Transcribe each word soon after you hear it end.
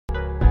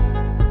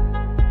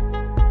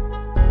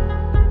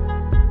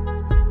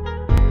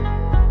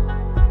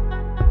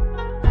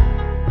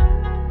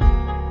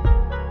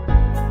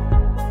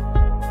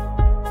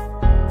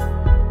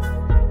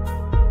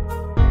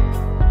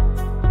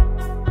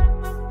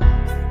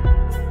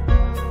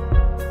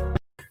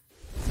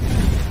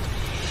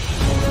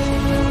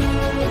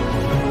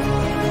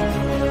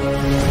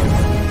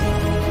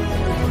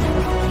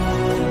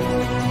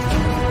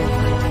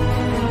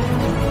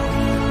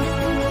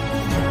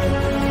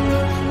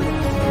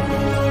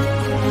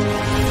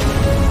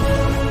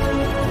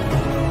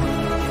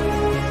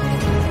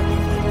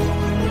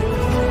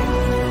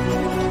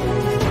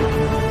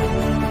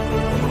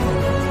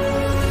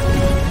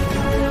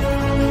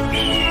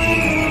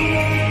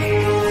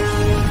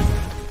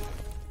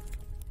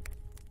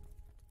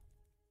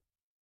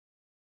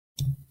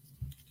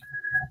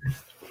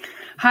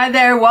Hi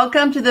there.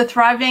 Welcome to the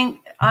Thriving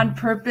on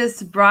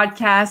Purpose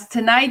broadcast.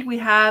 Tonight we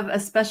have a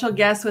special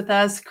guest with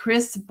us,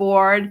 Chris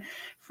Board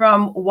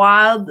from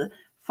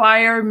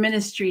Wildfire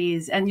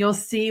Ministries, and you'll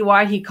see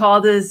why he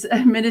called his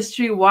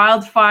ministry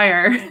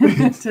Wildfire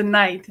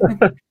tonight.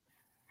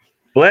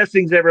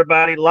 Blessings,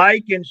 everybody.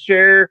 Like and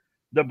share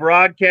the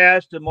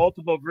broadcast to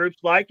multiple groups.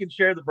 Like and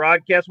share the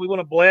broadcast. We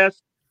want to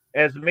bless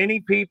as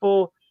many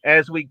people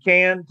as we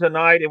can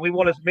tonight, and we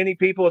want as many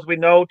people as we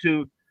know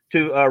to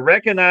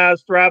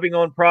recognize Thriving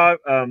on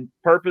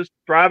Purpose,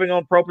 Thriving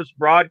on Purpose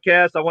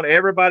broadcast. I want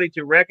everybody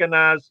to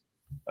recognize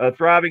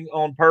Thriving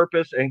on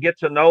Purpose and get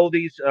to know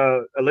these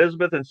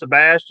Elizabeth and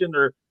Sebastian.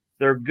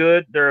 They're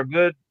good. They're a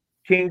good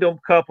kingdom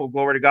couple.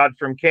 Glory to God,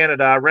 from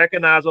Canada. I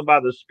recognize them by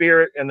the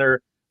Spirit, and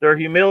their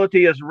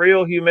humility is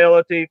real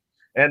humility,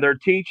 and their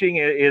teaching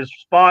is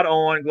spot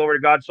on. Glory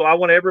to God. So I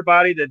want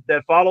everybody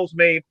that follows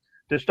me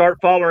to start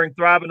following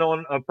Thriving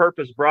on a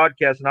Purpose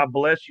broadcast. And I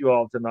bless you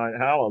all tonight.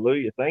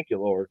 Hallelujah. Thank you,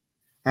 Lord.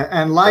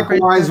 And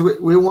likewise,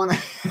 we want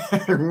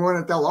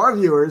to tell our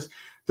viewers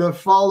to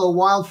follow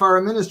Wildfire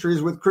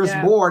Ministries with Chris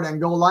Board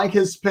and go like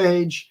his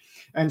page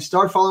and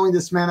start following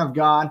this man of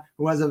God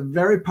who has a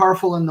very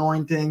powerful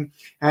anointing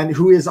and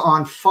who is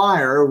on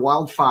fire,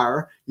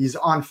 wildfire. He's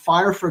on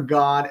fire for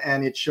God,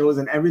 and it shows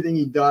in everything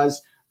he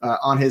does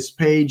on his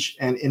page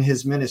and in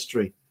his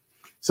ministry.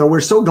 So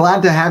we're so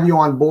glad to have you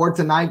on board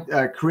tonight,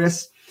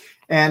 Chris.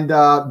 And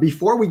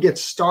before we get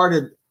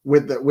started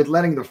with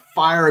letting the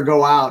fire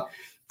go out,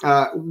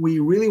 we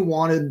really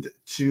wanted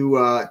to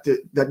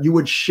that you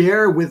would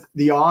share with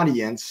the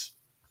audience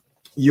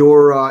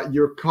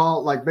your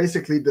call, like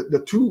basically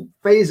the two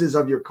phases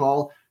of your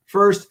call.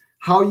 First,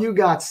 how you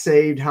got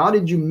saved, how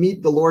did you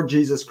meet the Lord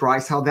Jesus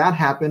Christ, how that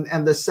happened,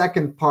 and the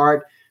second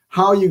part,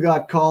 how you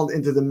got called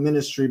into the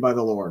ministry by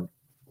the Lord.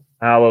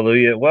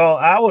 Hallelujah. Well,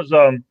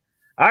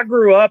 I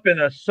grew up in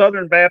a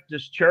Southern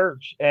Baptist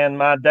church, and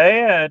my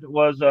dad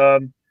was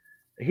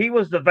he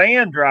was the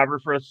van driver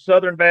for a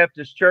Southern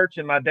Baptist church,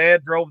 and my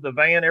dad drove the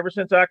van. Ever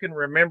since I can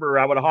remember,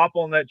 I would hop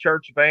on that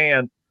church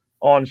van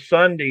on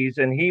Sundays,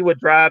 and he would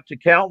drive to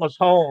countless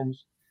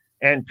homes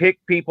and pick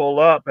people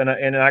up. And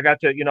I got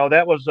to,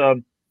 that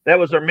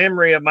was a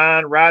memory of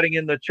mine, riding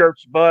in the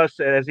church bus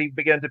as he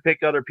began to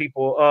pick other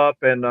people up.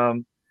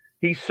 And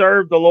he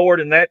served the Lord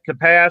in that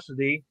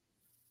capacity.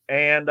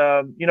 And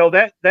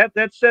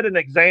that set an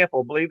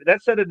example.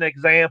 That set an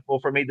example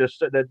for me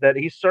that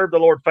he served the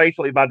Lord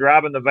faithfully by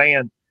driving the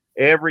van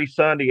every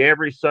Sunday.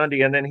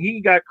 And then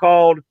he got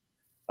called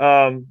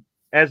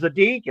as a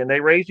deacon. They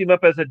raised him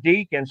up as a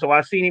deacon. So I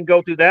seen him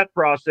go through that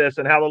process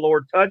and how the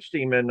Lord touched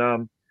him. And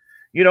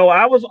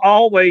I was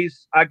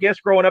always, I guess,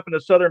 growing up in a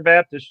Southern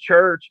Baptist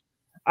church,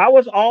 I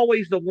was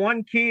always the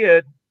one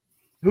kid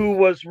who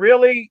was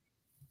really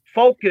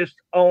focused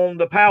on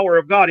the power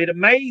of God. It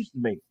amazed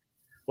me.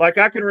 Like,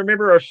 I can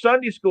remember our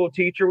Sunday school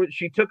teacher,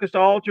 she took us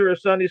all to her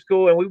Sunday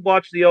school, and we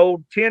watched the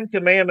old 10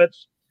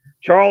 Commandments.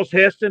 Charles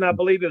Heston, I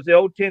believe it was the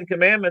old 10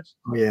 Commandments.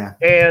 Yeah.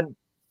 And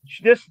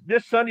this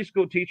Sunday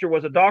school teacher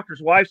was a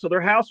doctor's wife, so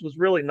their house was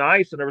really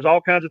nice, and there was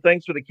all kinds of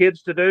things for the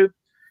kids to do.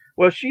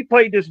 Well, she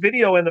played this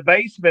video in the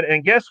basement,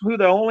 and guess who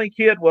the only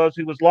kid was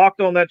who was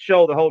locked on that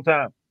show the whole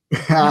time?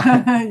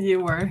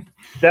 You were.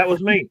 That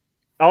was me.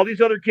 All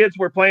these other kids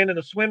were playing in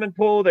the swimming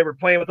pool. They were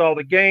playing with all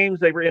the games.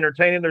 They were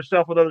entertaining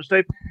themselves with other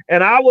stuff.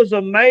 And I was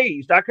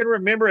amazed. I can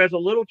remember as a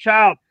little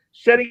child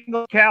sitting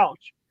on the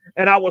couch,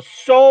 and I was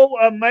so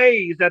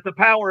amazed at the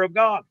power of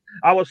God.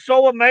 I was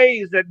so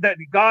amazed that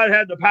God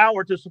had the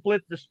power to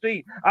split the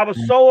sea. I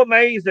was so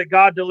amazed that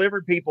God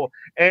delivered people.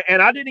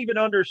 And I didn't even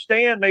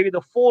understand maybe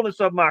the fullness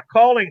of my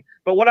calling.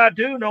 But what I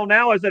do know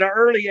now is at an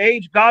early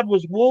age, God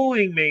was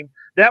wooing me.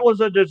 That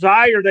was a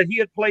desire that he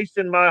had placed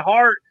in my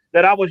heart,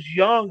 that I was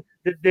young,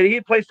 that he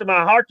had placed in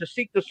my heart to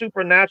seek the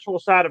supernatural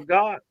side of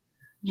God.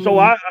 Mm-hmm. So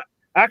I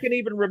can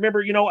even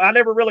remember, I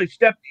never really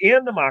stepped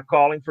into my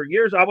calling for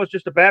years. I was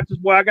just a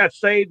Baptist boy. I got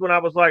saved when I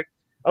was like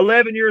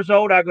 11 years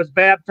old. I was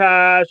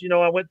baptized.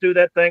 I went through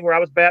that thing where I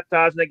was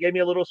baptized, and they gave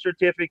me a little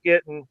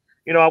certificate, and,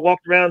 I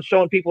walked around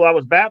showing people I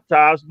was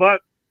baptized.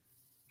 But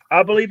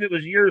I believe it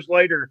was years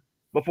later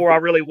before I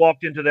really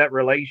walked into that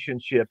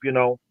relationship. There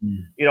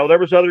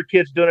was other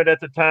kids doing it at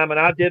the time, and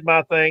I did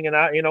my thing, and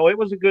it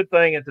was a good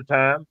thing at the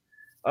time.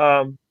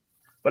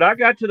 But I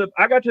got to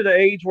the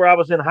age where I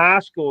was in high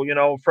school,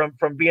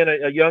 from being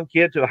a young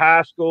kid to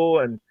high school,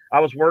 and I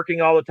was working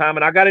all the time,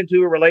 and I got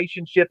into a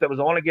relationship that was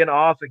on again,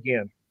 off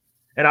again.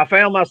 And I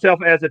found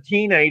myself as a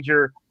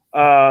teenager,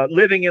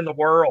 living in the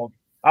world.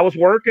 I was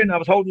working, I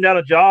was holding down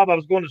a job, I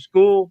was going to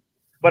school,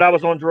 but I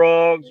was on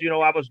drugs,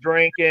 I was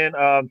drinking,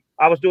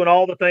 I was doing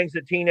all the things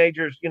that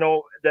teenagers,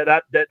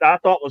 that I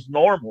thought was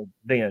normal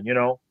then,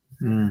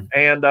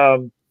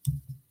 and,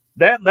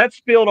 that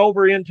spilled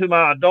over into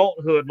my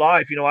adulthood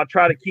life. I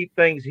try to keep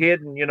things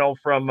hidden,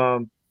 from my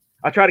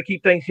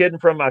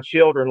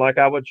children. Like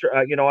I would,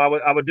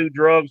 I would do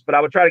drugs, but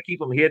I would try to keep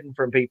them hidden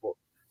from people.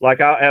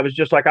 Like I was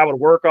just like, I would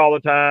work all the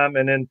time,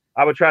 and then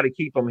I would try to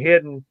keep them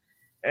hidden.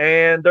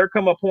 And there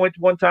come a point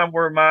one time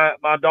where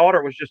my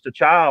daughter was just a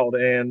child,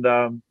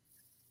 and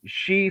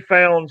she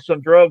found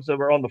some drugs that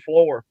were on the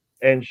floor,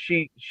 and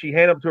she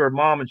handed them to her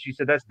mom, and she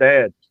said, "That's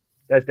dad.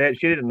 That's dad."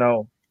 She didn't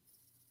know.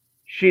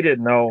 She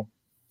didn't know.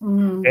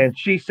 And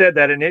she said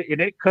that, and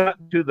it cut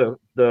to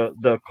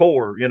the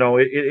core.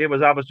 It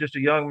was, I was just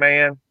a young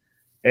man,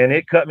 and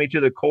it cut me to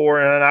the core.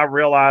 And I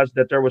realized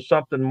that there was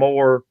something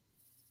more,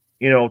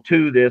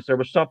 to this. There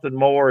was something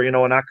more,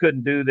 and I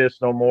couldn't do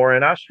this no more.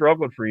 And I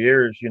struggled for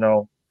years.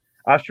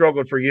 I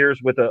struggled for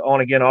years with the on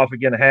again, off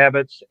again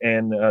habits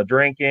and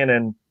drinking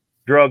and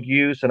drug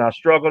use. And I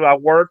struggled. I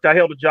worked. I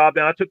held a job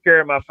down. I took care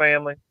of my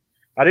family.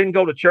 I didn't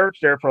go to church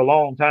there for a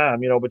long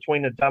time.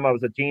 Between the time I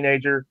was a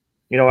teenager,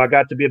 I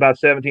got to be about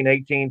 17,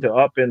 18 to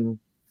up in,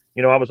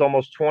 I was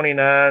almost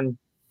 29,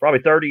 probably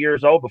 30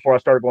 years old before I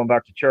started going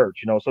back to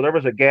church, so there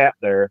was a gap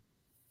there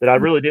that I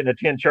really didn't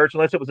attend church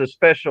unless it was a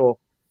special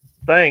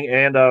thing.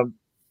 And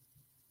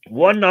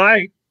one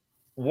night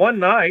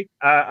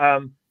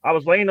I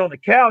was laying on the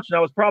couch, and I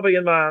was probably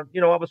I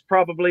was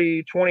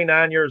probably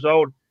 29 years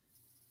old.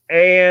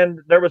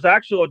 And there was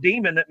actually a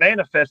demon that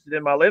manifested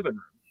in my living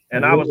room.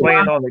 And I was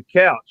laying on the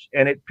couch,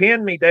 and it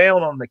pinned me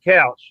down on the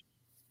couch.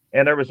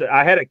 And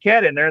I had a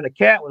cat in there, and the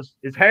cat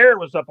his hair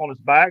was up on his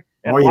back,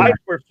 and lights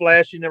were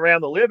flashing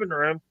around the living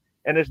room.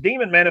 And this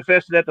demon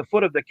manifested at the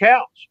foot of the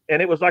couch.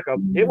 And it was like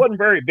it wasn't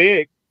very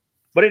big,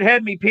 but it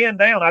had me pinned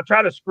down. I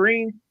tried to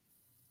scream,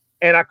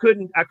 and I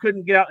couldn't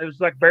get out. It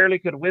was like barely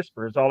could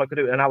whisper is all I could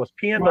do. And I was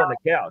pinned on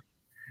the couch,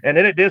 and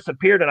then it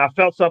disappeared, and I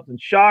felt something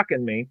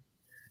shocking me.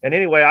 And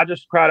anyway, I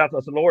just cried out. I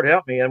said, "Lord,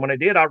 help me." And when I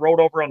did, I rolled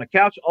over on the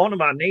couch onto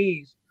my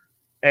knees.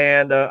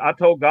 And I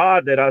told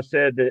God that I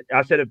said,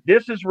 if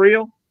this is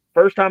real,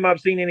 first time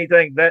I've seen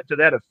anything to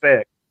that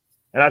effect.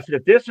 And I said,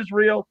 if this is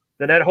real,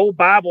 then that whole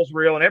Bible's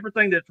real, and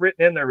everything that's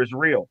written in there is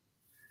real.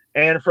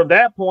 And from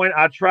that point,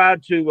 I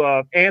tried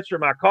to answer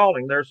my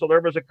calling there. So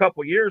there was a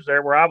couple years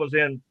there where I was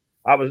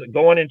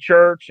going in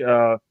church.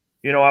 I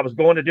was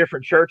going to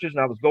different churches,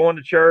 and I was going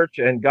to church,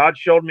 and God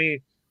showed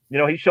me,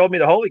 he showed me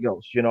the Holy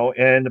Ghost,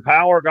 and the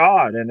power of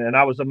God. And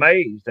I was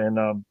amazed.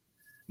 And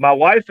my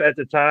wife at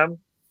the time,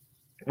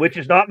 which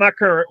is not my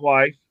current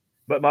wife,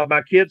 but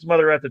my kid's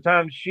mother at the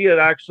time, she had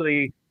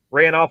actually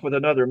ran off with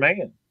another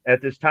man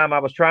at this time. I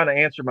was trying to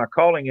answer my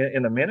calling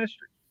in the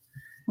ministry,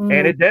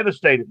 and it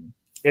devastated me.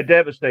 It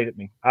devastated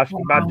me.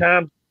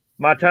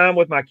 My time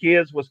with my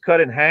kids was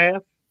cut in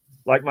half.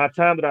 Like my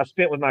time that I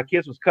spent with my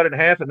kids was cut in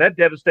half, and that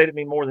devastated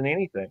me more than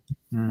anything.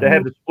 To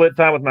have to split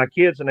time with my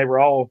kids, and they were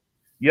all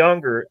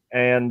younger.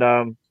 And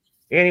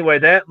anyway,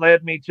 that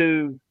led me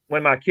to,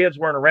 when my kids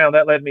weren't around,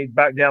 that led me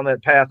back down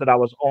that path that I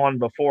was on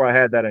before I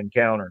had that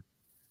encounter.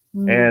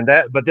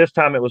 But this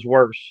time it was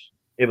worse.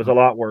 It was a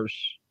lot worse.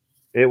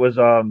 It was,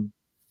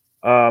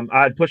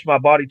 I'd pushed my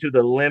body to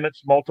the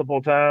limits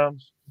multiple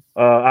times.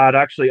 I'd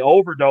actually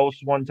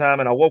overdosed one time,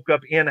 and I woke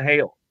up in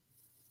hell.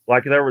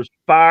 Like there was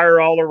fire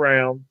all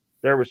around.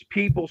 There was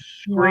people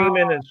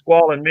screaming and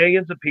squalling,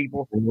 millions of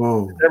people.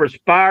 There was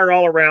fire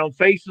all around.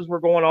 Faces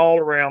were going all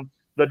around.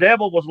 The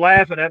devil was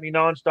laughing at me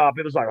nonstop.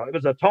 It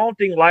was a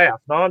taunting laugh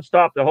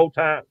nonstop the whole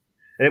time.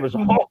 And it was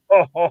the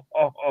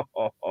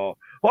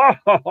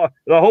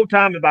whole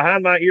time, and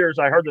behind my ears,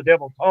 I heard the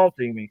devil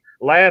taunting me,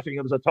 laughing.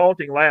 It was a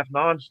taunting laugh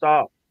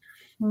nonstop.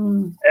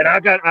 And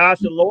I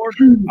said, Lord,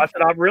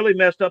 I've really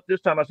messed up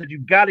this time. I said,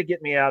 you've got to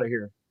get me out of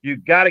here.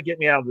 You've got to get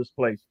me out of this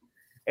place.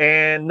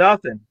 And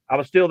nothing. I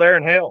was still there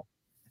in hell.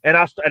 And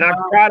I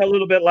cried a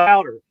little bit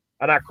louder.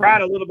 And I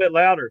cried a little bit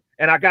louder,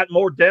 and I got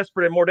more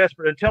desperate and more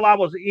desperate until I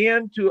was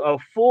into a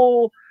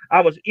full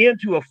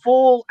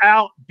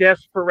out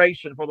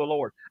desperation for the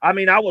Lord. I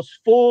mean, I was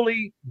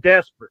fully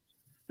desperate.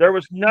 There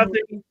was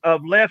nothing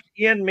left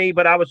in me,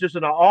 but I was just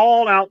in an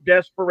all out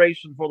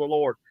desperation for the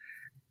Lord.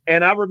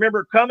 And I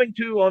remember coming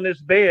to on this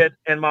bed,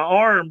 and my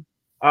arm,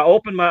 I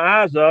opened my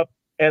eyes up,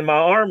 and my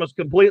arm was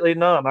completely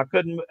numb. I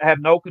couldn't have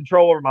no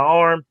control over my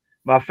arm.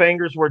 My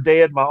fingers were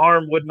dead. My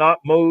arm would not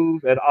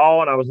move at all.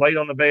 And I was laid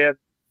on the bed.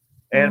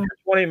 And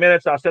for 20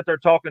 minutes, I sat there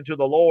talking to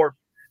the Lord,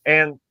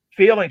 and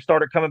feelings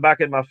started coming back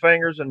in my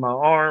fingers and my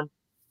arm.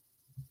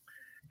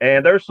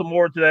 And there's some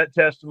more to that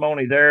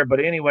testimony there.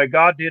 But anyway,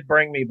 God did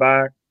bring me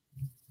back.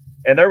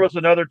 And there was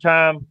another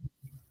time,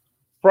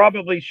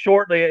 probably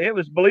shortly, it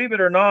was, believe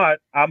it or not,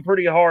 I'm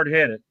pretty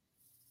hard-headed.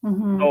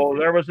 So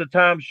there was a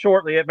time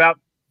shortly about,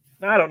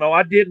 I don't know,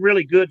 I did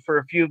really good for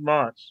a few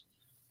months.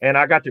 And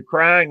I got to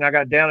crying. I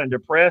got down and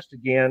depressed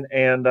again.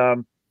 And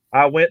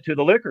I went to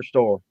the liquor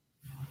store.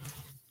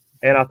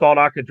 And I thought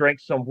I could drink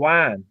some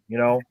wine,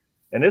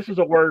 and this is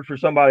a word for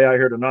somebody out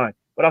here tonight,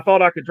 but I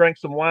thought I could drink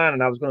some wine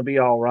and I was going to be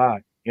all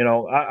right.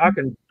 I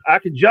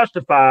can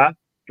justify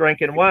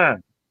drinking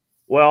wine.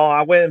 Well,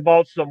 I went and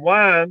bought some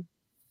wine,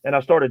 and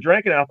I started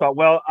drinking. And I thought,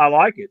 well, I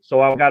like it.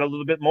 So I got a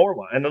little bit more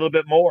wine and a little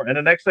bit more. And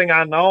the next thing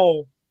I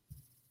know,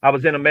 I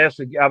was in a mess.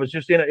 I was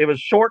just it was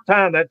short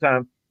time that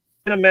time,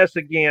 in a mess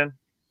again.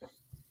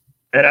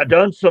 And I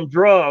done some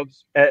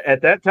drugs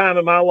at that time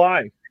in my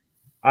life.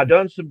 I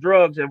done some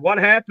drugs, and what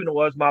happened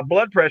was my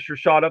blood pressure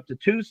shot up to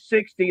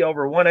 260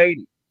 over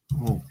 180.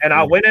 And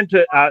I went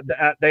into,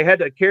 they had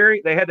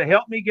to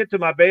help me get to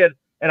my bed,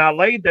 and I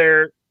laid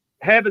there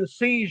having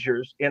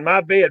seizures in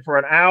my bed for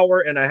an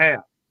hour and a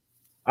half.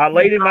 I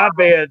laid in my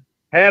bed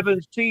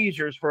having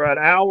seizures for an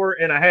hour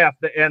and a half.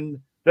 And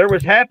there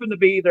happened to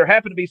be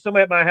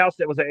somebody at my house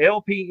that was an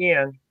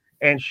LPN,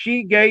 and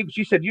she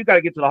said, you got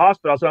to get to the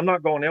hospital. I said, I'm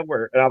not going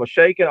anywhere. And I was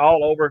shaking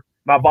all over.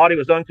 My body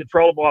was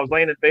uncontrollable. I was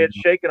laying in bed,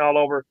 shaking all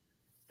over.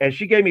 And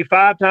she gave me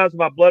 5 times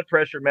my blood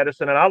pressure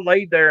medicine. And I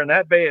laid there in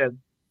that bed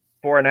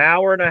for an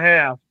hour and a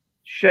half,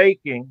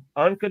 shaking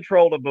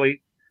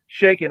uncontrollably.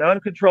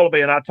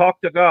 And I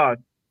talked to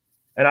God,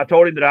 and I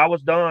told him that I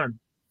was done,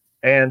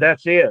 and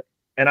that's it.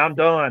 And I'm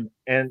done.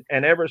 And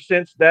ever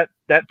since that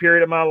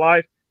period of my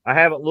life, I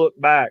haven't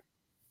looked back.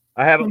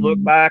 I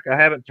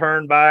haven't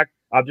turned back.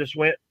 I just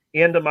went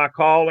into my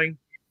calling.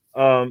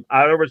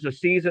 There was a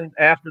season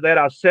after that.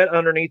 I sat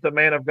underneath a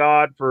man of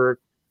God for,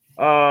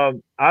 I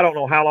don't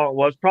know how long it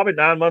was, probably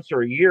 9 months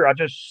or a year. I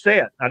just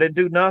sat. I didn't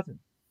do nothing.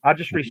 I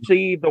just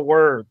received the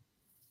word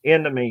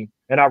into me,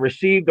 and I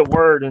received the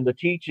word and the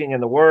teaching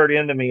and the word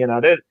into me. And I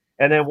did.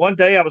 And then one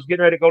day I was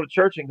getting ready to go to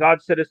church, and God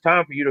said, it's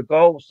time for you to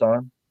go,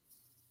 son.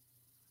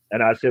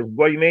 And I said,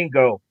 what do you mean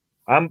go?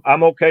 I'm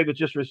okay with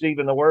just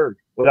receiving the word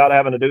without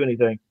having to do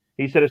anything.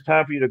 He said, it's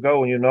time for you to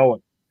go, and you know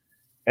it.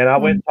 And I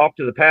went and talked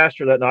to the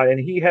pastor that night, and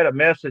he had a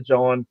message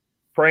on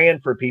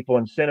praying for people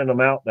and sending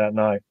them out that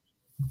night.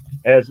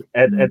 At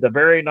the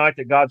very night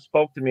that God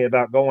spoke to me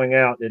about going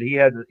out, that he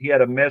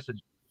had a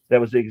message that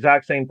was the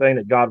exact same thing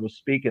that God was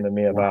speaking to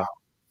me about.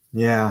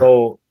 Yeah.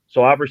 So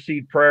I've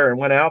received prayer and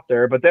went out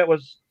there, but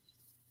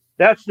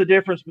that's the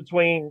difference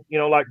between,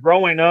 like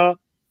growing up,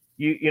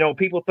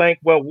 people think,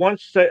 well,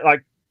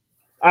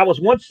 I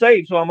was once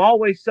saved, so I'm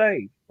always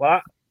saved.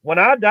 Well, when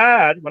I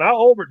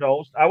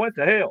overdosed, I went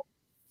to hell.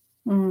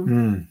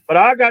 But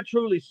I got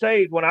truly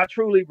saved when I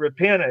truly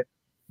repented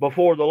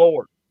before the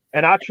Lord.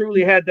 And I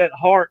truly had that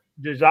heart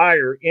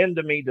desire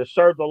into me to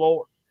serve the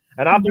Lord.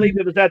 And I believe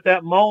it was at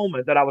that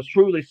moment that I was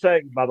truly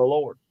saved by the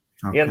Lord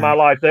in my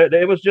life.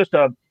 It was just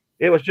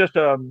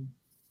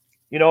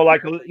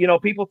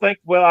people think,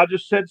 well, I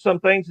just said some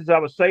things since I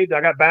was saved.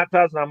 I got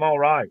baptized and I'm all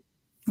right.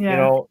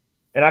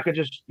 And I could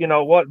just,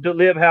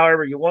 live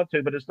however you want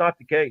to, but it's not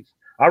the case.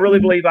 I really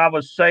believe I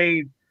was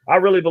saved. I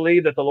really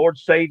believe that the Lord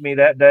saved me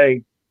that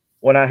day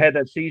when I had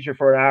that seizure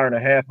for an hour and a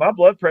half. My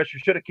blood pressure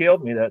should have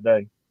killed me that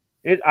day.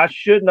 I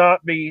should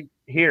not be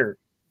here.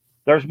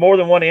 There's more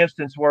than one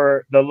instance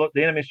where the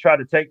enemies tried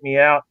to take me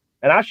out,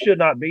 and I should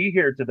not be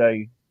here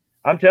today.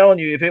 I'm telling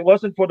you, if it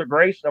wasn't for the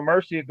grace and the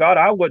mercy of God,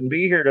 I wouldn't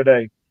be here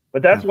today.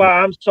 But that's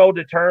why I'm so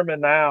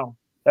determined now.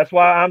 That's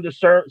why I'm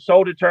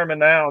so determined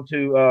now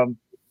to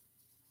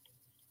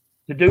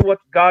do what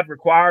God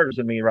requires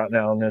of me right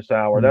now in this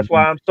hour. That's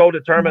why I'm so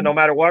determined, no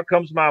matter what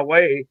comes my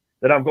way,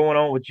 that I'm going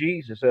on with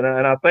Jesus. And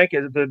I think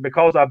it's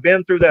because I've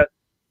been through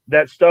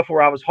that stuff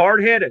where I was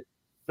hard-headed.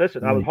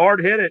 Listen, I was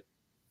hard-headed.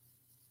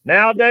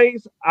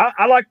 Nowadays,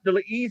 I like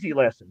the easy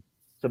lessons,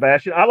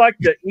 Sebastian. I like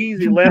the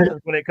easy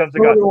lessons when it comes to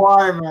God.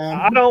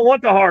 I don't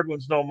want the hard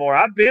ones no more.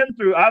 I've been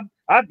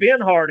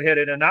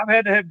hard-headed, and I've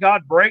had to have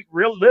God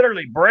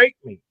literally break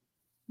me,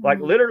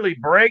 literally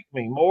break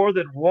me more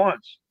than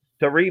once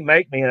to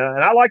remake me.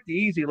 And I like the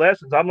easy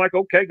lessons. I'm like,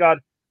 okay, God,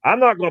 I'm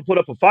not going to put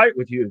up a fight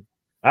with you.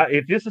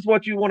 If this is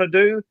what you want to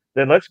do,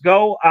 then let's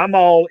go. I'm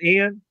all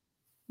in.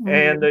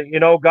 And,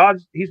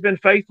 He's been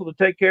faithful to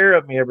take care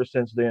of me ever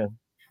since then.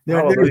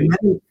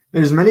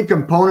 There's many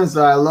components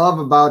that I love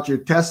about your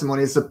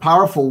testimony. It's a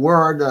powerful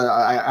word.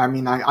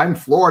 I'm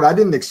floored. I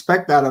didn't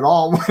expect that at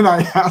all when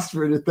I asked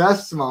for the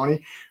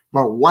testimony.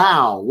 But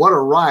wow, what a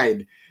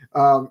ride.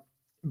 The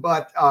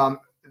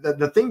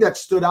thing that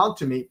stood out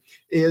to me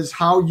is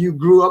how you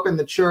grew up in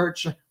the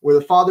church with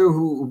a father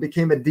who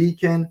became a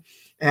deacon,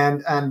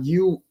 and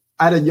you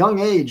at a young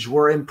age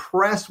were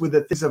impressed with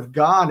the things of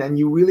God, and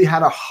you really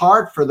had a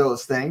heart for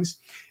those things.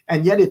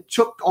 And yet it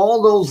took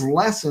all those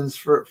lessons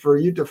for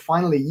you to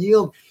finally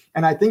yield.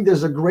 And I think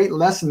there's a great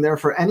lesson there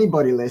for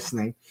anybody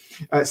listening.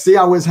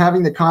 I was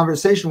having the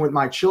conversation with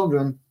my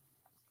children.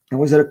 And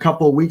was it a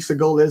couple of weeks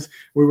ago, Liz?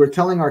 We were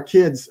telling our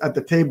kids at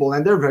the table,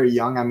 and they're very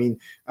young. I mean,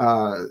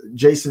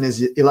 Jason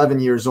is 11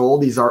 years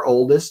old. He's our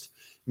oldest.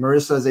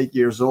 Marissa is 8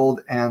 years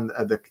old. And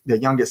the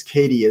youngest,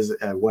 Katie, is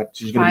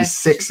she's going to be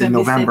 6 in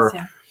November.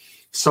 6, yeah.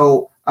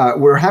 So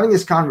we're having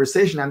this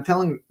conversation. I'm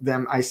telling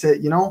them, I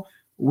said,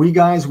 we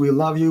guys, we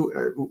love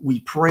you.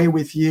 We pray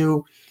with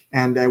you.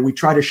 And we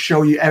try to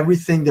show you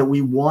everything that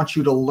we want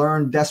you to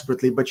learn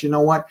desperately. But you know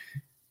what?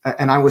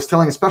 And I was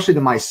telling, especially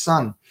to my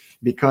son,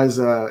 because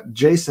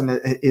Jason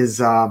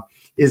is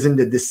in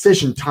the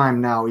decision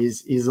time now.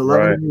 He's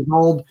 11 years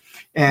old,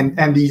 and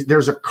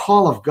there's a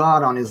call of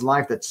God on his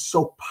life that's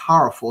so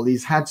powerful.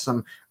 He's had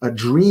some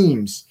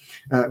dreams,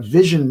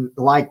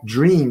 vision-like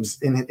dreams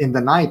in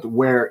the night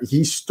where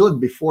he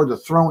stood before the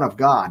throne of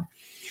God.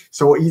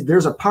 So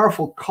there's a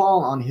powerful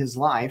call on his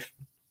life.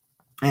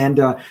 And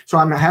so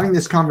I'm having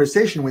this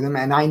conversation with him,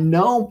 and I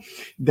know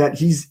that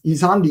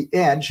he's on the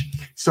edge.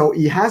 So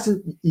he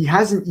hasn't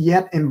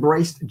yet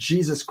embraced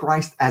Jesus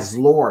Christ as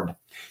Lord.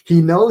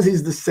 He knows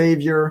he's the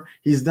Savior.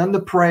 He's done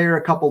the prayer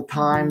a couple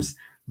times,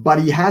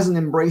 but he hasn't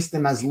embraced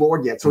him as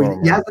Lord yet. So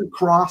he hasn't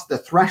crossed the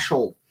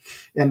threshold,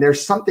 and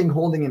there's something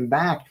holding him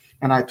back.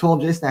 And I told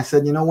Jason, I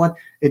said, you know what?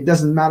 It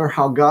doesn't matter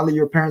how godly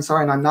your parents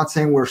are. And I'm not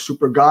saying we're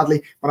super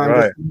godly, but I'm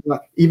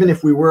just, even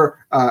if we were,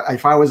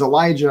 if I was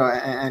Elijah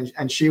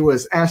and she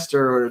was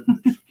Esther,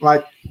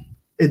 like,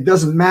 it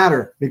doesn't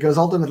matter, because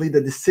ultimately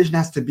the decision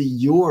has to be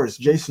yours.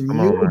 Jason,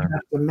 you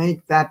have to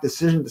make that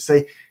decision to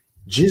say,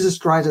 Jesus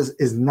Christ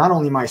is not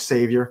only my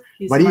Savior,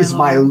 but he's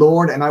my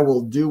Lord, and I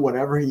will do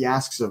whatever he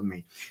asks of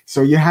me.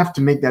 So you have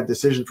to make that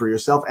decision for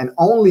yourself. And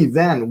only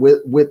then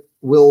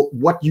will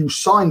what you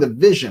saw in the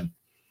vision,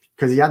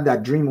 because he had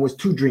that dream. It was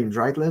 2 dreams,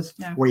 right, Liz?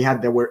 Yeah. Where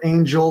there were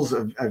angels,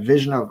 a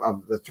vision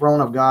of the throne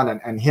of God,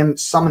 and him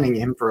summoning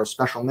him for a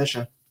special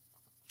mission.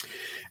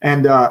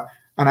 And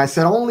I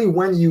said, only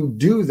when you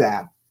do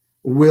that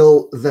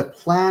will the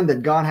plan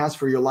that God has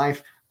for your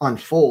life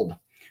unfold.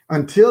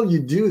 Until you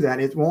do that,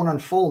 it won't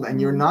unfold,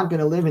 and you're not going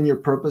to live in your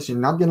purpose. You're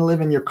not going to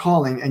live in your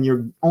calling, and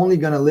you're only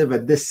going to live a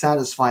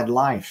dissatisfied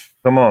life.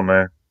 Come on,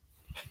 man.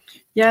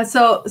 Yeah.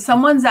 So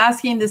someone's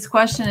asking this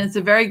question. It's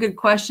a very good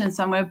question.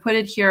 So I'm going to put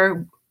it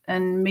here,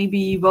 and maybe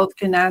you both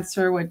can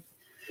answer what.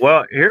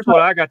 Well, here's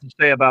what I got to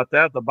say about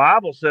that. The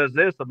Bible says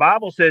this. The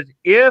Bible says,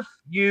 if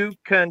you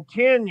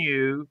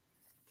continue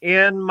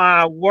in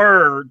my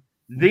word,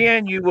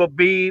 then you will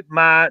be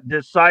my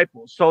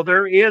disciples. So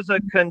there is a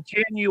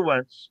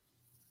continuance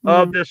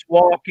of this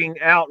walking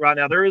out right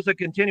now. There is a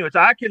continuance.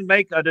 I can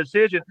make a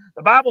decision.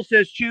 The Bible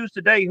says, choose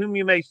today whom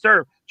you may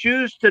serve.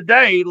 Choose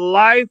today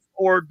life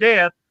or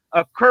death,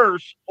 a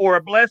curse or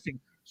a blessing.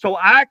 So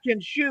I can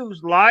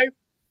choose life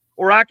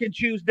or I can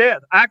choose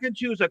death. I can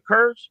choose a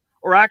curse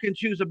or I can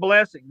choose a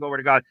blessing. Glory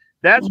to God.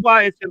 That's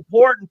why it's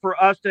important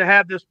for us to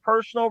have this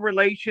personal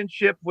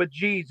relationship with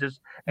Jesus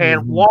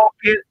and walk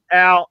it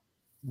out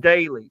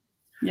daily.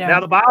 Yeah.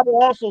 Now, the Bible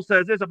also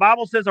says this. The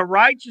Bible says a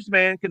righteous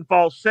man can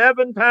fall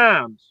 7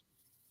 times,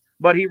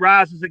 but he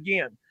rises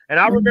again. And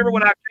I remember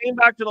when I came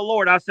back to the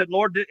Lord, I said,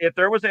 Lord, if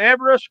there was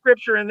ever a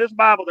scripture in this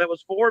Bible that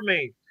was for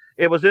me,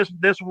 it was this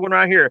one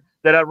right here,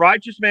 that a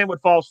righteous man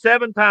would fall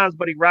 7 times,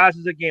 but he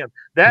rises again.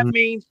 That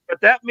means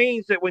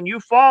that when you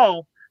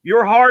fall,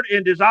 your heart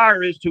and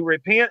desire is to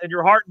repent, and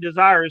your heart and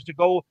desire is to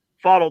go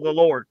follow the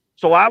Lord.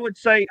 So I would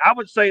say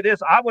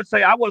this. I would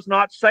say I was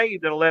not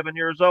saved at 11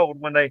 years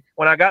old when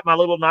I got my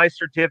little nice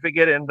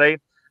certificate, and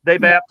they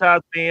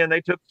baptized me and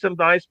they took some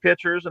nice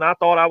pictures, and I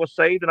thought I was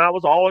saved and I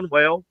was all in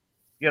well.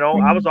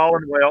 I was all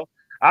in well.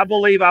 I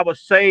believe I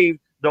was saved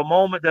the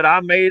moment that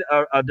I made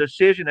a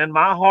decision in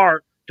my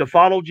heart to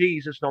follow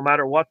Jesus, no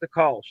matter what the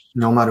cost,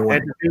 no matter what,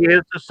 and to be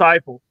his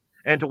disciple,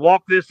 and to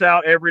walk this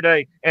out every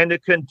day, and to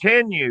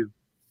continue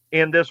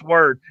in this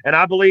word. And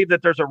I believe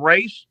that there's a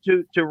race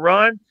to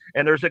run,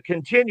 and there's a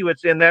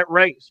continuance in that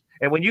race.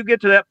 And when you get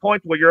to that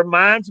point where your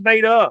mind's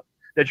made up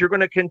that you're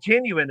going to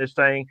continue in this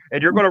thing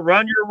and you're going to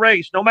run your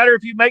race, no matter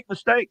if you make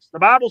mistakes. The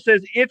Bible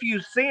says if you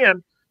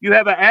sin, you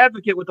have an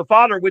advocate with the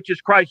Father, which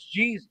is Christ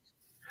Jesus.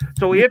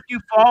 So if you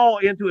fall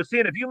into a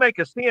sin, if you make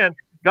a sin,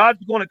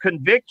 God's going to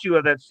convict you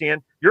of that sin.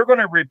 You're going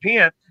to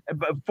repent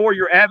before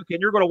your advocate,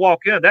 and you're going to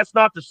walk in. That's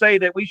not to say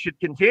that we should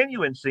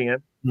continue in sin.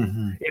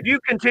 If you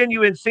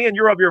continue in sin,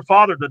 you're of your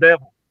father, the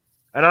devil.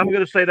 And I'm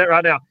going to say that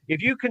right now.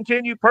 If you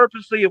continue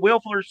purposely and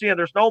willfully sin,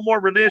 there's no more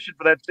remission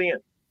for that sin.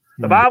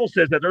 The Bible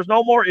says that there's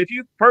no more. If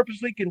you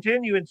purposely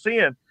continue in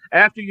sin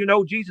after you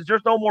know Jesus,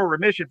 there's no more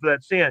remission for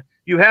that sin.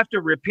 You have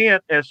to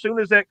repent as soon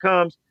as that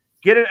comes.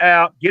 Get it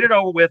out, get it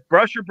over with,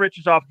 brush your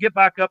britches off, get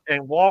back up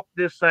and walk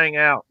this thing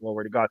out.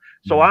 Glory to God.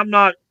 So I'm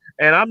not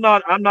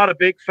a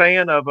big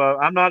fan of,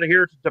 I'm not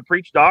here to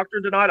preach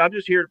doctrine tonight. I'm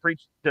just here to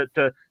preach,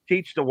 to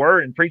teach the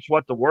word and preach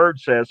what the word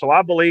says. So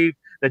I believe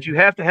that you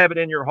have to have it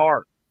in your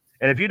heart.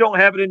 And if you don't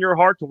have it in your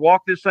heart to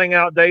walk this thing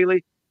out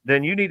daily,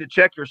 then you need to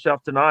check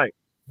yourself tonight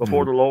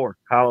before the Lord.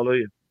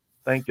 Hallelujah.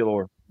 Thank you,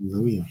 Lord.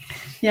 Hallelujah.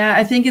 Yeah,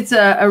 I think it's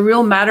a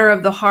real matter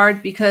of the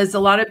heart, because a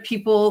lot of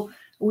people,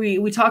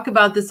 we talk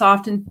about this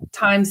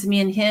oftentimes, me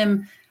and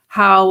him,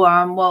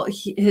 how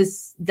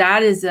his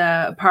dad is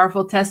a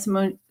powerful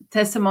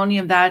testimony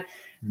of that,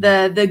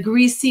 the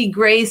greasy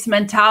grace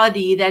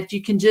mentality that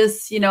you can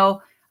just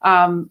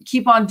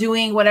keep on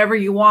doing whatever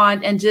you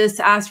want and just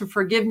ask for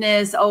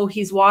forgiveness. Oh,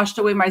 he's washed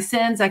away my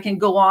sins, I can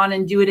go on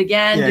and do it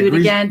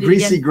again.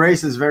 Greasy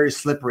grace is very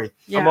slippery.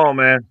 Come on,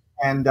 man.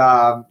 And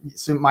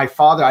so my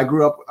father, I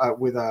grew up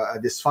with a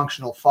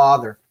dysfunctional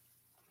father.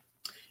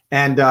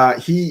 And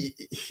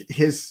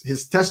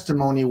his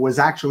testimony was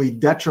actually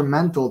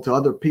detrimental to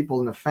other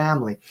people in the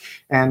family.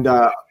 And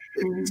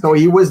so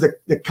he was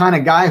the kind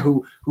of guy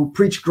who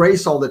preached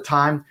grace all the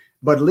time,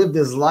 but lived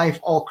his life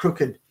all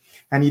crooked.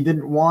 And he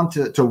didn't want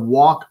to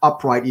walk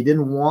upright. He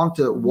didn't want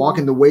to walk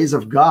in the ways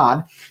of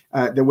God.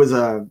 There was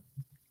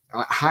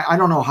I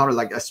don't know how to,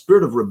 like, a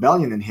spirit of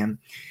rebellion in him.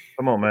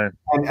 Come on, man.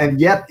 And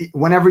yet,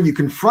 whenever you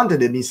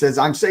confronted him, he says,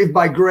 I'm saved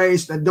by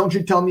grace, and don't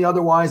you tell me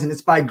otherwise, and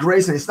it's by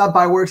grace, and it's not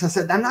by works. I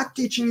said, I'm not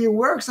teaching you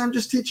works, I'm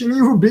just teaching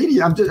you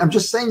obedience. I'm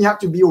just saying you have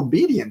to be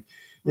obedient.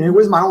 And it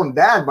was my own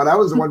dad, but I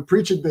was the one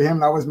preaching to him,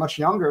 and I was much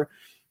younger.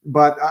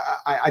 but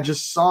I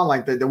just saw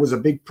like that there was a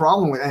big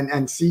problem with,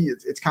 and see,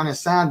 it's kind of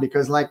sad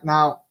because like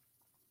now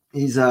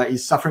he's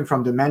suffering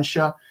from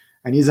dementia,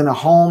 and he's in a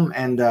home,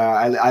 and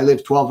I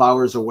live 12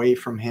 hours away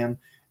from him,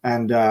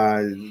 and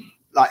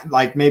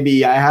like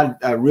maybe I had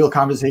real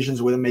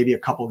conversations with him maybe a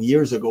couple of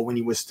years ago when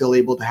he was still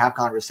able to have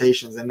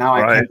conversations, and now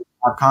I can't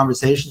have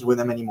conversations with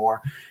him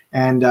anymore.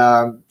 And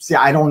see,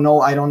 I don't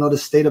know the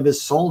state of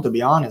his soul, to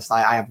be honest.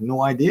 I have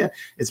no idea.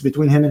 It's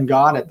between him and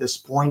God at this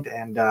point,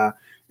 and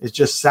it's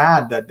just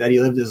sad that he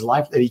lived his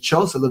life, that he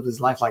chose to live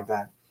his life like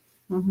that.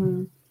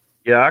 Mm-hmm.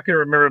 Yeah, I can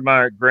remember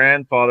my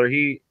grandfather.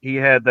 He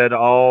had that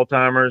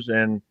Alzheimer's,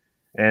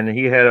 and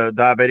he had a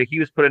diabetic. He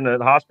was put in the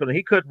hospital.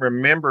 He couldn't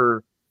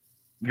remember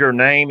your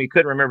name. He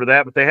couldn't remember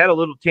that, but they had a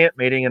little tent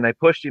meeting, and they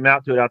pushed him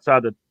out to it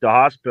outside the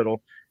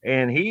hospital,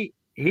 and he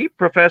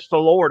professed the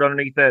Lord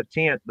underneath that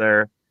tent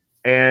there,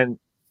 and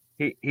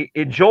he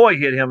joy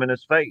hit him in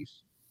his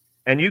face,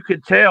 and you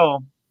could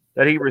tell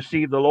that he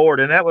received the Lord.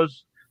 And that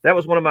was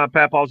one of my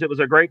papaws. It was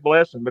a great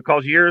blessing,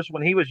 because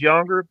when he was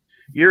younger,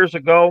 years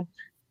ago,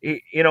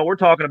 we're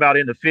talking about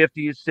in the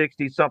 50s,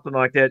 60s, something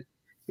like that.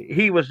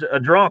 He was a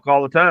drunk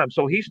all the time.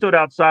 So he stood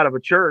outside of a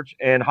church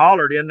and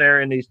hollered in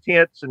there in these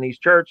tents and these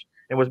church,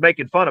 and was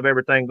making fun of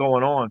everything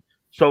going on.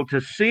 So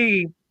to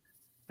see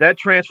that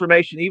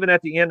transformation, even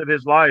at the end of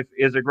his life,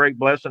 is a great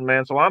blessing,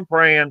 man. So I'm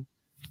praying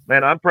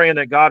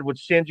that God would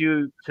send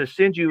you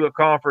a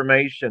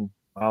confirmation,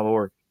 my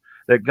Lord,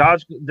 that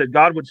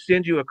God would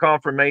send you a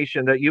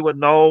confirmation, that you would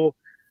know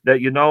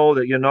that you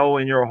know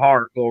in your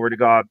heart, glory to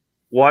God,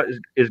 what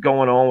is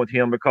going on with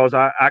him, because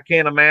I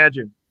can't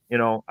imagine,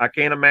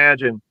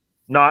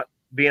 not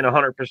being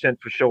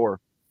 100% for sure.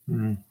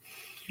 Mm-hmm.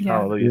 Yeah.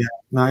 Hallelujah. Yeah.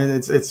 No,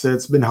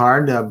 it's been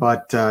hard,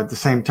 but at the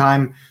same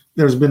time,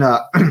 there's been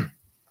a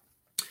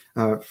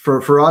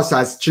for us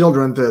as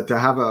children to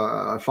have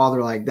a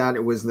father like that.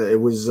 There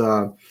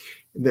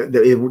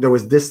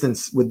was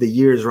distance with the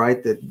years,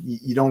 right? That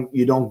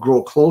you don't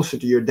grow closer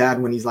to your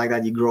dad when he's like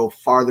that. You grow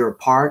farther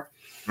apart.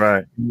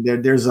 Right.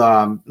 There's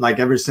like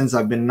ever since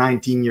I've been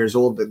 19 years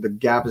old, the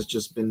gap has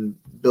just been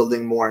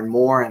building more and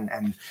more.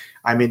 And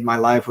I made my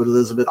life with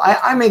Elizabeth.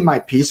 I made my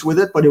peace with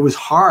it, but it was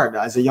hard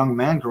as a young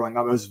man growing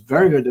up. It was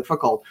very, very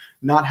difficult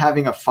not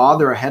having a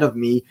father ahead of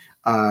me,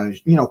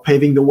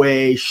 paving the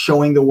way,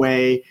 showing the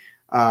way.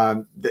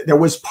 There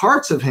was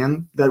parts of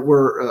him that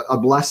were a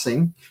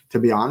blessing, to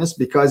be honest,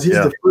 because he's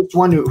the first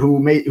one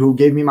who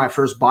gave me my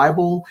first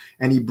Bible,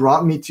 and he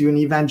brought me to an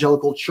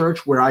evangelical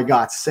church where I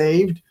got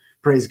saved.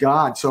 Praise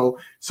God. So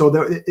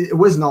it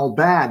wasn't all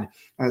bad.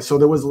 So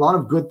there was a lot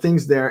of good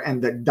things there,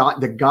 and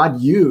that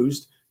God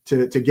used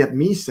to get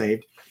me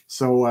saved.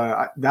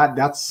 So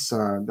that's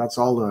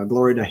all the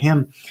glory to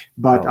Him.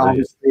 But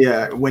obviously,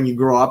 when you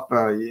grow up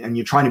and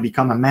you're trying to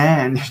become a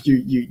man,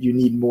 you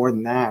need more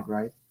than that,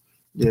 right?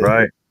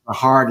 Right. It's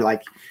hard,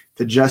 like,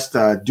 to just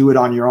do it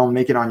on your own,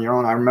 make it on your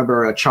own. I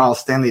remember Charles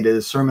Stanley did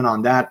a sermon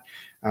on that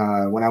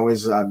when I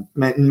was in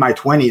my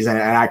 20s, and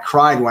I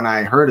cried when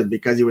I heard it,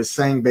 because he was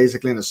saying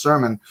basically in the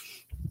sermon,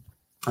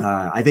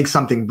 I think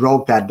something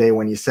broke that day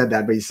when he said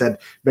that, but he said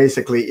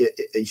basically,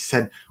 he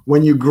said,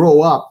 when you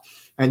grow up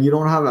and you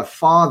don't have a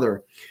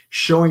father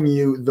showing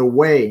you the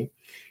way,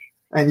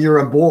 and you're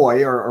a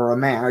boy or a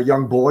man, a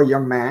young boy,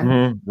 young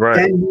man, right,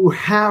 then you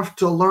have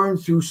to learn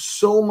through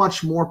so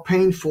much more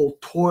painful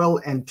toil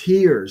and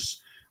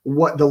tears.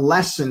 What the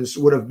lessons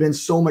would have been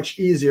so much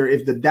easier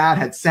if the dad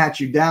had sat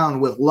you down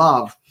with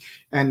love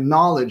and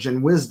knowledge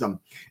and wisdom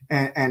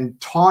and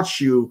taught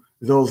you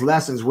those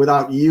lessons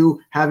without you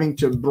having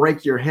to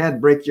break your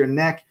head, break your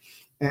neck,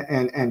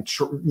 and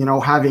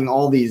having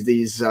all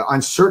these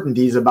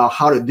uncertainties about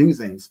how to do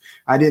things.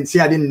 I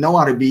didn't know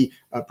how to be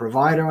a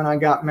provider when I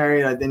got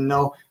married. I didn't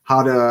know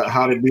how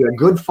to be a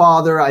good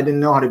father. I didn't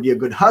know how to be a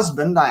good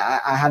husband.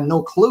 I had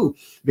no clue,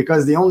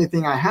 because the only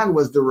thing I had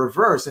was the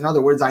reverse. In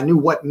other words, I knew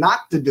what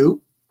not to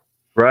do.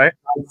 Right.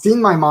 I'd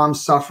seen my mom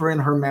suffer in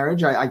her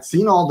marriage. I'd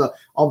seen all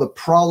the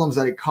problems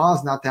that it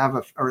caused not to have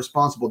a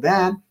responsible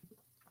dad.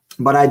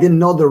 But I didn't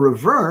know the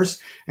reverse.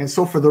 And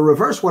so for the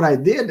reverse, what I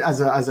did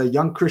as a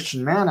young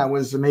Christian man, I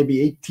was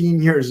maybe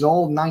 18 years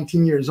old,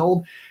 19 years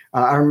old.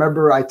 I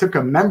remember I took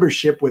a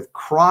membership with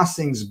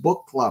Crossings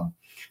Book Club.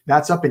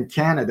 That's up in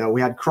Canada.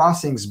 We had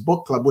Crossings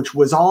Book Club, which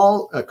was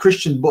all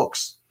Christian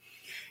books.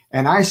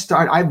 And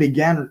I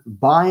began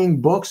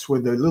buying books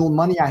with the little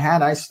money I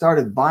had. I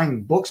started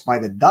buying books by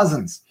the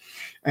dozens.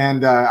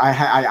 And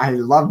I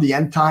loved the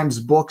End Times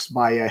books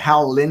by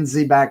Hal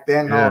Lindsey back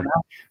then. And all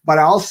that. But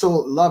I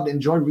also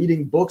enjoyed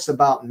reading books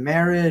about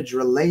marriage,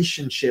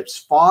 relationships,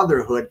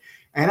 fatherhood.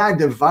 And I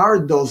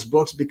devoured those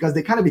books because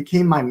they kind of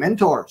became my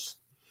mentors.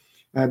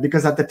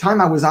 Because at the time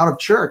I was out of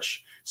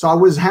church. So I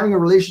was having a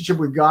relationship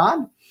with God,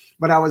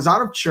 but I was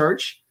out of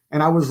church,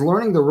 and I was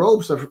learning the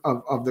ropes of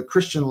the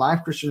Christian life.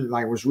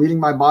 I was reading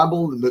my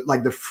Bible,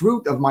 like the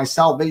fruit of my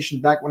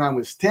salvation back when I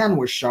was 10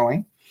 was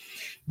showing.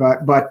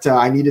 But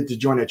I needed to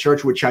join a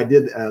church, which I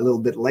did a little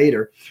bit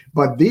later.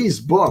 But these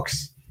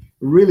books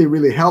really,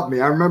 really helped me.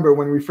 I remember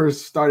when we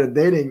first started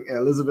dating,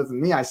 Elizabeth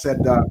and me, I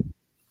said to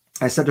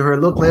her,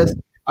 look, Liz,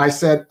 I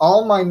said,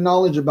 all my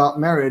knowledge about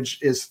marriage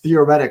is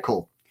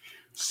theoretical.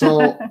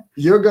 So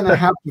you're going to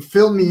have to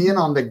fill me in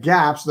on the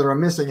gaps that are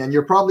missing. And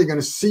you're probably going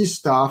to see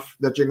stuff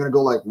that you're going to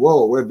go like,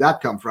 whoa, where'd that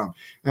come from?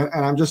 And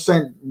I'm just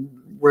saying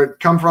where it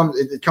comes from.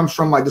 It comes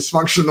from my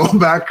dysfunctional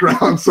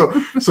background.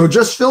 So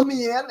just fill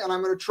me in and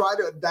I'm going to try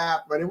to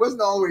adapt. But it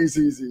wasn't always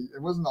easy.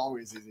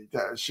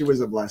 She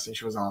was a blessing.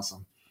 She was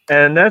awesome.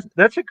 And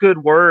that's a good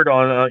word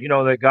on,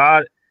 that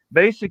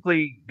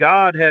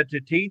God had to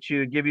teach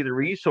you and give you the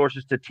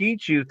resources to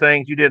teach you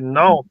things you didn't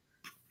know.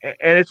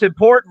 And it's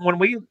important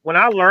when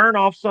I learn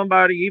off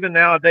somebody, even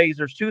nowadays,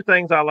 there's two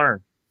things I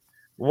learn.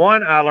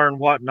 One, I learn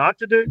what not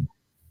to do,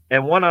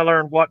 and one, I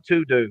learn what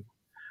to do.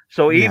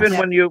 So even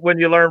when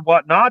you learn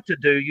what not to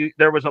do,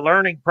 there was a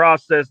learning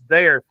process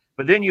there,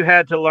 but then you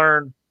had to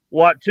learn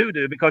what to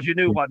do because you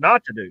knew what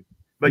not to do,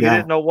 but you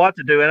didn't know what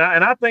to do.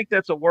 And I think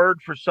that's a word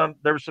for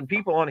there were some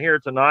people on here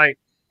tonight,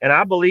 and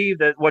I believe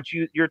that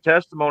your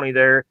testimony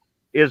there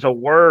is a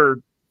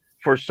word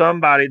for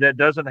somebody that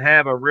doesn't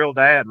have a real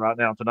dad right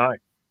now tonight.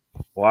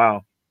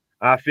 Wow.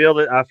 I feel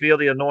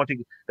the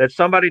anointing that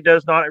somebody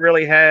does not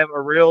really have a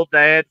real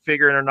dad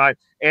figure in their life.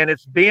 And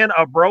it's been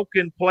a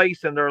broken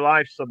place in their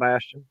life,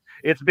 Sebastian.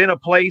 It's been a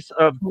place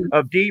of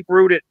deep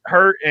rooted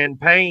hurt and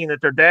pain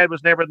that their dad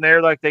was never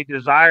there like they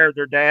desired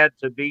their dad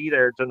to be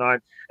there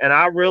tonight. And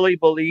I really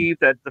believe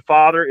that the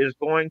Father is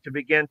going to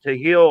begin to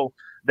heal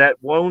that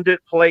wounded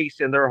place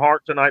in their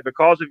heart tonight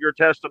because of your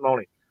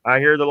testimony. I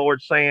hear the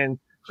Lord saying,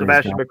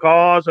 Sebastian,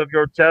 because of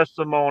your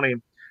testimony,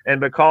 and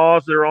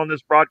because they're on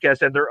this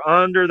broadcast and they're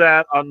under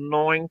that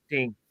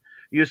anointing,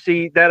 you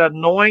see, that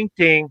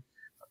anointing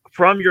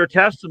from your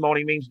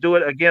testimony means do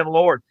it again,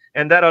 Lord.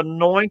 And that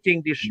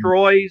anointing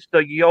destroys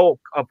the yoke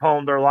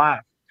upon their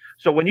life.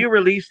 So when you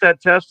release that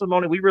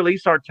testimony, we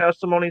release our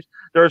testimonies,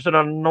 there's an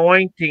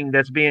anointing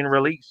that's being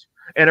released.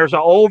 And there's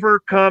an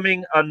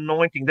overcoming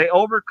anointing. They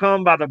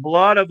overcome by the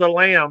blood of the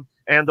Lamb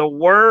and the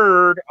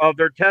word of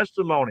their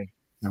testimony.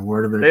 The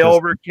word of their testimony.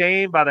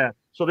 Overcame by that.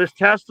 So this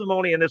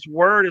testimony and this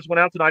word is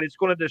went out tonight. It's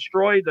going to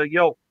destroy the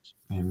yokes.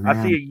 Amen.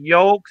 I see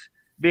yokes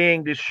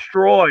being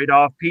destroyed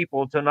off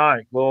people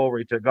tonight.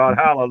 Glory to God.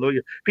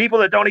 Hallelujah. People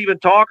that don't even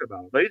talk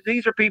about it.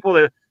 These are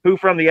people who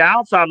from the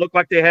outside look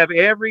like they have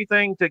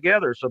everything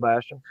together,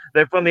 Sebastian.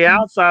 That from the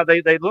outside,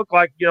 they look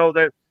like,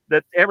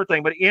 that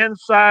everything. But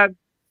inside,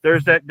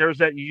 there's that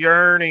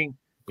yearning,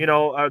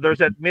 there's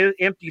that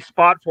empty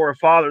spot for a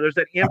father. There's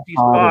that empty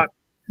spot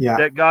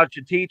that God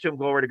should teach them.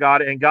 Glory to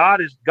God. And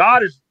God is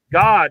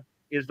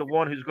the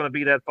one who's going to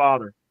be that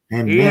father.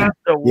 Amen. He's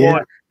the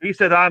one. He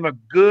said, I'm a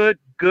good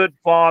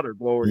father.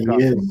 Glory to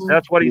God.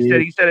 That's what he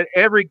said. He said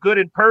every good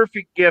and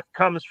perfect gift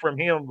comes from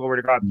him.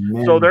 Glory to God.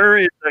 Amen. So there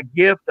is a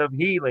gift of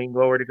healing.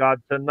 Glory to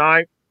God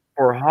tonight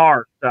for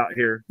hearts out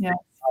here. Yes.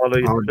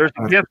 Hallelujah. There's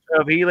a gift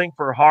of healing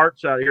for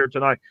hearts out here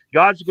tonight.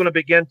 God's going to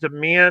begin to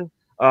mend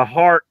a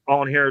heart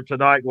on here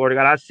tonight. Glory to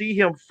God. I see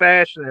him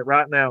fashioning it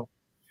right now.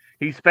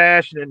 He's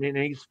fashioning and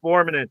he's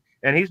forming it.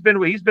 And he's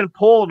been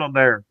pulling them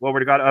there.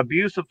 Glory to God.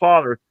 Abusive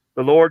father,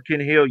 the Lord can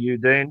heal you.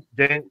 Then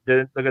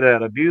look at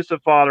that.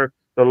 Abusive father,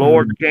 the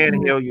Lord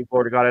can heal you.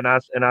 Glory to God.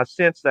 And I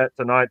sense that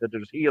tonight that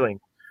there's healing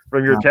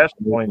from your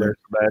testimony there,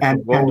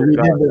 Sebastian.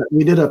 And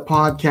we did a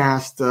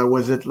podcast.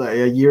 Was it like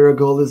a year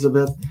ago,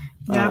 Elizabeth?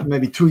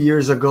 Maybe 2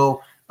 years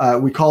ago.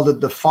 We called it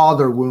the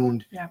father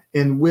wound,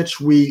 in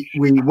which we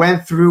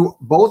went through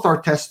both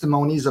our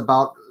testimonies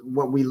about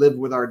what we lived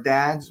with our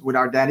daddies,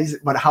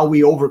 but how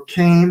we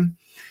overcame.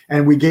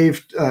 And we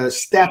gave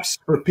steps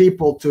for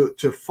people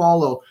to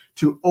follow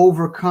to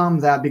overcome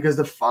that, because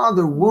the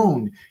father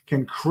wound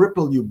can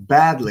cripple you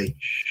badly.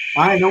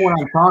 I know what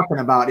I'm talking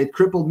about. It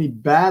crippled me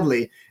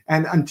badly.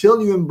 And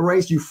until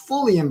you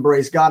fully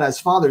embrace God as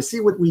Father.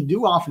 See, what we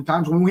do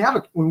oftentimes when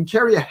we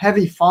carry a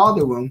heavy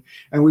father wound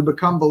and we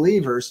become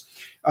believers,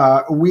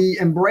 we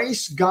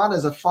embrace God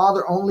as a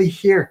Father only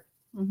here.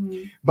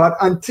 Mm-hmm. But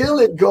until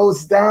it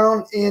goes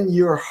down in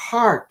your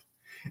heart,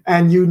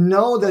 and you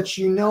know that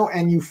you know,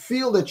 and you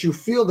feel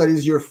that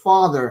is your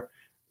Father,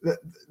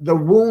 the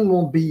wound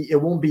won't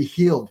be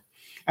healed.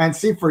 And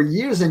see, for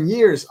years and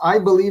years, I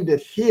believed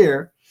it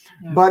here,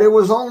 but it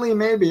was only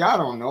maybe,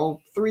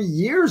 3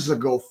 years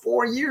ago,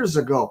 4 years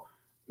ago,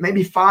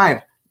 maybe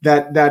 5,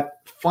 that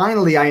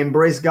finally I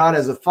embraced God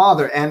as a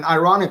Father. And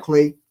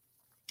ironically,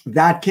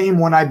 that came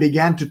when I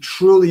began to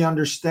truly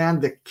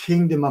understand the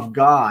kingdom of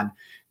God,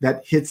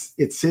 that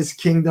it's his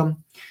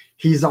kingdom.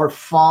 He's our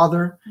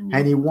Father,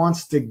 and he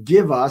wants to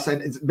give us,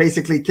 and it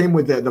basically came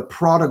with the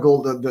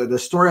prodigal, the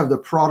story of the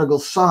prodigal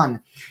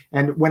son.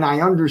 And when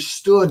I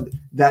understood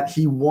that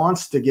he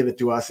wants to give it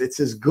to us, it's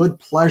his good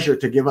pleasure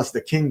to give us the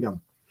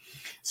kingdom.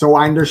 So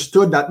I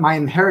understood that my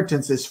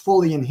inheritance is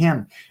fully in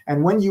him.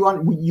 And when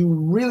you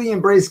really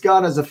embrace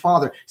God as a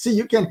Father, see,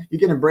 you can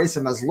embrace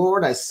him as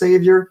Lord, as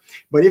Savior.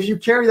 But if you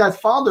carry that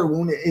father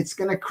wound, it's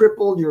going to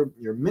cripple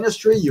your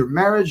ministry, your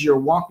marriage, your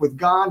walk with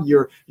God,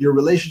 your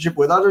relationship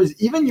with others,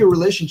 even your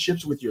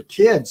relationships with your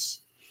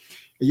kids.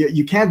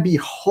 You can't be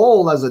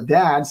whole as a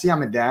dad. See,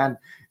 I'm a dad.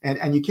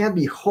 And you can't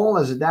be whole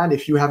as a dad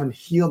if you haven't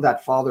healed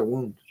that father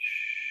wound.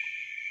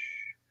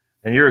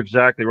 And you're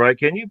exactly right.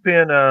 Can you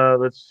pin,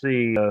 let's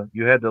see,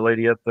 you had the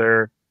lady up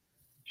there.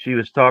 She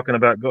was talking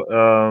about,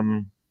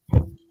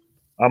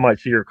 I might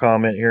see her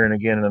comment here and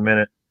again in a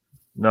minute.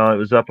 No, it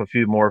was up a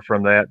few more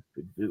from that.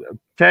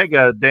 Tag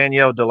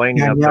Danielle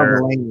Delaney up Danielle there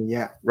Delaney,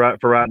 yeah. right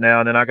for right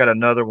now. And then I got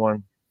another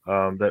one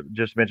that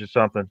just mentioned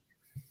something.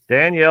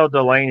 Danielle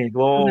Delaney,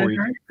 glory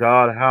to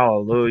God,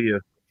 hallelujah.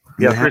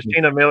 Yeah,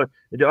 Christina Miller.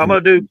 I'm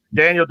going to do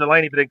Daniel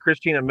Delaney, but then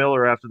Christina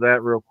Miller after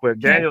that real quick.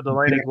 Daniel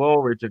Delaney,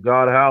 glory to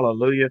God,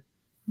 hallelujah.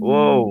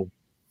 Whoa.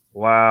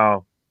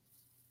 Wow.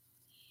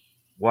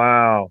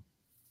 Wow.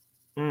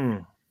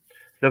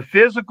 The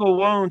physical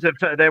wounds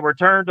they were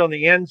turned on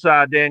the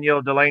inside,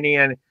 Danielle Delaney,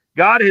 and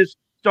God has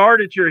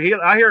started your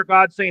healing. I hear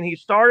God saying He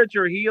started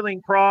your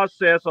healing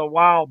process a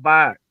while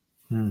back,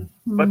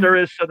 but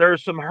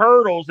there's some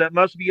hurdles that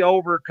must be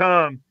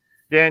overcome,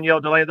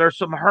 Danielle Delaney. There's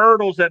some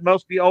hurdles that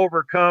must be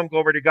overcome,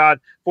 glory to God,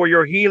 for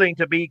your healing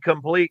to be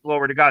complete,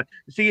 glory to God.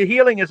 See,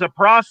 healing is a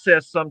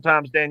process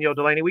sometimes, Danielle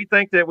Delaney. We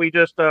think that we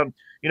just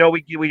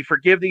we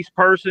forgive these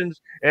persons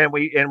and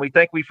we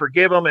think we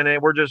forgive them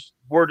and we're just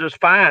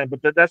fine, but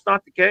that's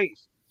not the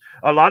case.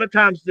 A lot of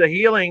times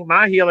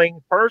my healing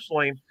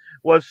personally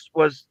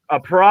was a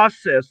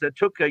process that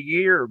took a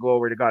year,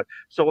 glory to God.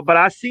 So, but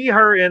I see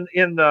her in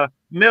the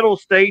middle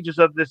stages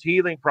of this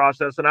healing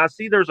process, and I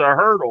see there's a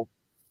hurdle,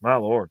 my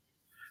Lord.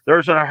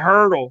 There's a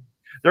hurdle.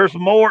 There's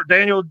more,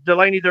 Daniel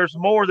Delaney, there's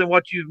more than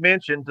what you've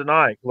mentioned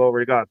tonight,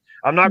 glory to God.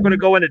 I'm not going to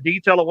go into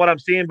detail of what I'm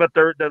seeing, but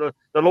the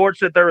Lord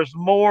said there is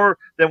more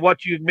than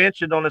what you've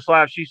mentioned on this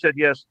live. She said,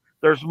 yes,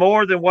 there's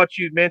more than what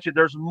you've mentioned.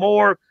 There's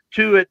more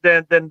to it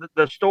than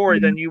the story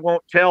than you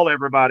won't tell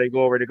everybody,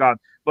 glory to God.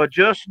 But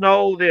just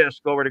know this,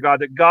 glory to God,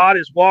 that God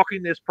is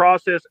walking this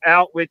process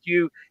out with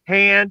you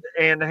hand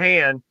in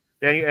hand.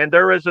 And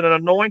there is an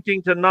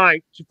anointing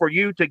tonight for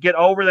you to get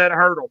over that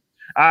hurdle.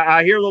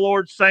 I hear the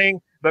Lord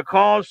saying,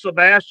 because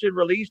Sebastian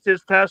released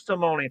his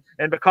testimony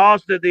and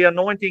because the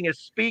anointing is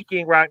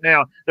speaking right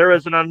now, there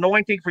is an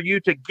anointing for you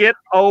to get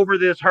over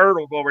this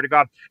hurdle, glory to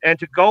God, and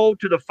to go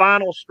to the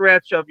final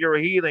stretch of your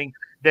healing,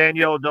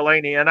 Danielle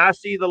Delaney. And I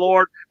see the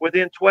Lord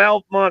within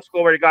 12 months,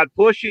 glory to God,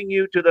 pushing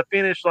you to the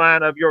finish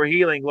line of your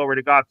healing, glory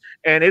to God.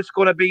 And it's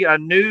going to be a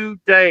new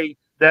day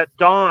that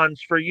dawns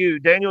for you.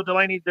 Danielle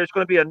Delaney, there's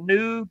going to be a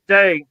new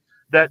day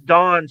that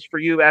dawns for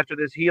you after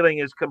this healing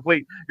is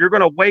complete. You're going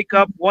to wake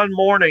up one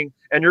morning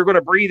and you're going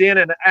to breathe in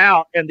and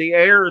out, and the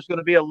air is going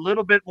to be a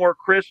little bit more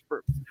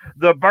crisper.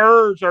 The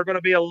birds are going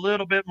to be a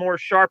little bit more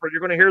sharper. You're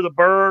going to hear the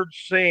birds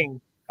sing.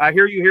 I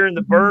hear you hearing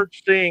the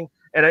birds sing,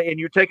 and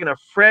you're taking a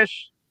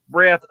fresh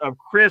breath of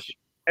crisp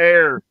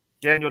air,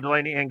 Danielle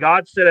Delaney. And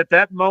God said at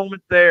that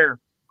moment there,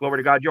 glory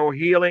to God, your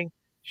healing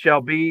shall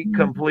be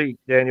complete,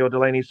 Danielle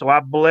Delaney. So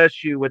I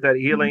bless you with that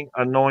healing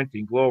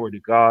anointing. Glory to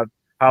God.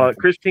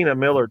 Christina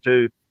Miller,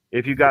 too,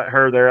 if you got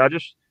her there. I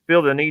just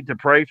feel the need to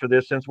pray for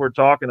this since we're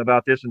talking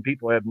about this and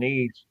people have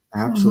needs.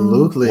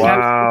 Absolutely.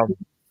 Wow.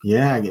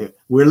 Yeah,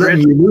 we're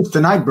letting you loose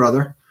tonight,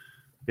 brother.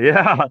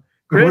 Yeah.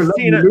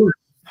 Christina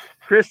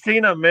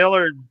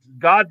Miller,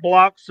 God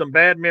blocks some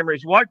bad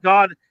memories. What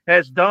God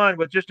has done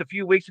with just a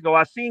few weeks ago,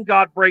 I seen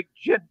God break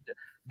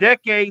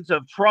decades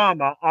of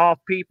trauma off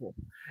people.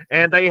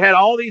 And they had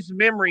all these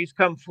memories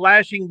come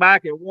flashing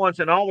back at once,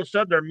 and all of a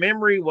sudden their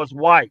memory was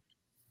wiped.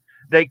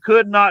 They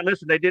could not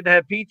listen. They didn't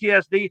have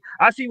PTSD.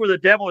 I see where the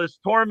devil has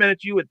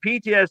tormented you with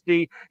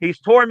PTSD. He's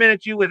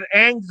tormented you with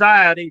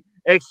anxiety,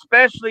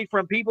 especially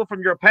from people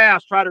from your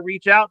past try to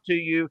reach out to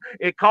you.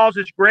 It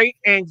causes great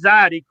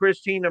anxiety,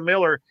 Christina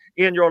Miller,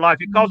 in your life.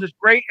 It causes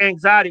great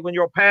anxiety when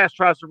your past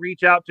tries to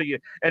reach out to you.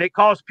 And it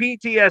causes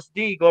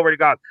PTSD, glory to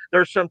God.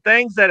 There's some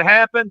things that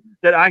happen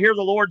that I hear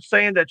the Lord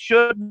saying that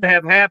shouldn't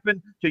have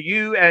happened to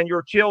you and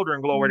your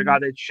children, glory to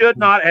God. It should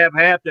not have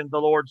happened,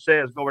 the Lord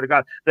says, glory to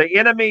God. The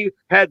enemy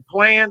had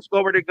plans,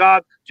 glory to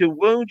God, to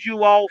wound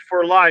you all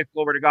for life,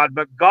 glory to God.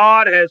 But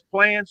God has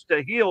plans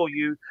to heal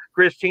you,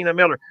 Christina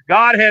Miller.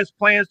 God has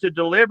plans to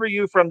deliver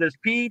you from this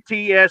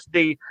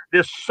PTSD,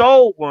 this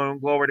soul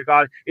wound, glory to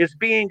God, is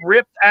being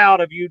ripped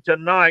out of you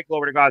tonight,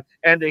 glory to God.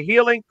 And the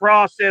healing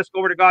process,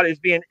 glory to God, is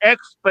being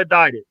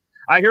expedited.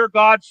 I hear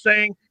God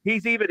saying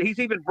He's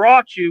even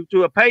brought you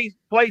to a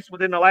place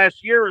within the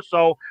last year or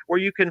so where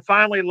you can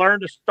finally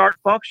learn to start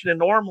functioning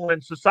normal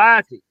in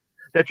society.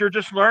 That you're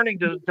just learning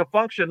to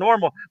function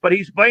normal, but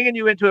He's bringing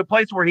you into a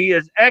place where He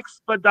is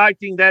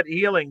expediting that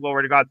healing,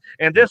 glory to God.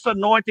 And this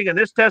anointing and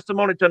this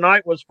testimony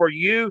tonight was for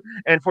you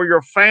and for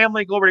your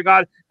family, glory to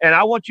God. And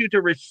I want you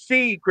to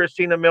receive,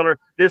 Christina Miller,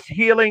 this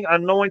healing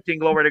anointing,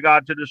 glory to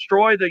God, to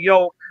destroy the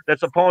yoke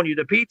that's upon you.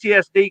 The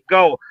PTSD,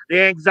 go. The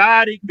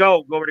anxiety,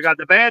 go, glory to God.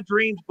 The bad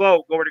dreams,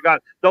 go, glory to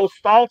God. Those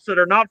thoughts that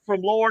are not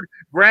from Lord,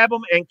 grab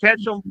them and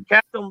catch them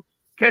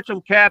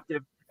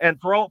captive. And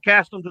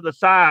cast them to the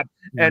side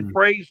and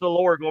praise the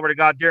Lord, glory to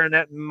God, during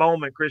that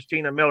moment,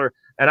 Christina Miller.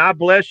 And I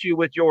bless you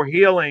with your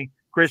healing,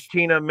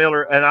 Christina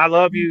Miller. And I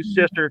love you,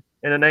 sister,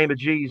 in the name of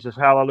Jesus.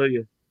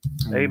 Hallelujah.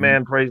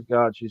 Amen. Praise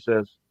God, she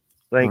says.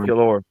 Thank you,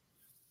 Lord.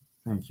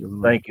 Thank you,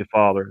 Lord. Thank you,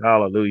 Father.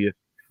 Hallelujah.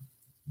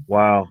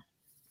 Wow.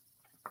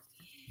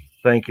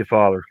 Thank you,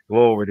 Father.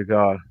 Glory to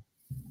God.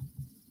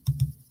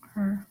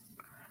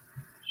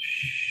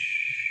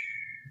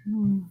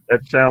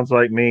 That sounds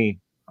like me.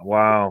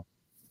 Wow.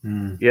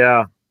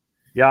 Yeah.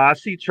 Yeah. I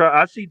see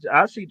trauma.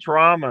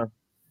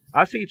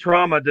 I see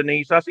trauma,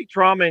 Denise. I see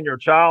trauma in your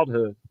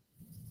childhood.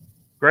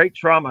 Great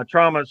trauma.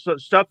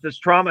 Stuff that's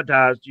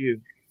traumatized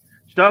you.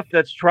 Stuff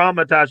that's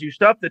traumatized you.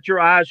 Stuff that your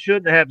eyes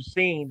shouldn't have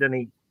seen,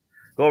 Denise.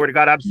 Glory to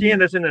God. I'm seeing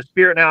this in the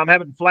spirit now. I'm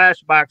having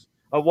flashbacks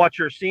of what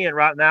you're seeing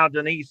right now,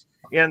 Denise,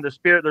 in the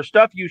spirit. There's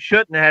stuff you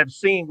shouldn't have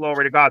seen,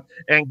 glory to God.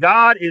 And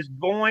God is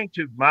going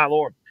to, my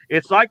Lord,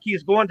 it's like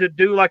he's going to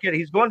do like it.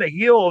 He's going to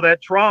heal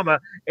that trauma,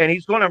 and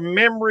he's going to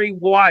memory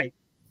wipe,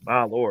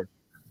 my Lord.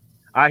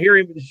 I hear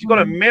him. He's going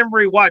to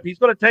memory wipe. He's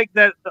going to take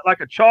that like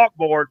a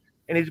chalkboard,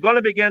 and he's going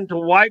to begin to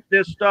wipe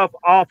this stuff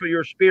off of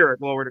your spirit,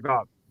 glory to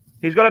God.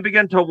 He's going to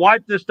begin to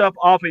wipe this stuff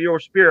off of your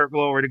spirit,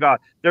 glory to God.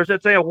 There's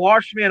that saying,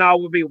 wash me and I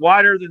will be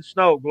whiter than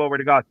snow, glory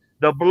to God.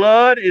 The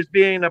blood is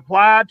being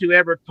applied to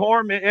every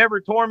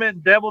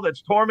torment devil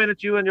that's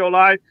tormented you in your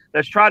life,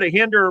 that's tried to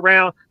hinder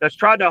around, that's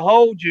tried to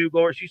hold you,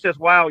 glory. She says,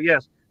 wow,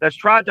 yes. That's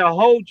tried to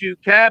hold you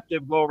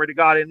captive, glory to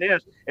God, in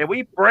this. And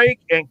we break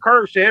and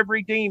curse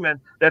every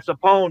demon that's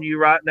upon you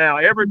right now.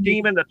 Every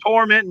demon, the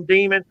tormenting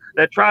demon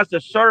that tries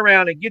to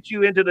surround and get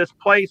you into this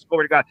place,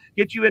 glory to God,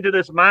 get you into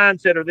this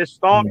mindset or this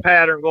thought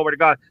pattern, glory to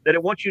God, that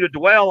it wants you to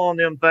dwell on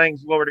them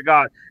things, glory to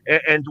God,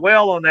 and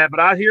dwell on that. But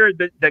I hear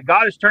that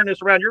God has turned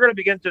this around. You're going to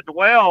begin to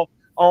dwell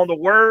on the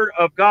word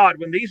of God.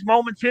 When these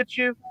moments hit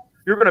you,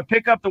 you're going to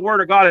pick up the word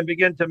of God and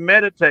begin to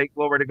meditate,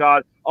 glory to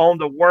God, on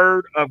the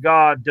word of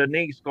God,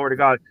 Denise, glory to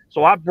God.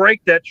 So I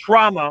break that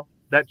trauma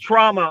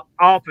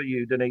off of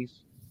you,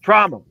 Denise.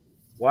 Trauma.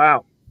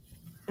 Wow.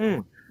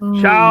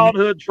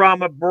 Childhood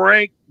trauma,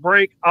 break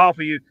off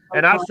of you.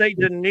 And I say,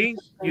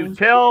 Denise, you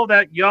tell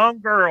that young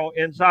girl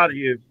inside of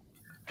you,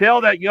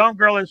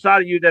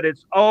 that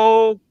it's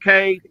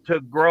okay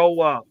to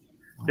grow up,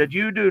 that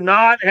you do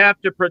not have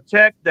to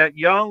protect that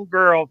young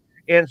girl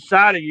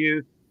inside of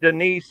you,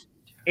 Denise,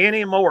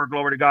 anymore,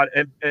 glory to God.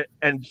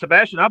 And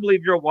Sebastian, I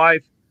believe your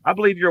wife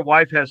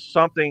has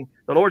something.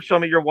 The Lord showed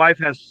me your wife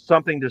has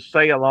something to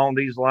say along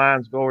these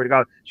lines, glory to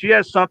God. She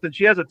has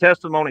a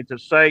testimony to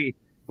say,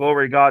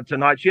 glory to God,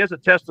 tonight. She has a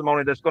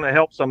testimony that's going to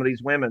help some of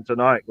these women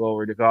tonight,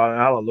 glory to God.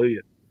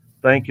 Hallelujah.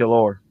 Thank you,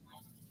 Lord.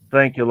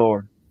 Thank you,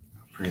 Lord.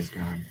 Praise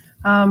God.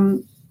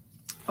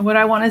 What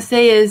I want to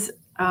say is,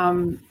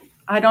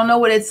 I don't know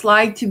what it's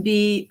like to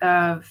be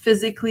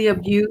physically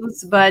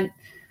abused, but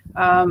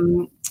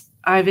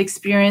I've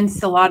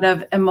experienced a lot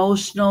of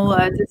emotional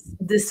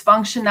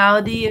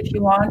dysfunctionality, if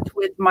you want,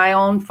 with my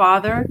own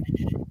father.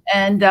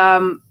 And,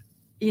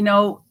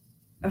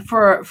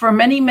 for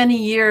many, many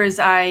years,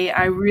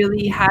 I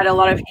really had a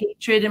lot of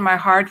hatred in my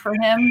heart for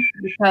him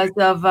because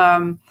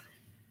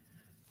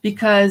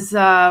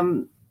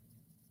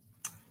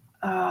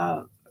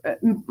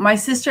my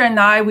sister and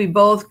I, we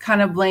both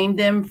kind of blamed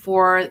him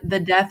for the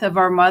death of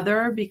our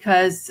mother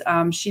because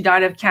she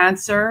died of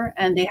cancer,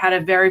 and they had a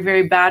very,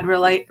 very bad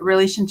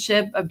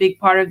relationship, a big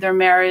part of their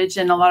marriage,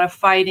 and a lot of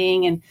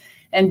fighting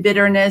and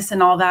bitterness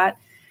and all that.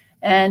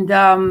 And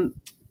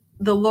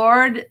the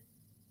Lord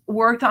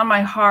worked on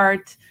my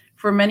heart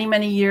for many,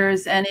 many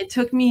years. And it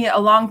took me a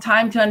long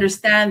time to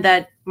understand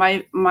that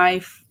my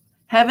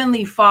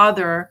Heavenly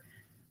Father,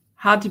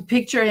 how to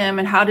picture him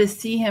and how to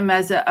see him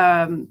as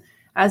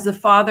the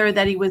father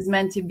that he was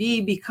meant to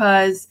be,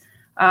 because,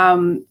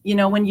 when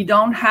you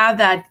don't have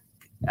that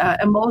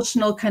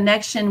emotional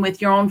connection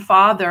with your own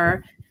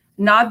father,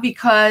 not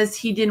because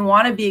he didn't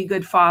want to be a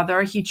good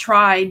father, he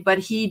tried, but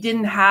he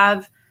didn't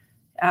have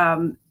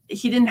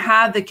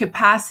the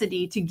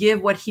capacity to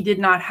give what he did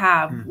not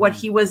have, what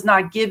he was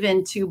not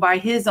given to by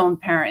his own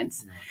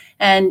parents.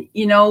 And,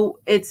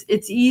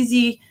 it's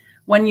easy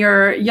when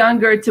you're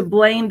younger to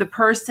blame the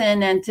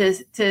person and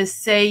to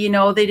say,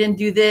 they didn't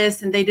do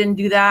this and they didn't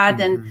do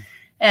that.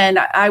 And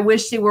I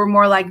wish they were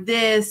more like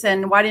this.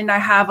 And why didn't I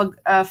have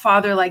a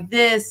father like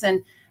this?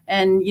 And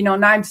now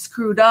I'm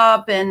screwed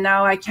up and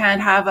now I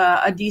can't have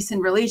a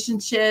decent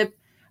relationship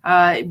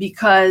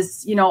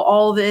because,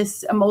 all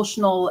this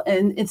emotional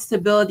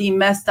instability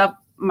messed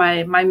up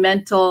my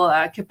mental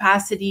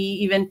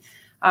capacity. Even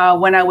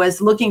when I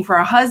was looking for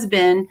a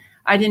husband,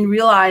 I didn't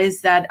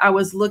realize that I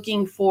was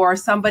looking for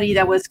somebody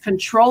that was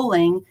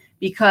controlling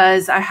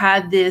because I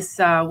had this,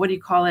 what do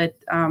you call it?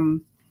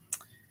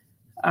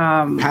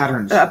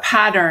 Patterns. A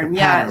pattern.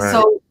 Yeah.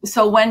 Right.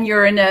 So when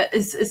you're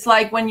it's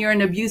like when you're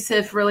in an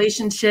abusive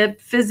relationship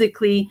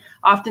physically,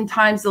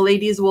 oftentimes the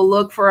ladies will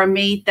look for a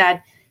mate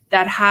that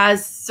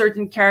has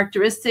certain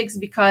characteristics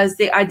because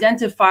they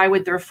identify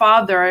with their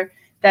father.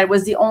 That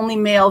was the only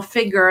male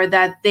figure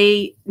that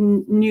they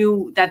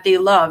knew that they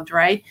loved.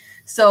 Right.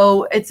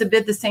 So it's a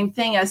bit the same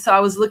thing. So I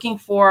was looking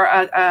for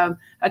a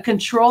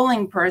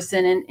controlling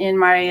person in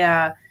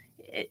my,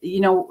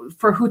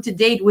 for who to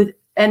date with.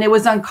 And it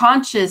was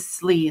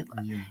unconsciously.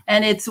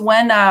 And it's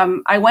when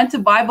I went to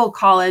Bible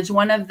college,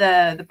 one of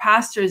the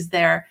pastors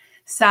there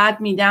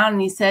sat me down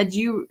and he said,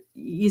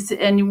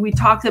 and we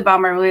talked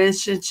about my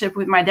relationship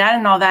with my dad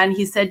and all that. And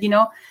he said,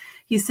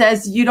 he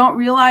says, you don't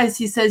realize,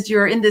 he says,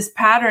 you're in this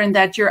pattern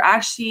that you're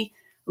actually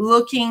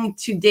looking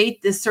to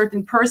date this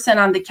certain person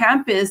on the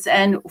campus.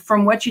 And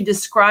from what you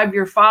describe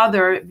your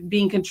father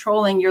being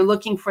controlling, you're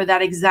looking for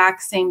that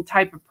exact same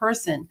type of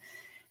person.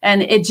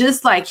 And it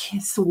just like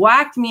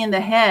whacked me in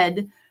the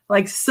head,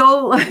 like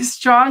so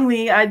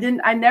strongly. I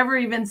never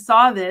even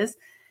saw this.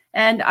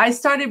 And I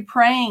started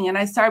praying and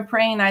I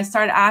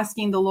started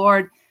asking the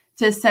Lord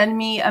to send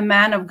me a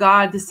man of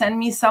God, to send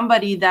me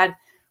somebody that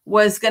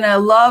was going to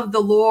love the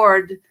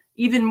Lord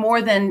even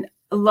more than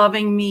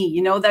loving me,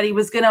 you know, that he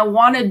was going to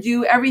want to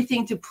do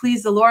everything to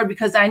please the Lord,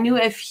 because I knew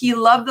if he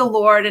loved the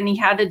Lord and he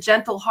had a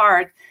gentle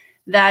heart,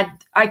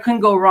 that I couldn't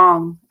go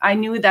wrong. I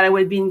knew that I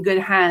would be in good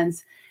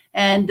hands.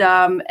 And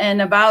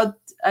about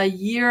a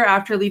year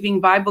after leaving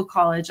Bible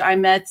college, I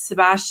met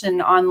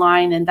Sebastian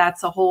online, and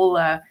that's a whole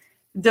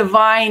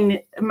divine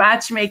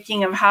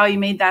matchmaking of how he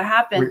made that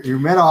happen. You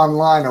met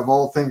online of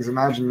all things.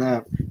 Imagine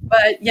that.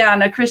 But yeah,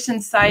 on a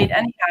Christian site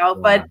anyhow.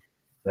 Wow.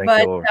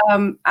 But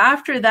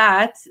after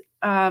that,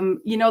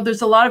 you know,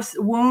 there's a lot of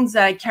wounds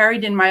that I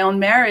carried in my own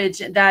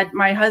marriage that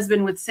my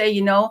husband would say,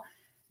 you know,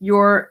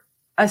 you're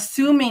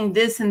assuming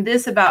this and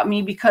this about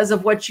me because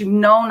of what you've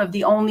known of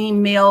the only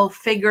male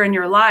figure in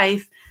your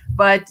life,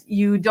 but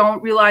you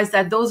don't realize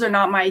that those are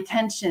not my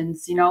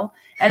intentions, you know.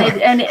 And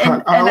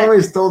I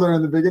always told her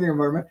in the beginning of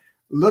our marriage,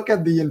 look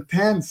at the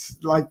intents,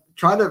 like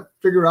try to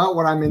figure out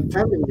what I'm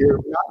intending here,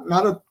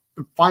 not a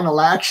final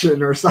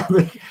action or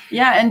something.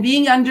 Yeah, and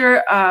being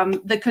under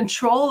the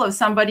control of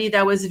somebody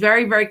that was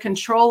very, very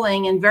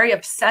controlling and very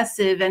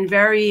obsessive and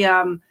very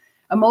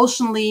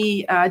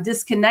emotionally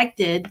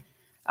disconnected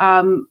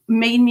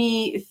made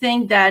me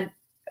think that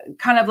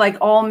kind of like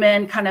all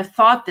men kind of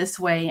thought this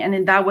way,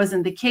 and that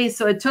wasn't the case.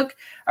 So it took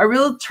a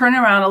real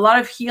turnaround, a lot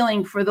of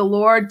healing for the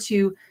Lord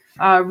to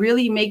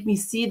really make me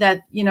see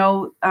that, you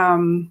know,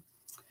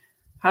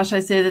 how should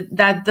I say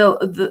that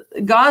the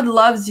God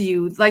loves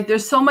you. Like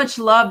there's so much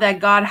love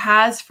that God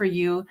has for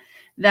you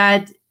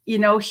that, you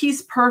know,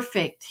 he's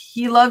perfect.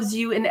 He loves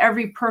you in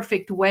every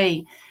perfect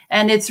way.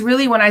 And it's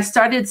really when I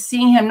started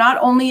seeing him, not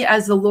only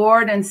as the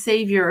Lord and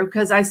Savior,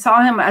 because I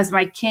saw him as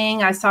my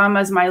King, I saw him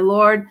as my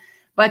Lord,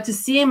 but to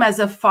see him as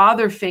a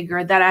father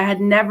figure that I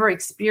had never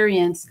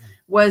experienced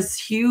was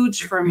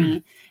huge for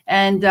me.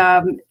 And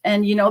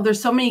you know,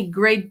 there's so many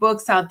great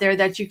books out there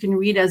that you can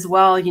read as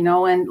well, you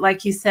know, and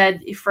like he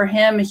said, for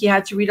him, he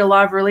had to read a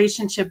lot of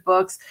relationship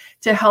books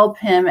to help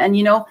him. And,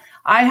 you know,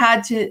 I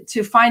had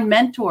to find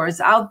mentors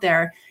out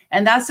there.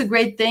 And that's the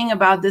great thing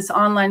about this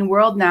online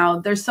world now.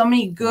 There's so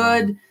many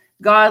good,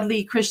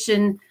 godly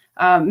Christian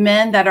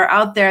men that are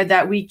out there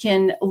that we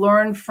can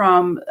learn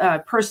from,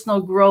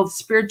 personal growth,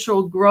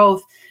 spiritual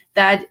growth,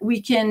 that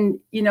we can,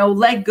 you know,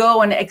 let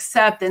go and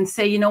accept and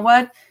say, you know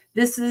what?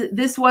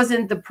 This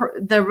wasn't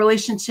the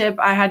relationship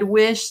I had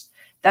wished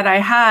that I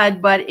had,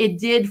 but it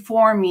did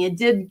form me. It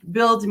did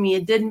build me.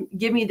 It did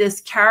give me this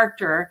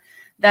character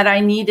that I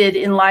needed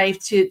in life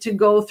to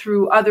go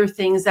through other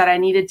things that I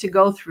needed to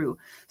go through.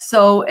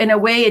 So in a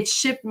way, it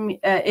shaped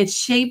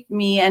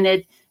me, and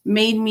it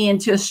made me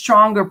into a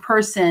stronger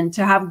person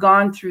to have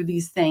gone through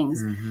these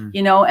things,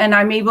 you know, and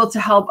I'm able to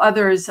help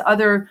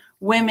other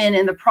women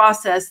in the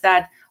process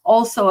that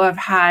also have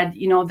had,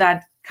 you know,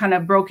 that kind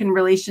of broken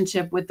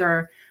relationship with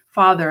their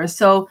father.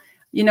 So,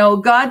 you know,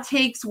 God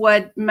takes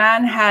what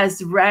man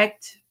has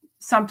wrecked,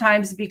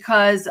 sometimes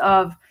because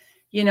of,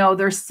 you know,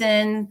 their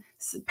sin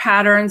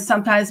patterns,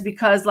 sometimes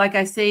because, like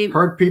I say,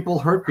 hurt people.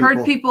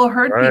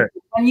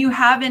 When you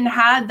haven't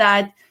had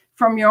that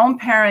from your own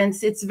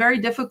parents, it's very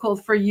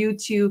difficult for you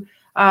to,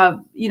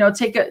 you know,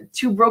 take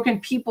two broken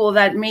people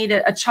that made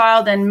a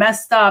child and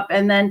messed up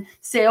and then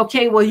say,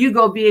 okay, well, you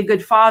go be a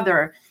good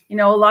father. You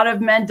know, a lot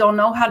of men don't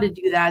know how to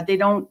do that. They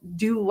don't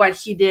do what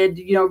he did,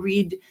 you know,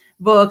 read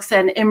books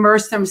and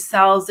immerse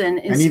themselves in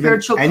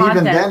spiritual content. And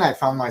even then I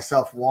found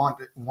myself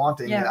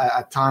wanting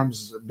at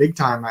times big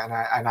time,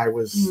 and I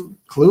was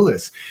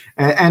clueless.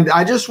 And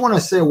I just want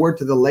to say a word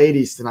to the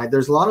ladies tonight.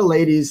 There's a lot of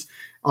ladies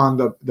on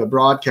the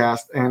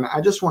broadcast, and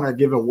I just want to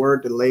give a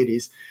word to the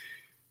ladies.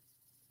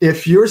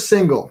 If you're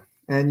single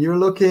and you're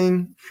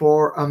looking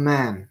for a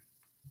man,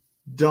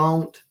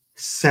 don't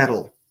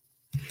settle.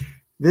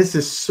 This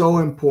is so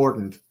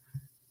important.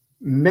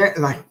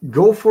 Like,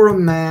 go for a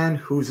man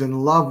who's in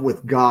love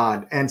with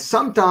God. And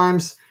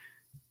sometimes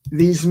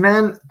these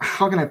men,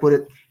 how can I put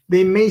it?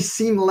 They may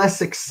seem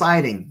less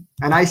exciting.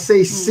 And I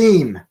say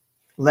seem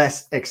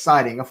less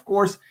exciting. Of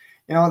course,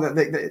 you know,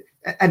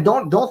 and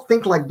don't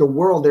think like the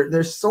world.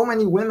 There's so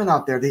many women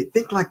out there. They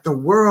think like the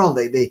world.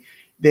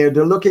 They're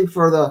looking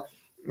for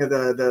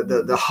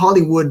the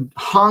Hollywood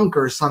hunk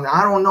or something.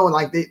 I don't know.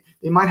 Like they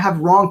might have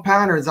wrong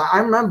patterns. I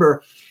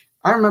remember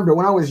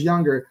when I was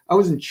younger, I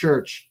was in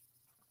church.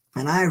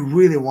 And I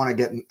really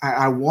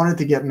I wanted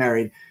to get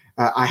married.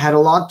 I had a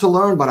lot to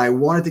learn, but I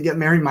wanted to get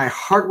married. My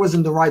heart was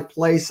in the right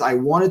place. I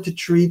wanted to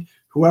treat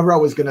whoever I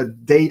was going to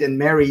date and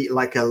marry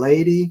like a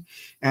lady.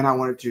 And I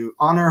wanted to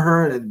honor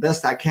her the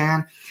best I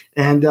can.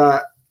 And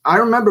I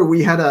remember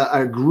we had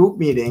a group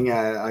meeting,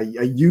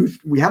 a youth.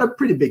 We had a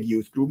pretty big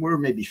youth group. We were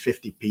maybe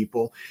 50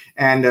 people.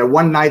 And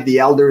one night the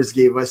elders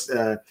gave us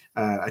a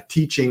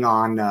teaching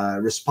on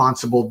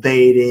responsible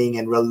dating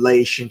and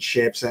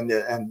relationships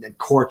and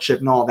courtship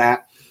and all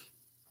that.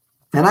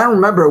 And I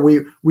remember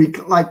we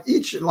like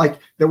each, like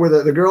there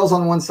were the girls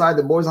on one side,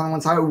 the boys on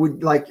one side, we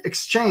would like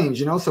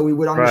exchange, so we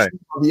would understand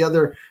how the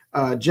other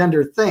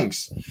gender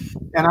thinks.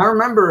 And I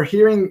remember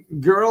hearing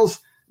girls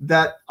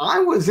that I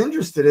was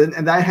interested in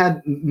and I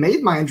had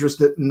made my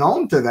interest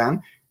known to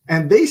them.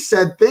 And they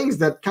said things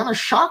that kind of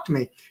shocked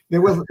me. They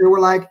were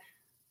like,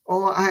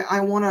 oh, I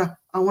want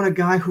a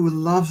guy who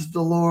loves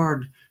the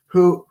Lord,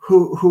 who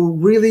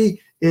really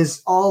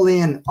is all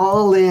in.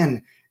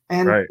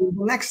 And the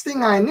next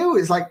thing I knew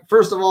is, like,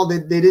 first of all, they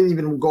didn't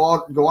even go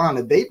on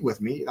a date with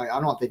me.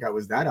 I don't think I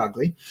was that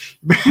ugly.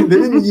 They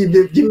didn't even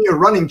give me a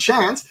running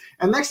chance.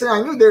 And next thing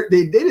I knew,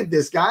 they dated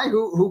this guy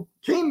who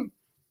came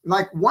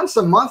like once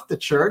a month to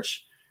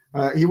church.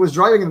 He was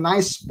driving a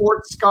nice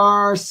sports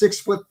car,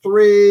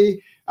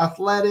 6'3",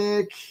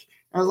 athletic.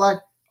 I was like,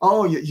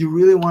 oh, you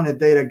really want to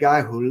date a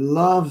guy who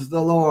loves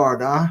the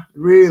Lord, huh?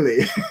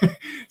 Really?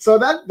 So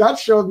that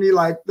showed me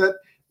like that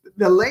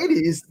the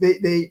ladies,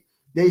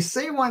 they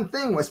say one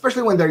thing,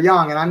 especially when they're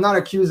young, and I'm not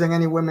accusing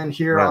any women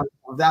here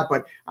of that,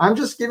 but I'm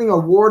just giving a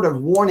word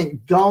of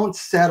warning. Don't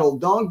settle.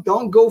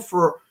 Don't go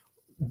for,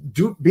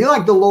 be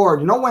like the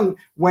Lord.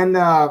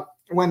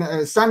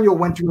 When Samuel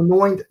went to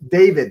anoint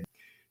David,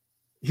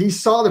 he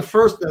saw the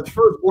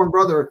firstborn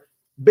brother,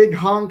 big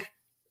hunk,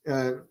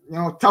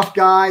 tough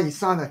guy. He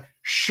saw that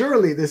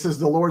surely this is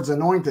the Lord's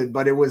anointed,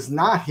 but it was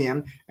not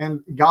him.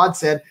 And God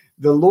said,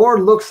 the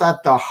Lord looks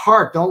at the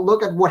heart. Don't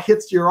look at what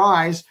hits your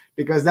eyes,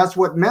 because that's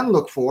what men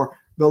look for.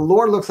 The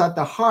Lord looks at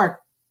the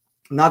heart.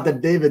 Not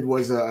that David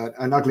was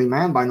an ugly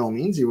man by no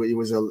means.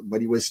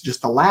 But he was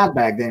just a lad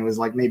back then. It was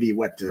like maybe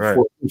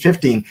 14,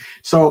 15.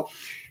 So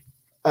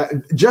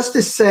just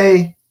to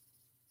say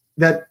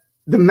that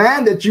the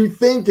man that you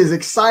think is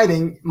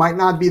exciting might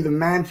not be the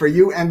man for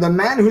you. And the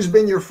man who's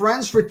been your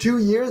friends for 2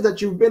 years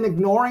that you've been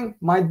ignoring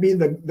might be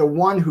the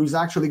one who's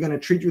actually going to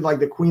treat you like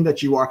the queen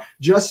that you are.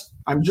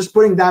 I'm just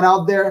putting that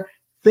out there.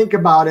 Think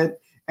about it.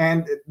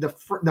 And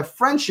the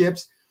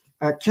friendships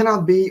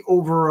cannot be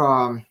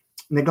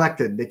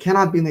neglected. They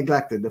cannot be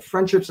neglected. The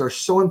friendships are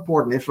so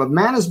important. If a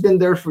man has been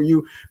there for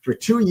you for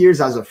 2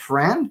 years as a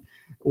friend,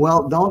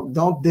 well,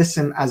 don't diss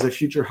him as a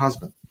future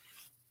husband.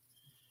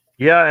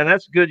 Yeah, and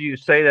that's good you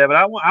say that. But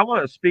I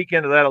want to speak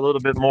into that a little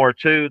bit more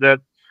too. That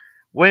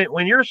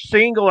when you're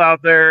single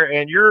out there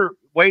and you're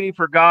waiting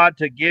for God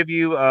to give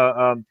you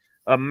a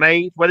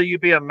mate, whether you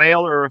be a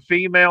male or a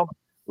female,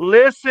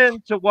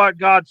 listen to what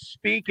God's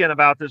speaking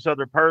about this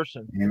other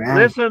person. Amen.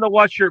 Listen to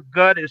what your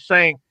gut is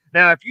saying.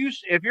 Now,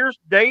 if you're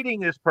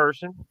dating this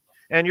person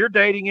and you're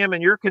dating him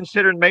and you're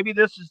considering maybe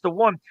this is the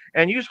one,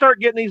 and you start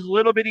getting these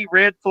little bitty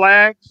red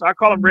flags, I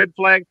call them red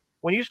flags.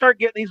 When you start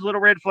getting these little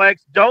red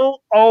flags,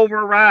 don't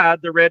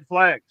override the red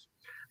flags.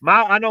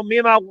 I know me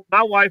and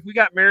my wife, we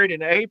got married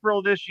in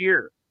April this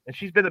year, and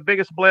she's been the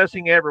biggest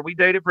blessing ever. We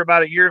dated for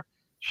about a year.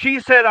 She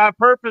said, I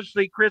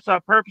purposely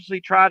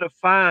try to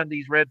find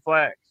these red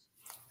flags.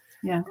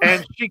 Yeah.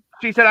 And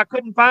she said, I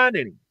couldn't find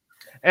any.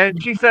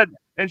 And she said,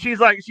 and she was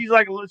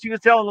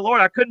telling the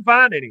Lord, I couldn't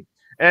find any.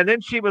 And then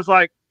she was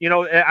like,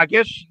 I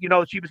guess, she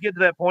was getting to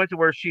that point to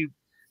where she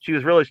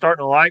was really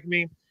starting to like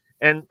me.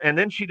 And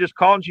then she just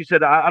called and she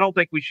said, I don't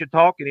think we should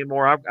talk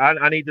anymore.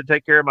 I need to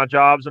take care of my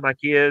jobs and my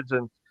kids.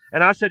 And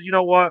I said, you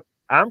know what?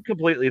 I'm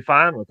completely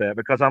fine with that,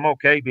 because I'm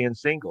okay being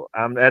single.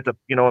 I'm at the,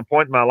 a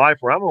point in my life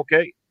where I'm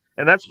okay.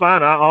 And that's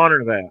fine. I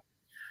honor that.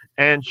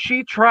 And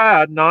she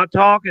tried not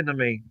talking to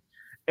me.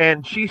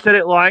 And she said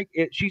it liked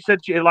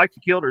to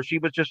kill her. She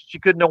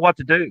couldn't know what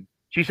to do.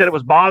 She said it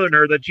was bothering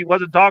her that she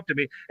wasn't talking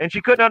to me. And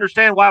she couldn't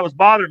understand why it was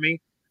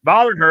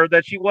bothering her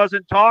that she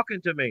wasn't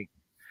talking to me.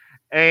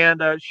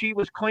 And she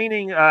was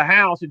cleaning a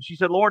house, and she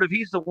said, Lord, if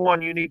he's the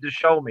one, you need to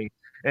show me.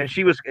 And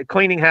she was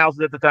cleaning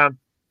houses at the time.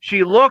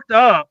 She looked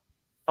up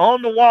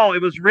on the wall.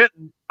 It was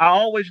written, I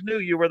always knew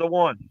you were the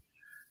one.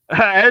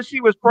 As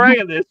she was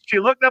praying this, she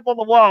looked up on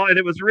the wall, and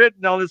it was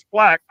written on this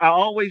plaque, I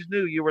always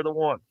knew you were the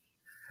one.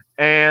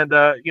 And,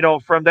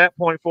 from that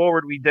point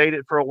forward, we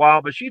dated for a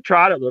while, but she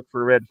tried to look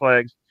for red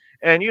flags.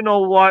 And you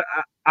know what?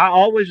 I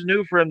always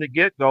knew from the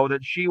get-go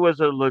that she was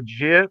a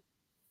legit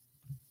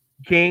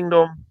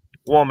kingdom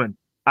woman.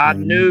 I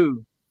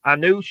knew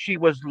she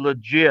was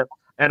legit,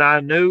 and I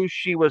knew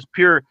she was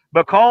pure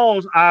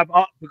because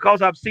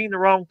I've seen the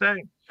wrong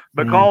thing,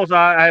 because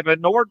I have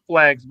ignored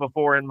flags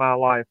before in my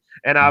life,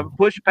 and I've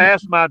pushed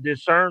past my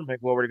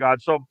discernment. Glory to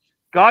God. So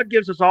God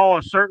gives us all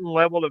a certain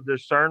level of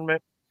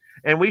discernment,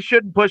 and we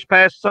shouldn't push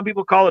past. Some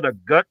people call it a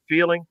gut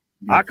feeling.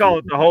 I call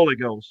it the Holy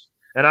Ghost,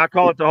 and I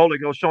call it the Holy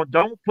Ghost. So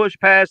don't push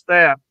past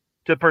that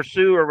to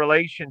pursue a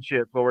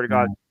relationship. Glory to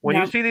God. When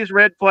you see these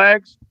red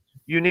flags,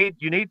 you need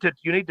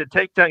to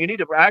take time. You need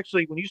to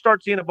actually, when you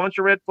start seeing a bunch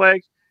of red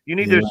flags, you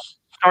need to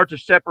start to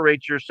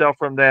separate yourself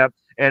from that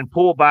and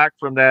pull back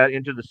from that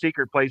into the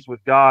secret place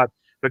with God,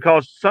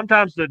 because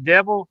sometimes the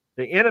devil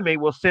the enemy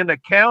will send a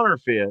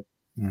counterfeit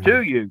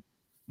to you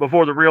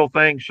before the real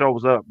thing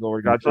shows up.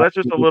 Glory to God. So that's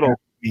just a little.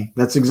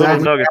 That's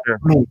exactly nugget there.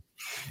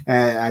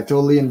 And I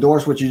totally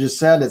endorse what you just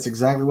said. That's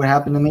exactly what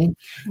happened to me.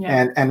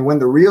 Yeah. And when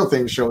the real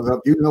thing shows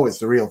up, you know it's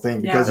the real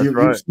thing because you've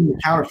seen the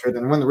counterfeit.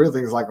 And when the real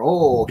thing is like,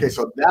 oh, okay,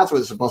 so that's what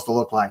it's supposed to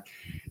look like.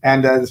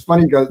 And it's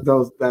funny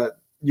because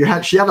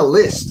she had a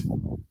list.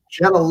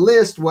 She had a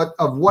list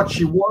of what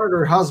she wanted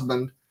her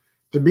husband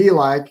to be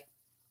like.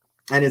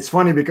 And it's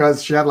funny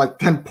because she had like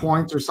 10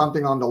 points or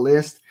something on the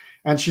list.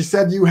 And she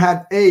said you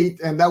had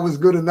 8, and that was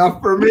good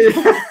enough for me.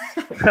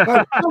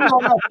 I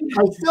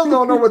still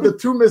don't know what the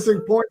 2 missing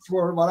points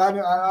were, but I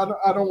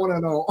don't want to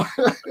know.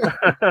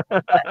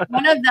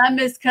 One of them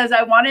is because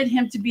I wanted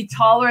him to be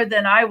taller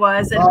than I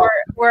was, and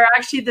we're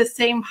actually the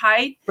same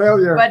height.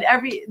 Failure. But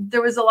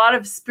there was a lot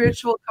of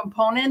spiritual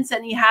components,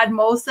 and he had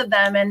most of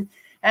them. And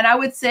I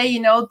would say,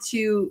 you know,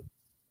 to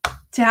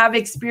have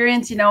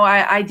experience, you know,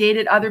 I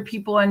dated other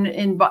people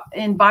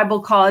in Bible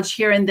college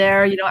here and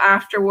there, you know,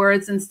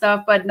 afterwards and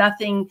stuff, but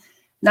nothing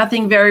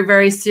very,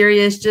 very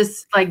serious,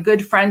 just like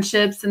good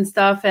friendships and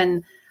stuff.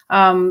 And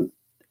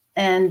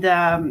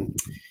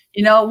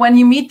you know, when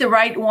you meet the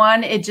right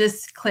one, it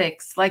just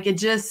clicks. Like it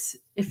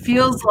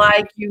feels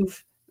like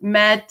you've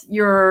met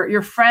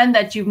your friend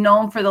that you've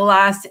known for the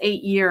last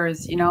 8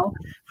 years. You know,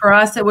 for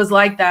us, it was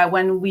like that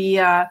when we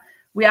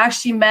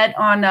actually met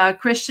on a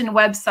Christian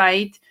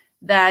website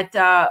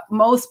that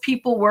most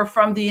people were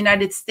from the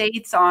United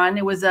States on.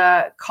 It was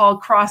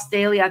called Cross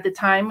Daily at the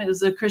time. It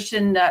was a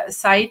Christian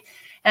site.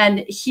 And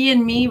he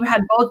and me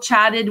had both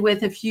chatted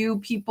with a few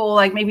people,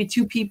 like maybe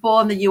 2 people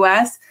in the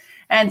US.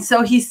 And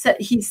so he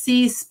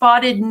sees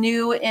Spotted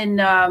New in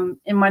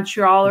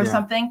Montreal or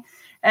something.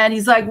 And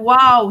he's like,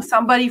 wow,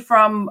 somebody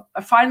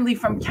finally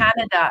from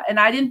Canada. And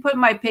I didn't put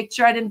my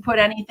picture. I didn't put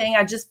anything.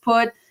 I just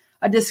put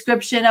a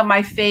description of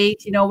my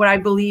faith, you know, what I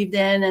believed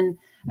in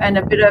and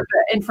a bit of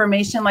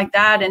information like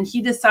that. And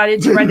he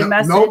decided to write a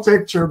message. No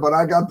picture, but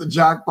I got the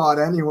jackpot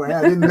anyway.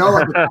 I didn't know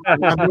it. I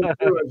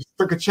just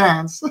took a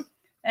chance.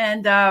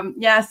 And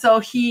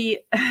so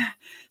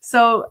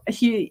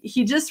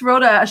he just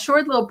wrote a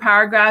short little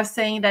paragraph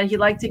saying that he'd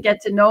like to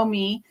get to know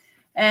me.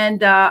 And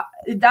that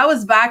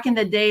was back in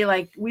the day,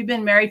 like we've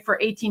been married for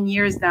 18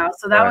 years now.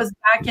 So that was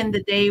back in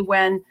the day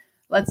when,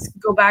 let's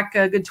go back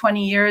a good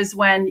 20 years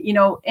when, you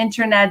know,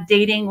 internet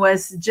dating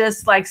was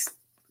just like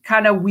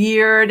kind of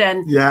weird.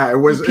 And it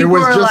was just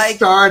like,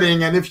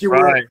 starting. And if you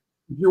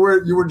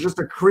were just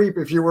a creep,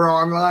 if you were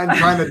online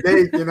trying to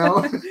date, you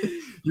know,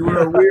 you were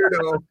a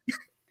weirdo.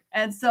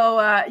 And so,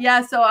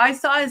 so I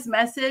saw his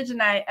message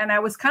and I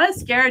was kind of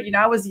scared. You know,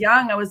 I was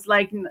young. I was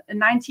like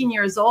 19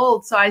 years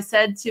old. So I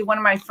said to one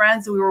of my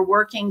friends, we were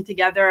working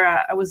together.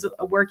 I was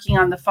working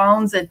on the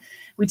phones and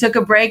we took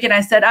a break. And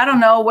I said, I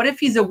don't know, what if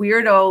he's a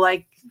weirdo?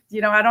 Like,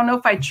 you know, I don't know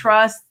if I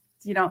trust,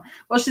 you know.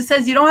 Well, she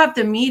says, you don't have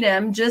to meet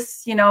him.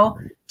 Just, you know,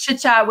 chit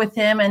chat with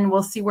him and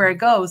we'll see where it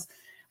goes.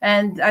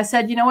 And I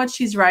said, you know what?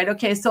 She's right.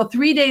 Okay. So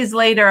 3 days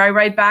later, I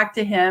write back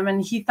to him and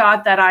he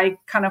thought that I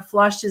kind of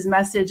flushed his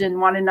message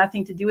and wanted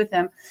nothing to do with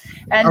him.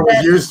 And I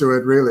was used to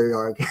it, really.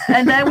 Like.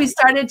 And then we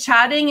started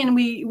chatting and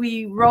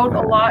we wrote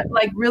a lot,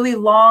 like really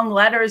long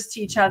letters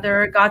to each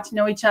other, got to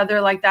know each other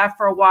like that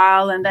for a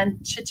while and then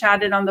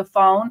chit-chatted on the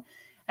phone.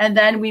 And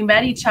then we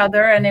met each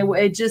other and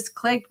it just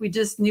clicked. We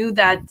just knew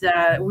that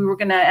we were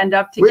going to end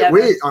up together.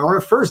 On our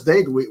first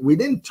date, we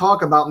didn't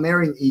talk about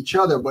marrying each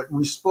other, but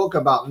we spoke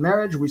about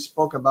marriage. We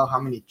spoke about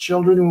how many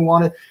children we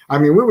wanted. I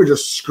mean, we were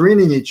just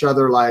screening each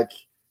other like,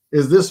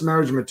 is this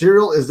marriage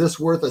material? Is this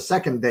worth a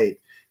second date?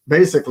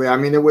 Basically, I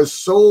mean, it was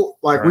so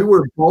like we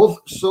were both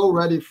so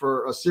ready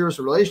for a serious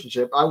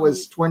relationship. I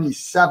was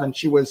 27.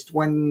 She was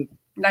 19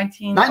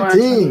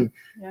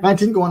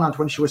 going on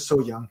 20. She was so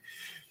young.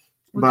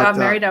 We got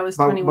married. I was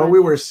 21. But we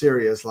were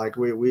serious. Like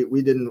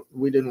we didn't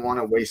want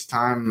to waste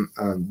time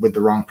with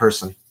the wrong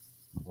person.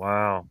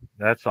 Wow,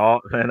 that's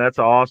all, and that's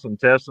an awesome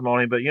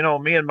testimony. But you know,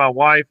 me and my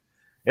wife,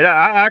 I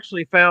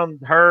actually found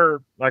her,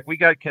 like we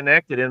got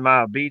connected in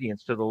my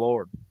obedience to the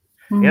Lord.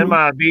 Mm-hmm. In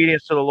my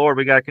obedience to the Lord,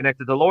 we got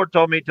connected. The Lord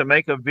told me to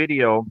make a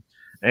video,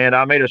 and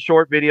I made a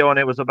short video, and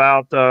it was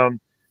about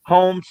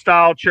home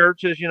style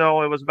churches. You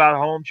know, it was about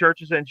home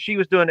churches, and she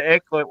was doing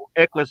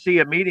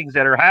ecclesia meetings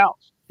at her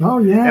house. Oh,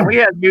 yeah. And we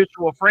had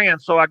mutual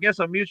friends. So I guess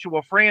a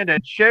mutual friend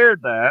had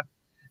shared that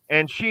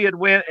and she had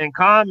went and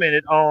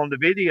commented on the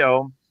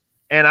video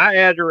and I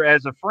added her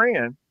as a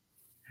friend.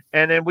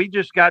 And then we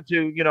just got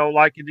to, you know,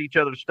 liking each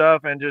other's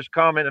stuff and just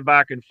commenting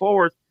back and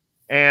forth.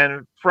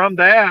 And from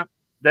that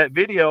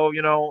video,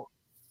 you know,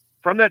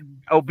 from that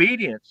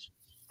obedience,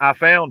 I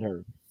found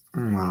her.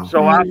 Wow.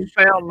 So I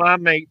found my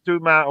mate through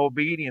my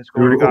obedience.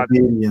 Glory to God.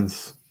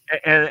 Obedience.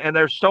 And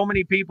there's so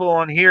many people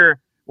on here.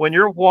 When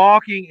you're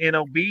walking in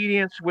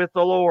obedience with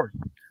the Lord,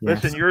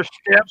 listen, your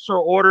steps are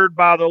ordered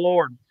by the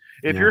Lord.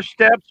 If your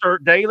steps are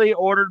daily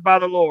ordered by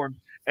the Lord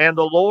and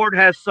the Lord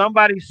has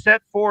somebody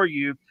set for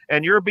you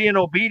and you're being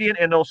obedient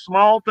in those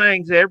small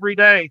things every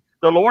day,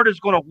 the Lord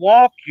is going to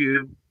walk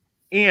you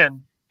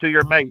in to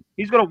your mate.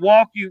 He's going to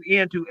walk you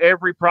into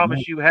every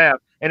promise you have.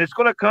 And it's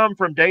going to come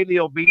from daily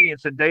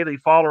obedience and daily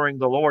following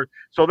the Lord.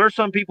 So there's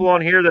some people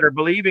on here that are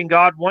believing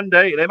God one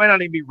day. They might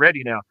not even be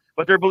ready now,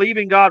 but they're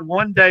believing God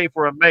one day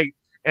for a mate.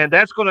 And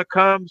that's going to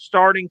come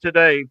starting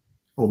today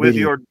with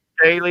your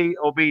daily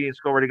obedience,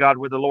 glory to God,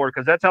 with the Lord,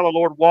 because that's how the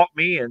Lord walked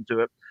me into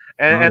it.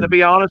 And to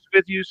be honest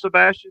with you,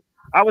 Sebastian,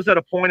 I was at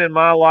a point in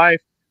my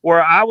life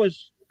where I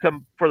was,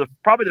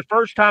 probably the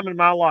first time in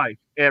my life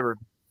ever,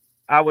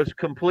 I was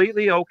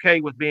completely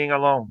okay with being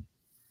alone.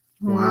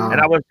 Wow. And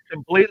I was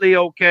completely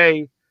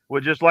okay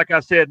with, just like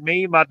I said,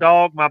 me, my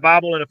dog, my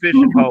Bible, and a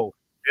fishing pole.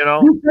 You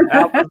know,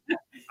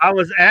 I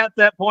was at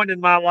that point in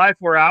my life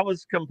where I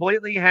was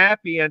completely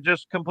happy and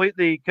just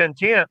completely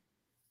content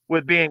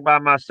with being by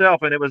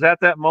myself. And it was at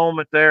that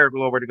moment there,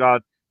 glory to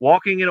God,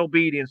 walking in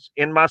obedience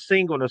in my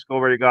singleness,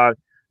 glory to God,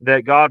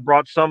 that God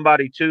brought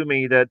somebody to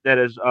me that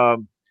is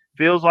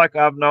feels like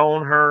I've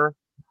known her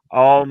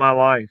all my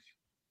life.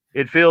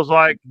 It feels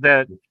like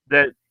that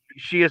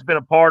she has been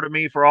a part of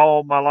me for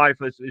all my life.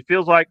 It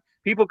feels like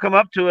people come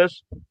up to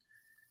us.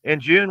 In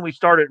June, we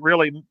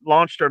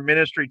launched our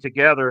ministry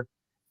together.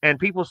 And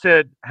people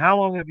said, how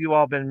long have you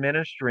all been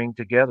ministering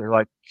together?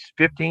 Like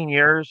 15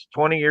 years,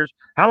 20 years?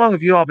 How long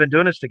have you all been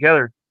doing this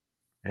together?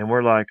 And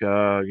we're like,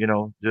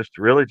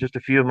 just a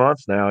few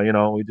months now.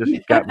 We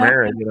just got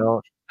married,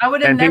 I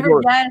would have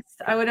never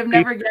guessed. I would have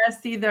never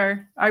guessed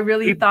either. I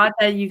really thought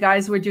that you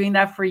guys were doing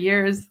that for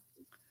years.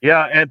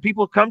 Yeah, and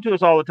people come to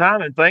us all the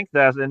time and think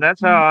that, and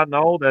that's how I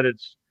know that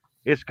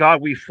it's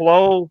God.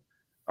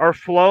 Our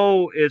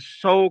flow is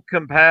so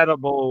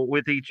compatible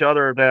with each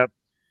other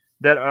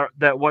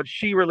that what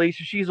she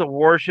releases, she's a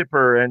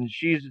worshiper, and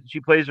she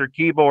plays her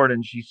keyboard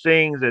and she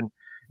sings, and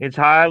it's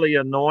highly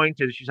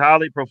anointed. She's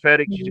highly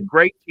prophetic. She's a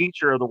great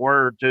teacher of the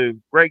word too.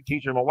 Great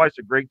teacher. My wife's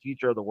a great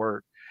teacher of the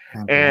word.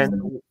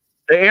 And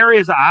the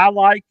areas I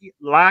like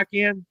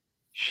in,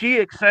 she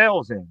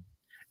excels in.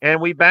 And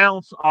we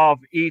bounce off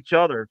each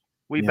other.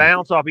 We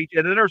bounce off each,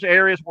 and then there's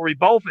areas where we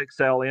both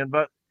excel in.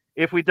 But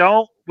if we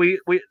don't,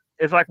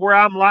 it's like where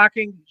I'm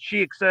lacking,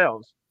 she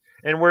excels,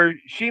 and where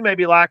she may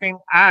be lacking,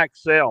 I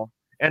excel.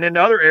 And in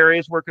other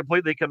areas, we're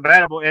completely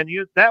compatible. And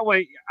that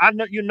way, I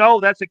know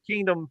that's a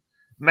kingdom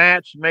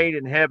match made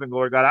in heaven,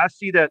 Lord God. I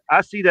see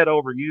that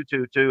over you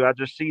two too. I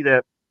just see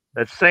that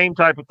same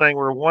type of thing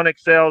where one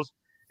excels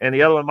and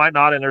the other one might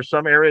not. And there's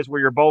some areas where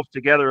you're both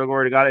together,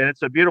 glory to God, and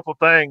it's a beautiful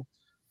thing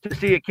to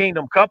see a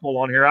kingdom couple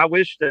on here. I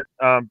wish that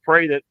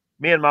pray that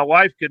me and my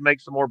wife could make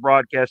some more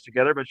broadcasts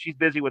together, but she's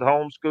busy with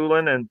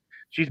homeschooling and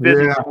she's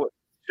busy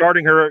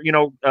starting her,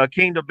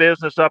 kingdom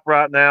business up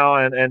right now.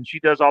 And she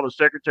does all the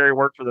secretary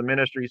work for the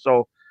ministry.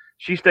 So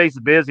she stays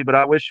busy, but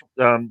I wish,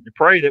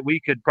 pray that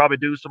we could probably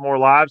do some more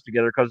lives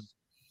together. Cause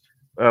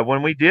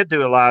when we did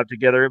do a live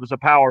together, it was a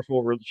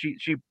powerful,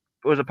 it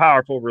was a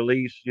powerful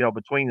release,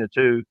 between the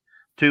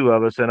two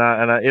of us, and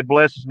it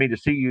blesses me to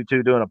see you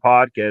two doing a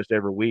podcast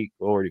every week.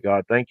 Glory to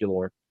God. Thank you,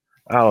 Lord.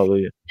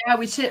 Hallelujah. Yeah,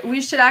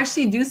 we should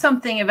actually do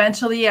something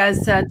eventually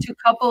as two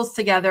couples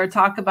together,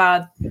 talk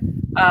about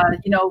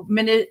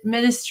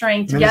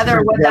ministering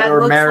together, what that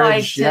looks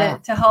marriage,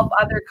 like to help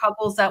other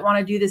couples that want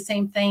to do the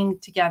same thing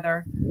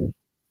together.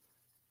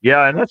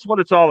 Yeah, and that's what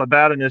it's all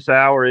about in this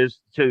hour, is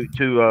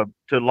to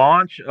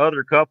launch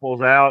other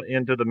couples out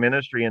into the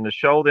ministry and to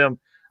show them.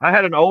 I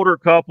had an older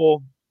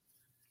couple.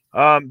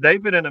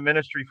 They've been in the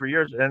ministry for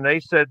years, and they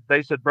said,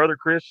 Brother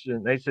Chris,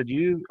 and they said,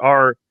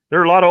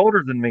 they're a lot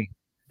older than me.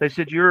 They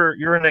said,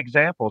 you're an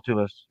example to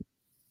us.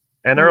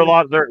 And they're a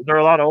lot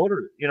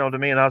older, to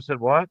me. And I said,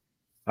 what?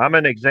 I'm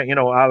an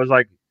example. I was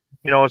like,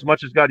 as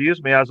much as God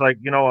used me, I was like,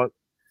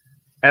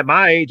 at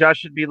my age, I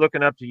should be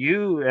looking up to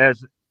you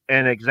as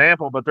an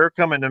example, but they're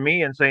coming to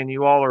me and saying,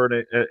 you all are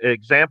an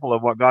example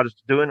of what God is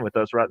doing with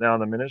us right now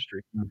in the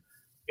ministry.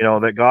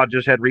 That God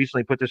just had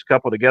recently put this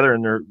couple together,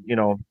 and they're,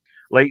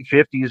 late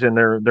 50s, and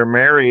they're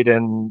married,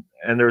 and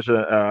there's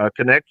a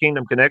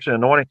kingdom connection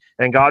anointing,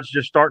 and God's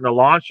just starting to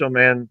launch them.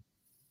 And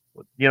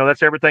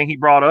that's everything He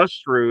brought us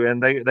through,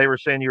 and they were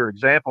saying your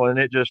example, and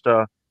it just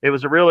it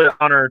was a really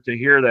honor to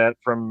hear that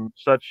from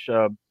such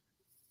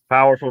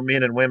powerful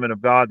men and women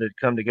of God that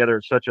come together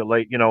at such a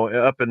late,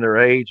 up in their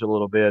age a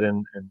little bit,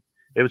 and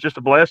it was just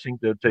a blessing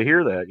to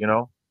hear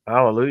that.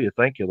 Hallelujah.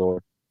 Thank you,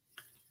 Lord.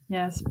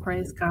 Yes,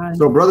 praise God.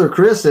 So, Brother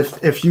Chris,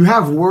 if you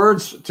have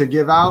words to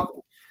give out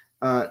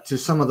to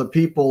some of the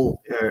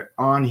people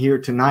on here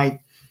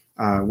tonight,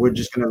 we're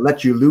just going to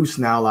let you loose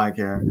now. Like,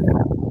 pin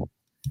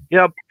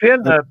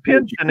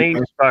Denise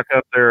back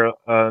up there.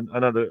 I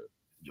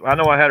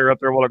know I had her up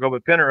there a while ago,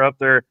 but pin her up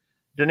there.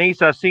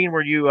 Denise, I seen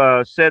where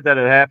you said that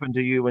it happened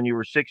to you when you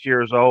were 6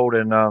 years old,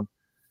 and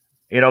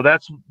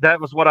that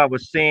was what I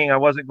was seeing. I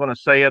wasn't going to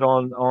say it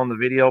on the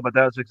video, but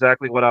that's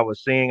exactly what I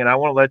was seeing, and I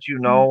want to let you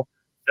know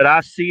that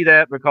I see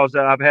that because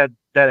I've had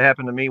that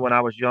happen to me when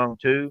I was young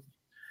too.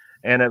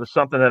 And it was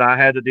something that I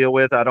had to deal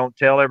with. I don't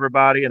tell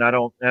everybody, and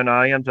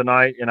I am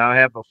tonight, and I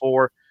have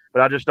before,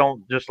 but I just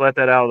don't just let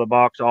that out of the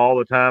box all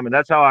the time. And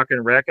that's how I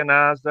can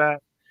recognize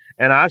that.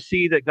 And I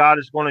see that God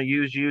is going to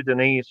use you,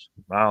 Denise.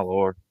 My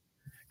Lord,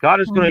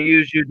 God is going to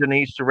use you,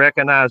 Denise, to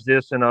recognize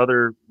this in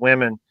other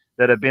women,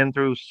 that have been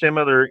through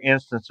similar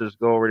instances.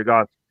 Glory to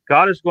God.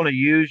 God is going to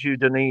use you,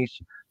 Denise,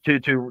 to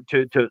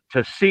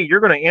see. You're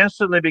going to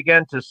instantly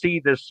begin to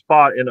see this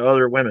spot in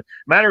other women.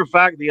 Matter of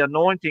fact, the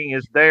anointing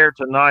is there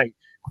tonight,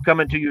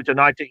 coming to you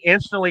tonight, to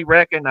instantly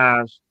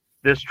recognize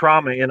this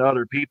trauma in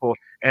other people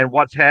and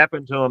what's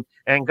happened to them.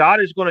 And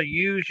God is going to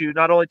use you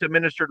not only to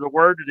minister the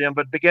word to them,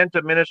 but begin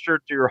to minister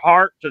to your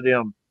heart to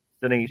them,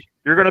 Denise.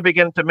 You're going to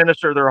begin to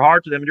minister their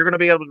heart to them. You're going to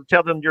be able to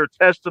tell them your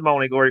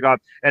testimony, glory to God,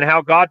 and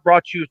how God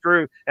brought you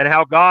through and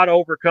how God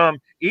overcome.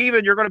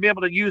 Even you're going to be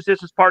able to use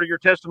this as part of your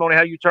testimony,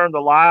 how you turned the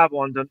live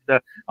on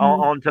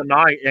on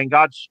tonight, and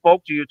God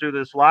spoke to you through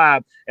this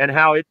live, and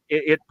how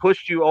it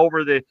pushed you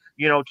over the,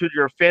 to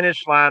your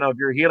finish line of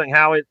your healing,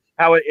 how it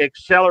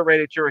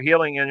accelerated your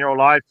healing in your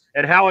life,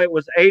 and how it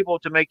was able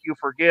to make you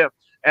forgive.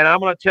 And I'm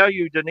going to tell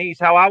you, Denise,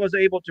 how I was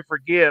able to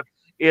forgive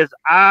is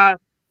I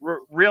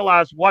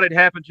realized what had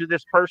happened to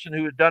this person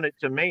who had done it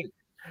to me.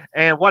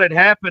 And what had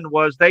happened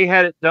was they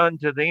had it done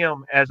to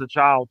them as a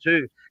child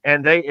too.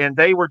 And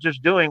they were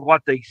just doing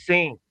what they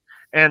seen.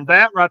 And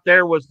that right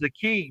there was the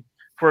key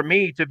for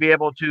me to be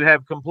able to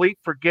have complete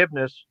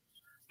forgiveness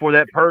for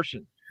that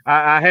person.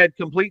 I had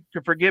complete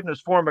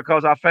forgiveness for them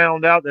because I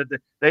found out that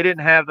they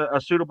didn't have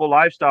a suitable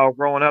lifestyle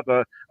growing up,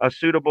 a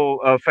suitable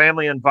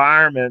family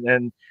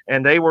environment,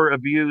 and they were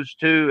abused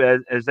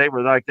too as they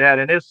were like that.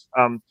 And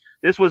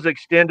this was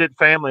extended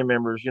family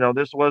members.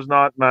 This was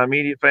not my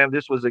immediate family.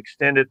 This was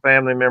extended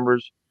family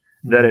members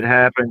that had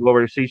happened.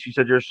 Glory to see. She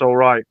said, "You're so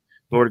right."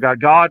 Glory to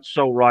God. God's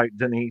so right,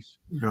 Denise.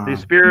 God. The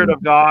Spirit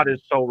of God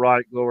is so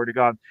right. Glory to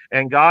God.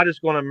 And God is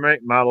going to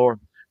make, my Lord,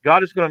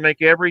 God is going to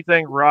make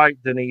everything right,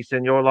 Denise,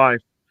 in your life.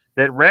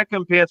 The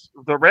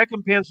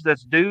recompense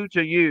that's due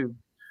to you,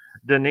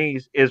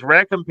 Denise, is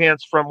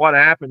recompense from what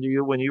happened to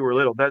you when you were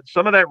little. That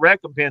some of that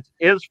recompense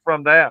is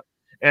from that.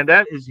 And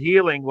that is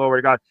healing, glory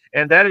to God.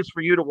 And that is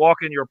for you to walk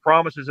in your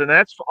promises. And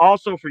that's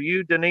also for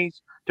you,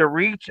 Denise, to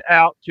reach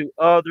out to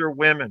other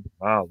women.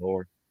 Oh,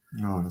 Lord.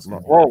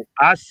 Whoa,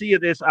 I see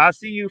this. I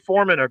see you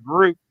forming a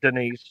group,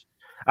 Denise.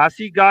 I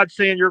see God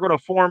saying you're going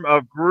to form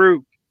a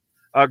group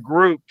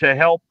to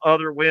help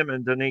other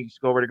women, Denise.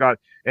 Glory to God.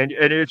 And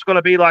it's going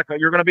to be like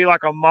you're going to be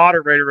like a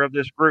moderator of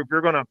this group.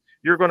 You're going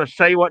to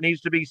say what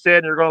needs to be said,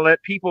 and you're going to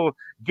let people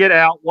get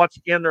out what's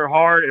in their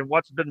heart and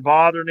what's been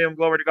bothering them,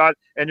 glory to God.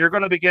 And you're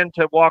going to begin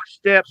to walk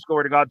steps,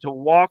 glory to God, to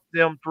walk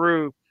them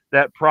through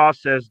that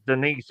process,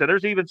 Denise. So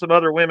there's even some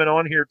other women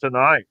on here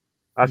tonight.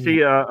 I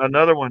see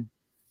another one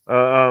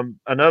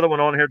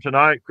on here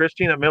tonight.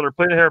 Christina Miller,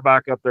 put her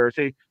back up there.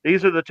 See,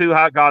 these are the two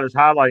God is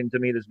highlighting to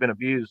me that's been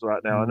abused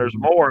right now. And there's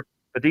more,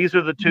 but these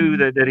are the two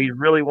that he's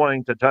really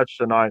wanting to touch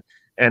tonight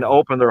and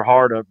open their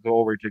heart up,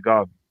 glory to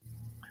God.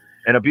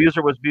 An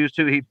abuser was abused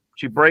too.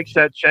 She breaks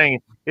that chain.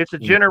 It's a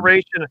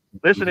generation.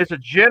 Listen, it's a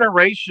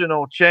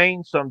generational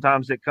chain.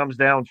 Sometimes it comes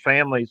down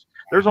families.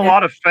 There's a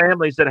lot of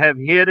families that have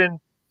hidden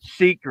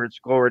secrets,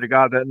 glory to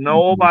God, that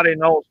nobody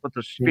knows but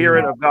the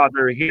Spirit of God.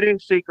 They're hidden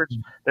secrets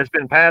that's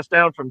been passed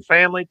down from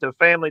family to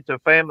family to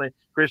family,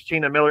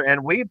 Christina Miller.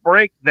 And we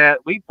break that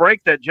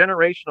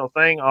generational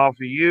thing off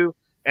of you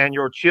and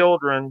your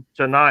children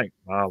tonight.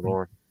 Oh,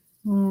 Lord.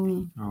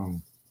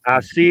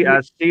 I see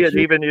it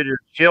even in your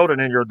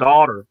children and your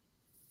daughter.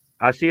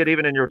 I see it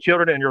even in your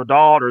children and your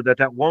daughter,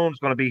 that wound's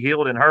going to be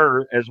healed in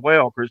her as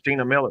well,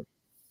 Christina Miller.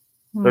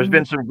 There's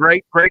been some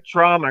great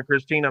trauma,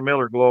 Christina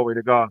Miller, glory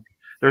to God.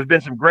 There's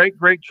been some great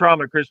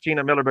trauma,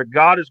 Christina Miller, but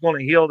God is going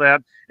to heal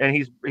that. And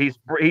he's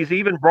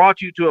even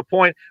brought you to a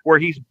point where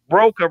he's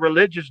broke a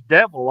religious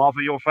devil off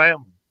of your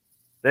family,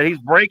 that he's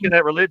breaking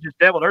that religious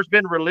devil. There's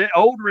been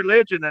old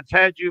religion that's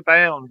had you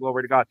bound,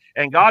 glory to God.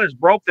 And God has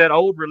broke that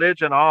old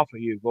religion off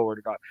of you, glory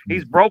to God.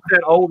 He's broke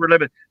that old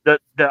religion. The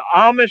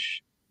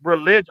Amish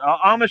religion,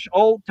 Amish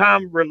old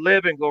time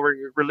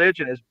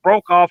religion is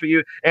broke off of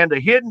you, and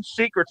the hidden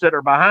secrets that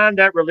are behind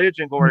that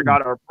religion, glory to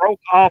God, are broke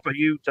off of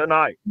you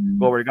tonight,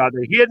 glory to God.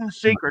 The hidden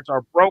secrets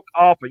are broke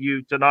off of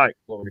you tonight,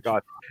 glory to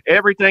God.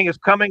 Everything is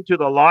coming to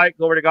the light,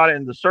 glory to God,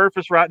 and the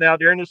surface right now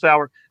during this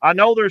hour. I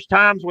know there's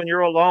times when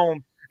you're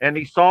alone and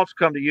these thoughts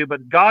come to you,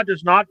 but God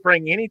does not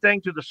bring anything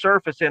to the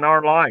surface in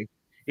our life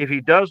if he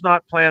does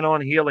not plan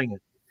on healing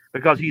it,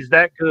 because he's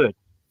that good.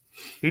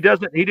 He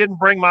didn't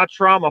bring my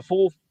trauma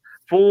full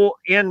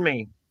in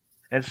me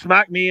and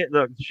smack me.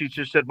 Look, she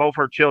just said both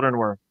her children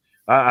were.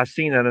 I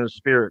seen that in the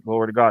spirit,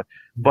 glory to God.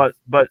 But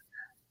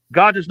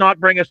God does not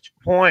bring us to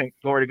a point,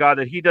 glory to God,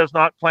 that he does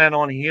not plan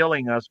on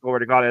healing us,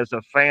 glory to God, as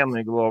a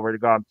family, glory to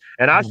God.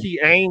 And I see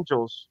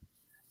angels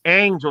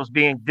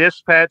being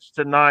dispatched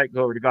tonight,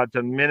 glory to God,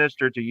 to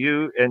minister to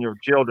you and your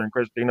children,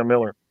 Christina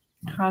Miller.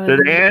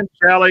 The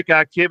angelic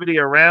activity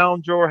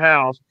around your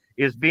house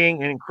is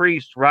being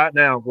increased right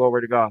now,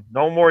 glory to God.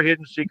 No more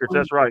hidden secrets.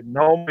 That's right.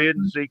 No more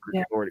hidden secrets,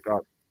 glory to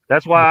God.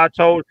 That's why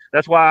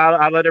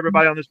I let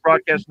everybody on this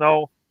broadcast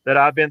know that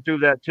I've been through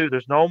that too.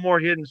 There's no more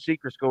hidden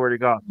secrets, glory to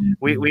God.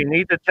 We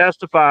need to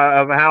testify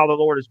of how the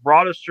Lord has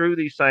brought us through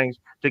these things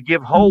to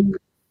give hope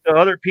to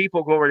other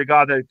people, glory to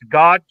God, that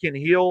God can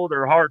heal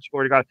their hearts,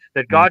 glory to God,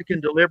 that God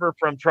can deliver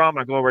from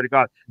trauma, glory to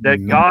God,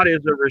 that God is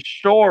a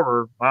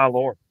restorer, my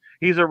Lord.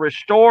 He's a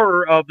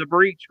restorer of the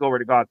breach, glory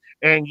to God.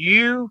 And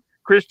you,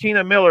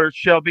 Christina Miller,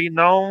 shall be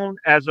known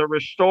as a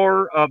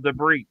restorer of the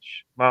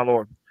breach, my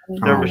Lord.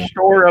 The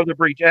restorer of the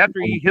breach.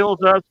 After he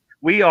heals us,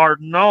 we are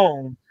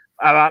known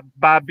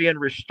by being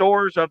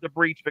restorers of the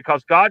breach,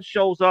 because God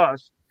shows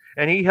us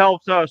and he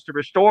helps us to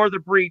restore the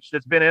breach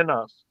that's been in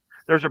us.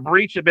 There's a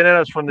breach that's been in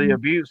us from the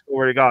abuse,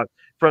 glory to God,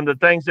 from the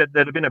things that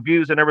have been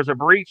abused. And there was a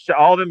breach to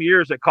all them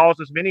years that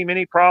caused us many,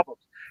 many problems.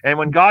 And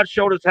when God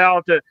showed us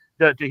how to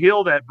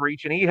heal that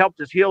breach, and he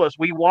helped us heal us,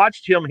 we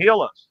watched him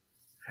heal us.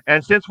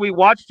 And since we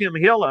watched him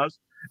heal us,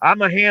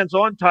 I'm a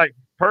hands-on type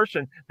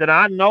person, that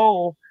I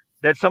know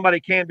that somebody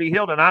can be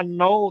healed, and I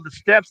know the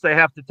steps they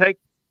have to take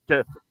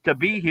to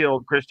be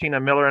healed, Christina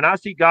Miller. And I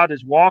see God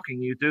is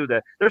walking you through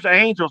that. There's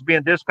angels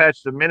being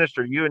dispatched to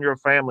minister you and your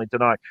family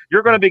tonight.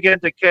 You're going to begin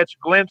to catch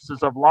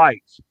glimpses of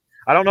lights.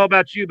 I don't know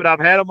about you, but I've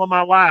had them on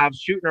my lives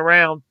shooting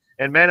around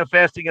and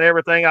manifesting and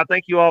everything. I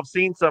think you all have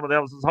seen some of them.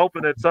 I was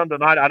hoping that some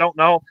tonight. I don't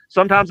know.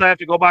 Sometimes I have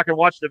to go back and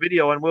watch the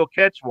video and we'll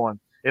catch one.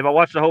 If I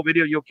watch the whole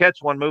video, you'll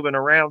catch one moving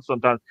around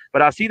sometimes.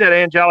 But I see that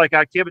angelic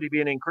activity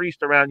being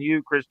increased around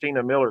you,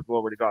 Christina Miller,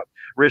 glory to God.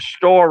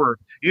 Restorer.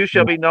 You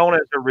shall be known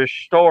as a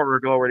restorer,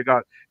 glory to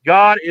God.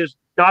 God is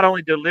not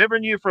only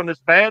delivering you from this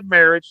bad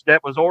marriage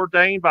that was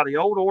ordained by the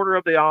old order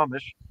of the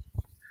Amish.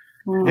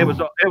 It was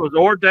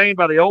ordained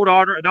by the old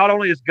order. Not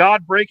only is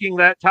God breaking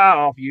that tie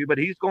off you, but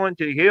he's going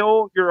to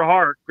heal your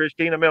heart,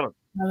 Christina Miller.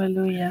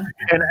 Hallelujah.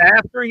 And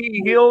after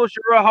he heals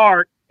your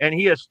heart and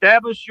he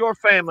established your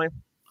family,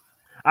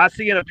 I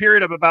see in a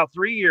period of about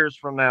 3 years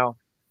from now,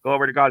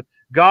 glory to God,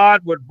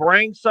 God would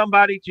bring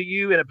somebody to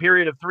you in a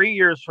period of 3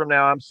 years from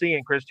now. I'm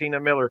seeing Christina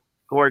Miller,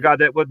 glory to God,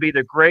 that would be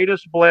the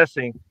greatest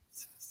blessing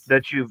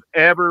that you've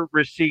ever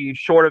received,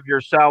 short of your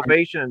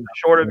salvation and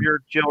short of your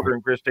children,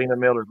 Christina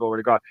Miller, glory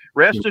to God.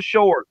 Rest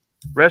assured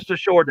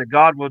that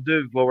God will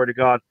do, glory to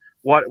God,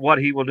 what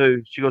he will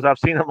do. She goes, I've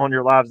seen them on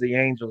your lives, the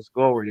angels,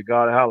 glory to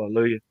God,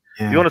 hallelujah.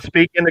 Yeah. You want to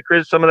speak into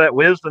some of that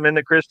wisdom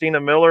into Christina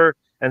Miller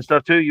and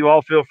stuff too, you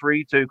all feel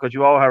free to, because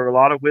you all have a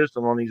lot of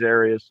wisdom on these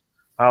areas.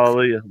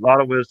 Hallelujah. A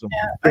lot of wisdom.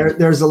 Yeah.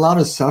 There's a lot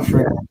of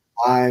suffering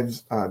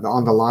lives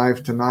on the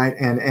live tonight,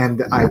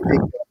 and I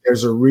think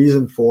there's a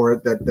reason for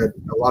it, that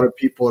a lot of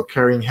people are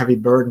carrying heavy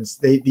burdens.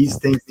 These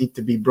things need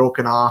to be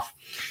broken off,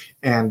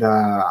 and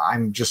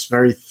I'm just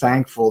very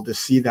thankful to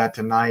see that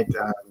tonight.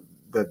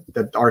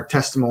 That our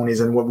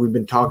testimonies and what we've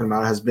been talking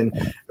about has been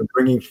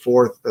bringing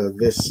forth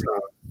this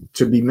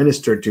to be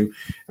ministered to.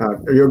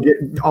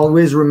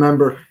 Always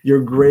remember,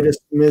 your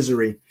greatest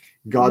misery,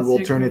 God will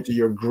turn it to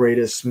your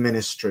greatest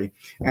ministry.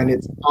 And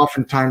it's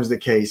oftentimes the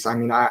case. I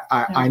mean,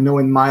 I know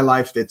in my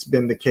life that's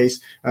been the case.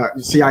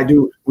 We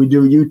do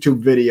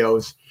YouTube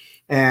videos.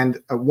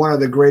 And one of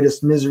the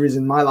greatest miseries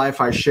in my life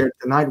I shared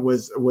tonight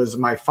was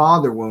my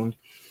father wound.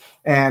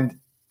 And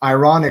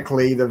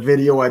ironically, the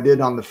video I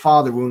did on the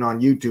father wound on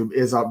YouTube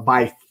is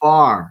by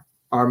far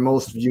our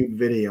most viewed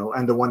video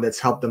and the one that's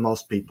helped the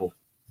most people.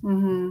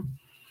 Mm-hmm.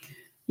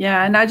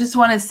 Yeah. And I just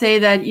want to say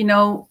that,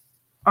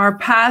 our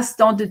past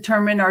don't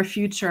determine our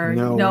future.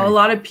 No way. A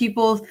lot of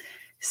people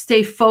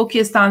stay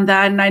focused on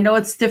that. And I know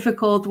it's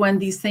difficult when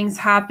these things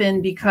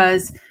happen,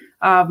 because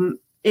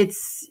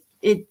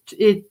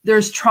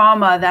there's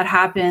trauma that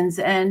happens,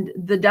 and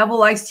the devil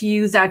likes to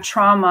use that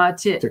trauma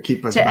to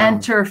keep us bound,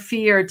 enter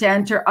fear, to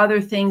enter other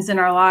things in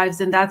our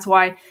lives. And that's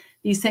why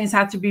these things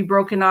have to be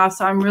broken off.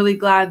 So I'm really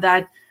glad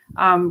that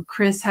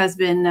Chris has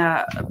been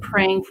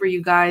praying for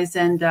you guys,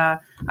 and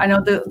I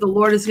know the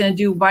Lord is going to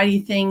do mighty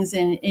things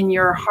in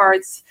your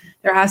hearts.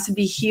 There has to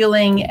be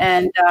healing,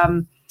 and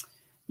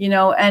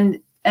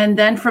and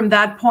then from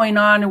that point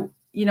on,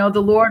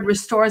 the Lord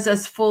restores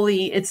us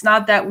fully. It's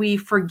not that we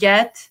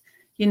forget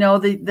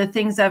the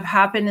things that have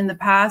happened in the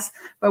past,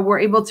 but we're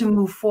able to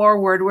move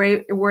forward.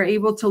 We're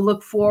able to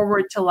look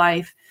forward to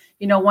life.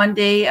 One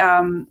day,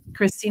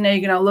 Christina, you're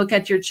going to look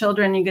at your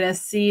children, you're going to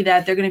see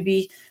that they're going to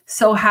be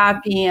so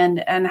happy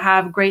and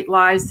have great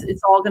lives.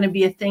 It's all going to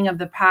be a thing of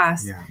the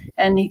past. Yeah.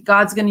 And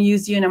God's going to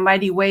use you in a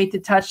mighty way to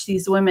touch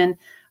these women.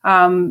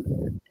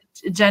 Janine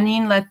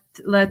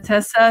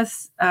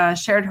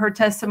Letessa shared her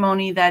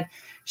testimony that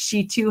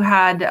she too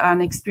had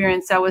an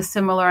experience that was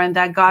similar, and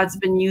that God's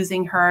been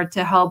using her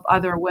to help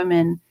other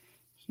women.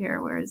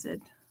 Here, where is it?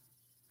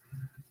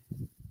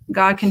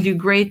 God can do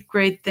great,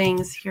 great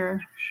things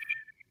here.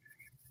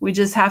 We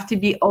just have to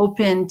be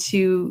open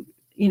to,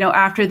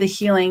 after the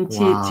healing,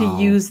 to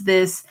use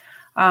this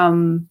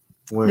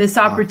this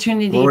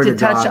opportunity to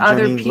touch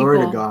other people.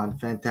 Glory to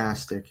God.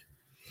 Fantastic.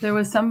 There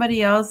was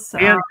somebody else.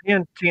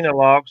 And Tina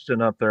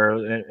Logston up there,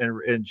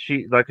 and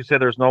she, like I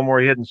said, there's no more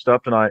hidden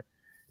stuff tonight.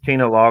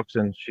 Tina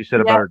Logston, she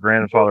said about her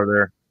grandfather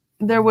there.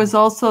 There was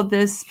also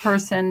this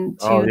person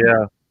too. Oh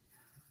yeah.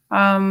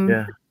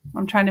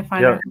 I'm trying to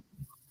find her.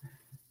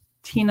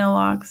 Tina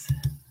Logs.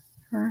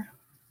 Her.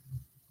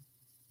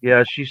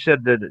 Yeah, she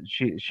said that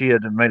she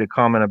had made a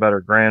comment about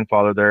her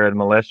grandfather there and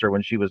molested her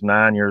when she was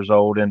 9 years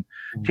old. And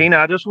Tina,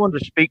 I just wanted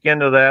to speak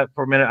into that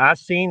for a minute. I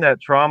seen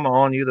that trauma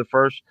on you the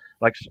first,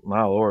 like,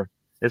 my Lord,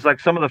 it's like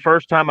some of the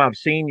first time I've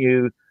seen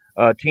you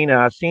Tina,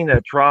 I seen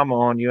that trauma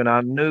on you, and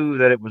I knew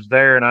that it was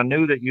there, and I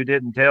knew that you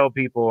didn't tell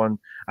people, and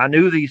I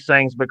knew these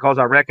things because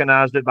I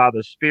recognized it by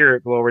the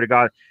Spirit. Glory to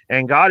God.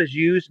 And God has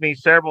used me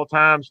several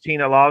times,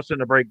 Tina Lawson,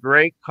 to bring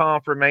great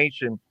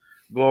confirmation,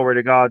 glory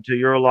to God, to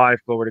your life,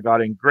 glory to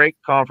God, and great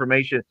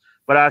confirmation.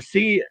 But I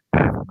see,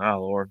 oh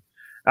Lord,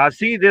 I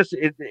see this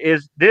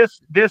is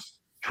this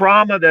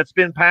trauma that's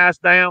been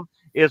passed down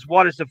is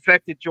what has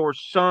affected your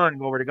son,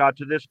 glory to God,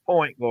 to this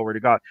point, glory to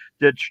God.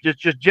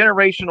 Just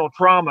generational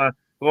trauma,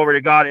 glory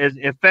to God, is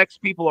affects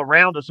people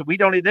around us. So they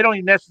don't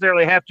even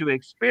necessarily have to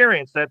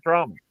experience that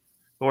trauma.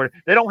 Lord,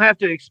 they don't have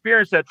to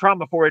experience that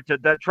trauma for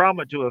that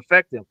trauma to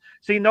affect them.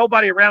 See,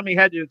 nobody around me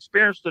had to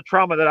experience the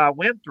trauma that I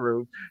went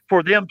through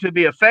for them to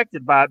be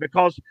affected by it,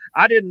 because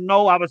I didn't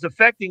know I was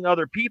affecting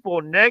other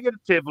people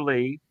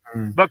negatively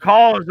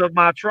because of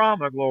my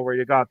trauma, glory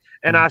to God.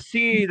 And I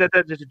see that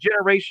this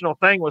generational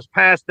thing was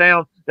passed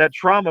down, that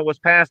trauma was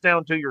passed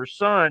down to your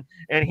son,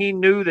 and he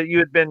knew that you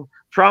had been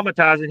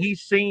traumatized, and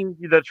he's seen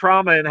the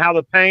trauma and how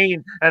the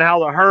pain and how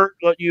the hurt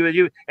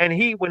you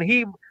and when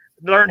he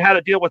learned how to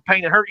deal with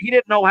pain and hurt, he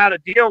didn't know how to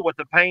deal with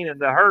the pain and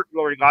the hurt,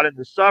 glory to God, and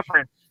the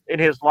suffering in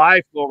his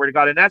life, glory to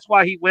God. And that's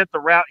why he went the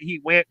route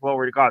he went,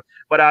 glory to God.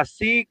 But I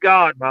see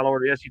God, my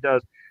Lord, yes, he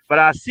does. But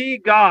I see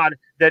God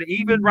that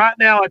even right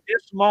now at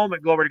this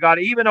moment, glory to God,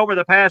 even over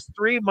the past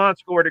 3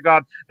 months, glory to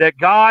God, that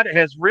God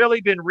has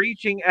really been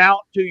reaching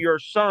out to your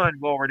son,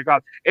 glory to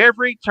God.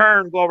 Every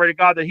turn, glory to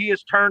God, that he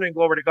is turning,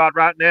 glory to God,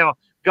 right now,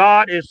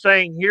 God is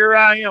saying, here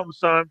I am,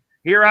 son.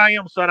 Here I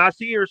am, son. I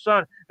see your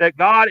son, that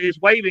God is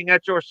waving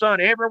at your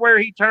son. Everywhere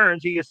he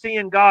turns, he is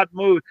seeing God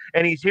move,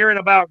 and he's hearing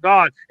about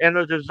God, and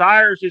the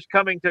desires is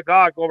coming to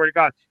God, glory to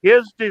God.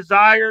 His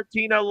desire,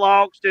 Tina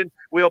Logston,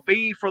 will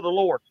be for the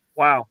Lord.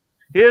 Wow.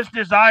 His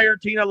desire,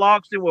 Tina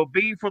Logston, will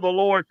be for the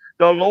Lord.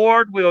 The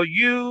Lord will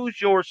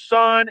use your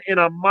son in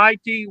a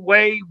mighty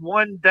way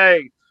one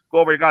day,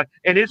 glory to God.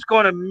 And it's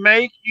going to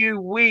make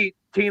you weep,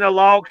 Tina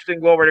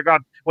Logston, glory to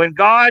God. When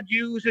God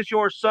uses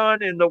your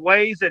son in the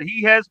ways that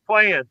he has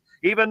planned,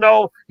 even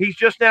though he's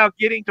just now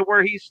getting to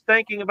where he's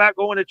thinking about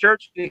going to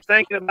church, and he's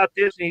thinking about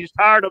this, and he's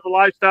tired of the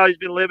lifestyle he's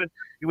been living.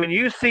 When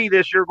you see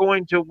this, you're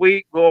going to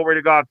weep, glory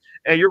to God.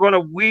 And you're going to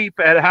weep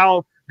at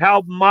how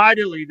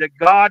mightily that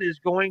God is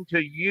going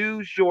to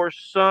use your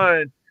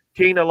son,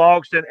 Tina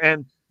Logston.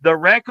 And the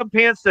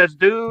recompense that's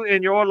due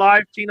in your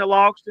life, Tina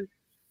Logston,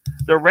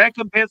 the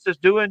recompense that's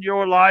due in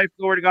your life,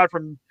 glory to God,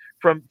 from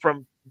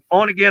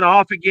on again,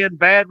 off again,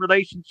 bad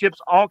relationships,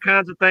 all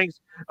kinds of things,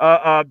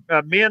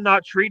 men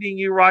not treating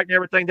you right and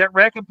everything, that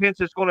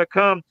recompense is going to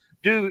come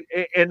due,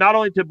 and not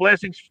only to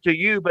blessings to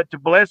you, but to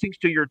blessings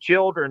to your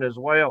children as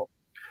well.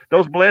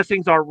 Those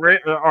blessings are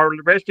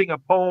resting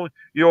upon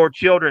your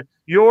children.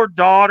 Your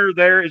daughter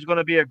there is going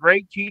to be a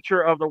great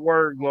teacher of the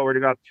word, glory to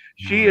God.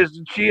 She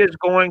is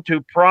going to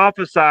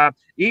prophesy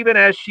even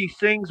as she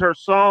sings her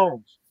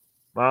songs,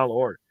 my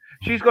Lord.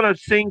 She's going to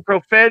sing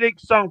prophetic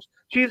songs.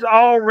 She's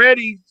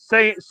already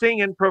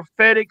singing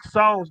prophetic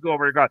songs,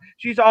 glory to God.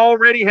 She's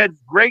already had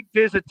great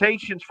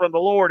visitations from the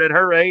Lord at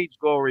her age,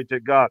 glory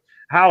to God.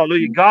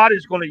 Hallelujah. God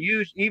is going to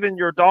use even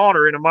your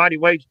daughter in a mighty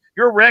way.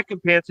 Your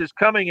recompense is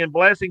coming in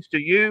blessings to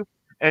you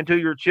and to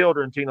your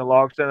children, Tina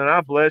Logston. And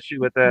I bless you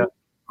with that.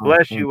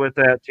 Bless you with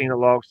that, Tina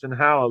Logston.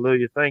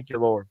 Hallelujah. Thank you,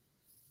 Lord.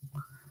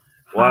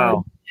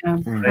 Wow.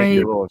 Thank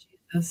you, Lord.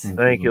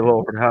 Thank you,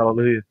 Lord.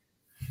 Hallelujah.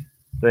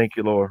 Thank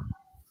you, Lord.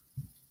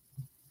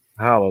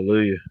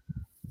 Hallelujah.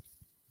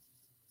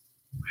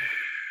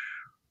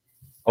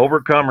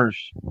 Overcomers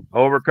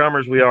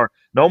we are.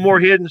 No more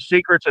hidden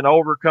secrets and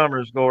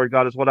overcomers, glory to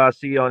God, is what I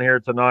see on here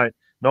tonight.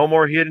 No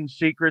more hidden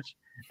secrets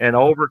and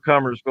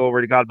overcomers,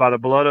 glory to God, by the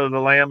blood of the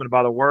Lamb and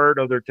by the word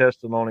of their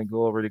testimony,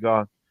 glory to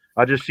God.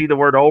 I just see the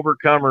word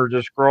overcomer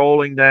just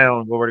scrolling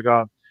down, glory to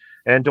God.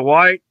 And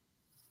Dwight,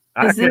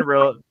 is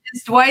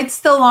Dwight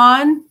still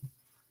on?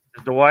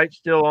 Is Dwight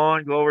still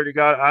on? Glory to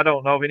God. I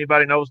don't know if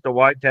anybody knows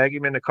Dwight. Tag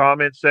him in the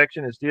comments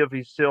section and see if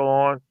he's still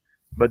on.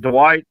 But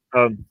Dwight,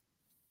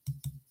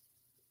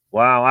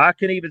 wow, I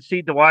can even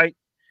see Dwight.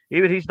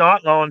 Even he's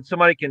not on,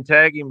 somebody can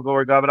tag him,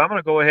 glory to God. But I'm going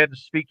to go ahead and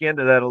speak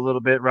into that a little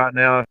bit right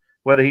now,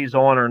 whether he's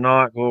on or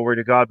not, glory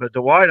to God. But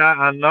Dwight,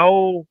 I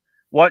know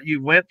what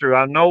you went through.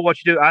 I know what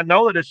you do. I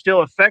know that it's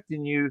still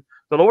affecting you.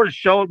 The Lord has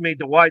showed me,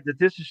 Dwight, that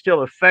this is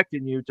still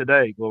affecting you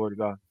today, glory to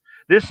God.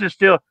 This is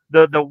still,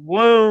 the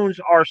wounds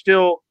are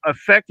still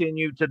affecting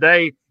you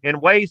today in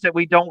ways that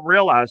we don't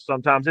realize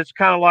sometimes. It's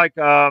kind of like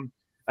a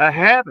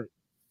habit.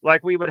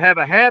 Like we would have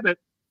a habit,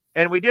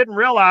 and we didn't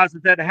realize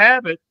that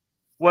habit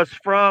was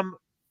from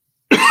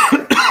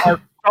our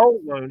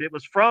soul wound. It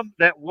was from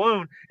that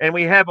wound, and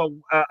we have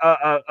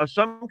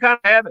some kind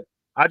of habit.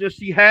 I just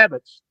see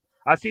habits.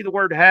 I see the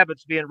word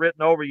habits being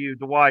written over you,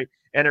 Dwight,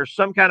 and there's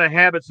some kind of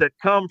habits that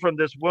come from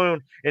this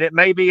wound, and it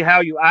may be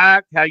how you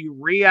act, how you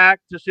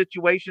react to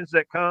situations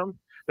that come,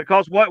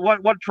 because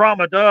what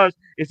trauma does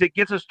is it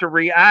gets us to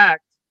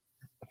react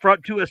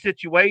to a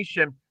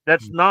situation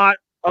that's not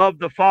of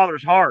the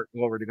Father's heart,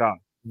 glory to God.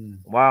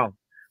 Wow,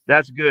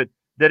 that's good.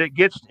 That it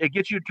gets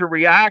you to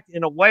react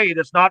in a way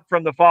that's not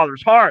from the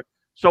Father's heart.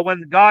 So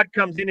when God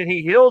comes in and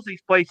he heals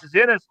these places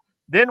in us,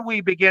 then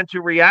we begin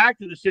to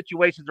react to the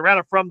situations around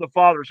it from the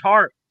Father's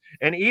heart.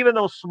 And even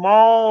those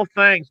small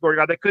things, Lord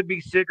God, they could be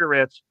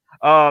cigarettes.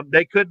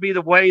 They could be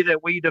the way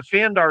that we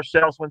defend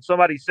ourselves when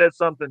somebody says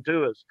something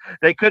to us.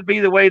 They could be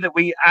the way that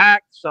we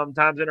act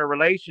sometimes in a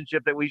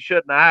relationship that we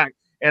shouldn't act.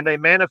 And they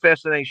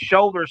manifest and they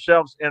show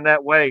themselves in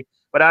that way.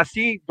 But I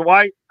see,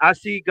 Dwight, I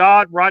see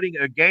God writing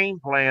a game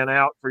plan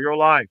out for your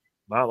life,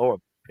 my Lord.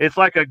 It's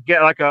like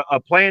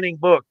a planning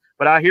book.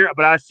 But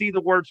I see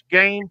the words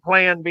game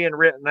plan being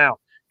written out.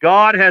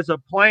 God has a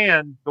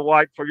plan,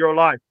 Dwight, for your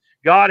life.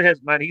 God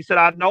has, man, he said,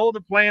 I know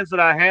the plans that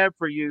I have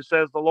for you,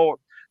 says the Lord.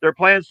 They're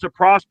plans to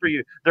prosper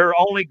you. They're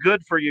only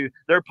good for you.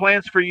 They're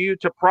plans for you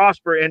to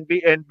prosper and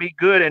be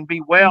good and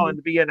be well and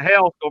to be in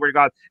health, glory to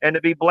God, and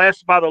to be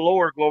blessed by the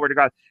Lord, glory to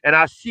God. And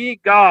I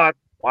see God,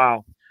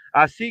 wow.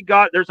 I see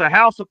God. There's a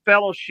house of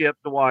fellowship,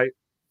 Dwight.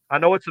 I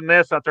know it's a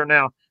mess out there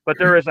now, but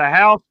there is a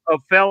house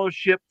of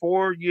fellowship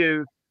for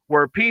you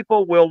where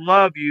people will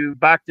love you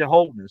back to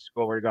wholeness,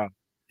 glory to God.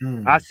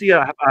 I see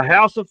a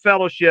house of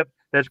fellowship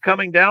that's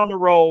coming down the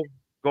road,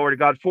 glory to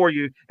God, for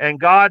you. And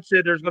God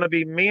said there's going to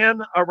be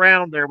men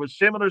around there with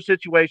similar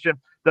situation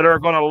that are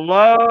going to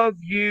love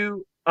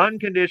you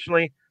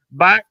unconditionally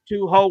back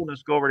to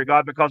wholeness, glory to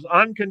God, because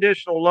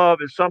unconditional love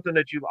is something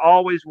that you've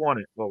always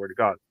wanted, glory to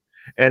God.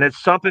 And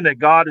it's something that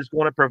God is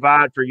going to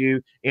provide for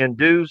you in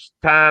due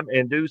time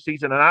and due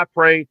season. And I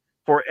pray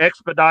for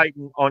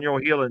expediting on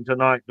your healing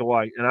tonight,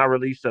 Dwight. And I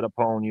release that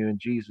upon you in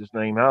Jesus'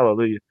 name.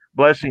 Hallelujah.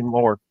 Blessing,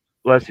 Lord.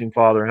 Blessing,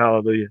 Father.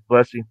 Hallelujah.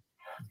 Blessing.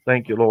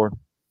 Thank you, Lord.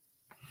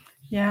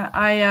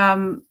 Yeah,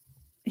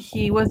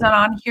 he wasn't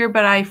on here,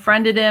 but I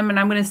friended him and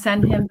I'm going to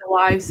send him the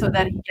live so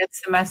that he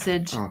gets the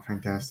message. Oh,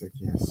 fantastic.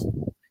 Yes.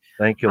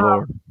 Thank you,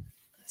 Lord.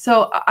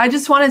 So I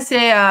just want to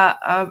say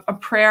a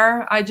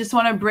prayer. I just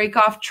want to break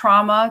off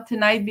trauma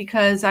tonight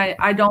because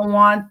I don't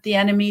want the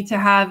enemy to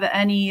have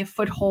any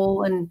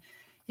foothold in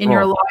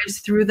your lives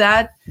through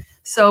that.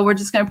 So we're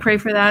just going to pray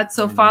for that.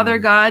 So Father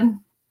God,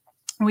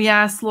 we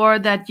ask,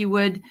 Lord, that you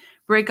would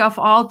break off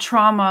all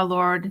trauma,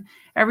 Lord,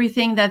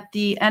 everything that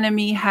the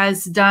enemy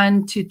has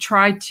done to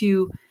try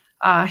to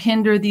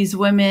hinder these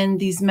women,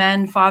 these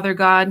men, Father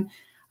God.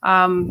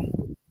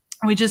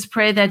 We just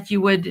pray that you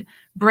would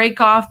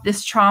break off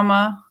this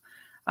trauma.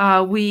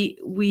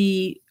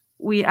 We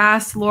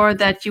ask, Lord,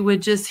 that you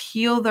would just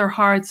heal their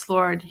hearts,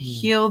 Lord,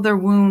 heal their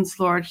wounds,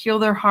 Lord, heal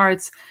their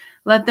hearts.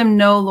 Let them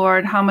know,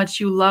 Lord, how much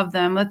you love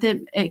them. Let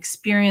them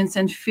experience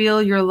and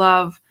feel your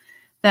love,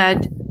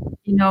 that,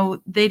 you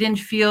know, they didn't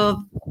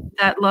feel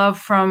that love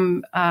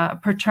from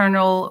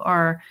paternal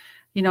or,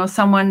 you know,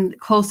 someone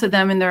close to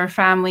them in their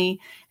family,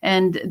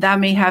 and that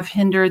may have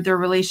hindered their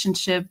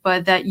relationship,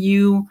 but that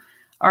you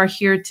are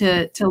here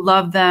to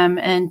love them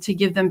and to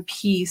give them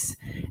peace.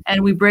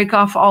 And we break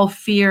off all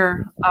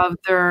fear of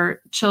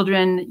their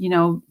children, you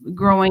know,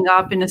 growing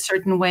up in a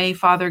certain way,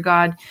 Father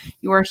God.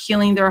 You are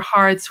healing their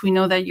hearts. We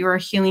know that you are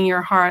healing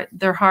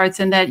their hearts,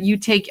 and that you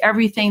take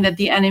everything that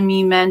the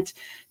enemy meant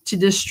to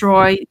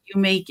destroy, you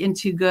make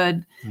into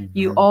good. Mm-hmm.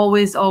 You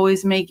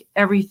always make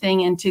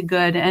everything into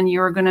good, and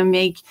you're going to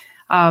make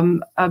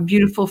a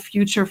beautiful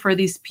future for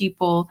these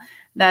people,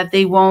 that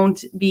they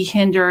won't be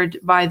hindered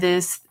by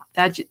this,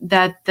 that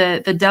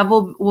the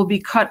devil will be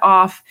cut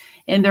off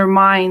in their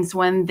minds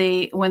when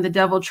the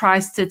devil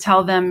tries to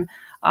tell them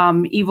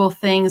evil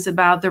things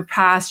about their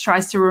past,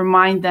 tries to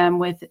remind them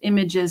with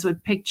images,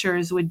 with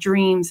pictures, with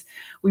dreams.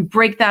 We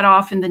break that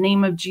off in the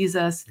name of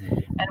Jesus.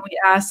 And we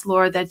ask,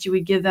 Lord, that you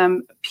would give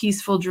them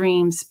peaceful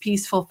dreams,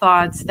 peaceful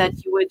thoughts,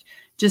 that you would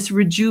just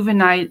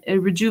rejuvenate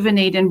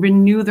and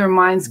renew their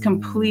minds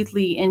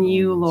completely in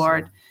you,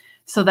 Lord,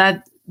 so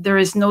that there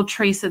is no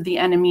trace of the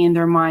enemy in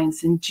their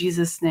minds. In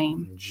Jesus'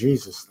 name. In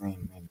Jesus'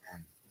 name,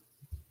 amen.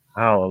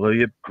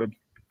 Hallelujah.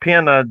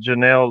 Pin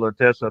Janelle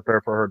Latessa up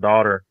there for her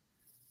daughter,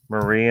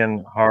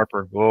 Marian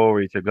Harper.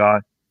 Glory to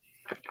God.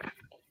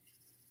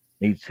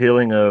 Needs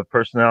healing of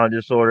personality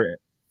disorder.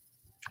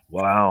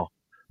 Wow.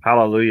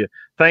 Hallelujah.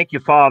 Thank you,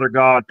 Father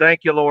God.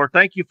 Thank you, Lord.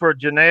 Thank you for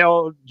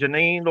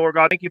Janine, Lord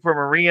God. Thank you for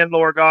Marian,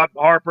 Lord God,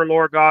 Harper,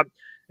 Lord God.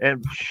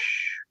 And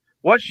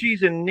what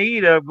she's in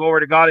need of,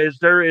 glory to God, is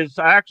there is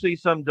actually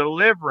some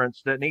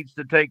deliverance that needs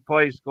to take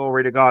place,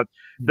 glory to God.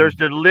 There's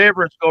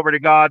deliverance, glory to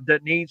God,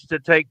 that needs to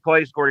take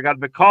place, glory to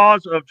God,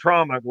 because of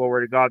trauma,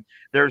 glory to God.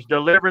 There's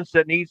deliverance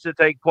that needs to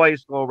take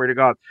place, glory to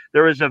God.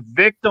 There is a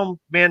victim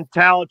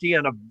mentality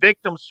and a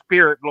victim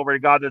spirit, glory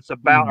to God, that's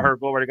about her,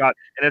 glory to God.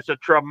 And it's a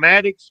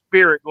traumatic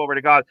spirit, glory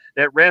to God,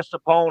 that rests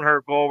upon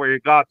her, glory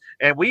to God.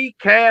 And we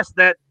cast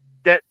that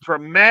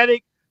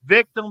traumatic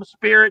victim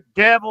spirit,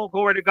 devil,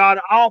 glory to God,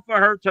 off of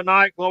her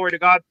tonight, glory to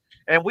God.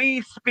 And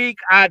we speak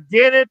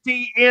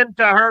identity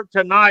into her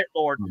tonight,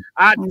 Lord.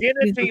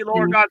 Identity,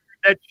 Lord God,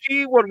 that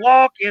she would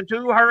walk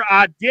into her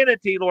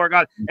identity, Lord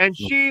God, and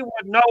she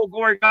would know,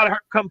 glory to God, her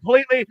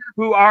completely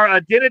who our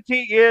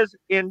identity is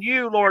in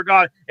you, Lord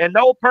God, and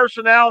no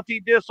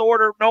personality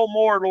disorder no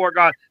more, Lord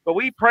God. But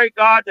we pray,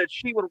 God, that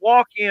she would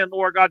walk in,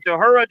 Lord God, to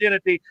her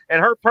identity,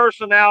 and her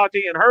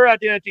personality and her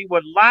identity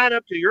would line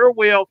up to your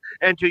will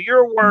and to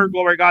your word,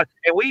 Lord God.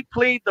 And we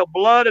plead the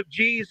blood of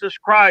Jesus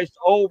Christ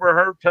over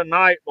her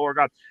tonight, Lord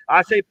God.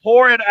 I say,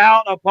 pour it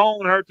out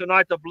upon her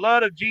tonight. The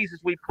blood of Jesus,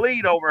 we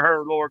plead over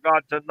her, Lord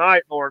God,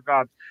 tonight, Lord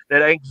God,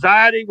 that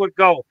anxiety would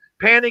go,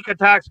 panic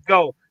attacks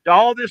go,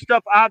 all this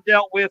stuff I've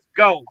dealt with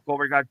go,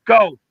 glory to God,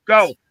 go,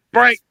 go,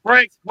 break,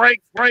 break,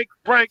 break, break,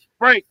 break,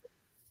 break.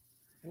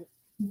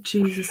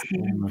 Jesus'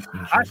 name.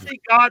 I see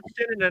God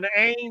sending an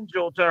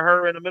angel to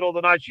her in the middle of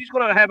the night. She's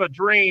going to have a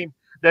dream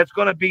that's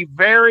going to be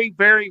very,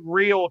 very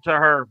real to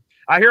her.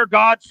 I hear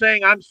God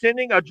saying, I'm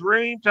sending a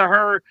dream to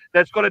her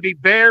that's going to be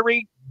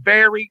very,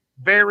 very,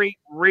 very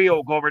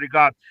real, glory to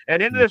God.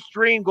 And in this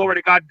dream, glory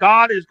to God,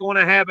 God is going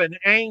to have an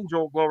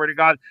angel, glory to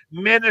God,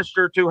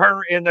 minister to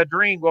her in the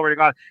dream, glory to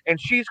God. And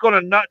she's going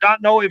to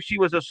not know if she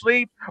was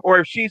asleep or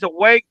if she's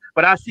awake,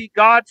 but I see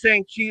God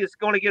saying she is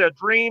going to get a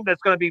dream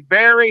that's going to be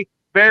very,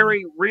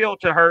 very real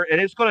to her, and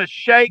it's going to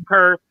shake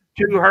her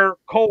to her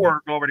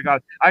core, glory to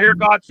God. I hear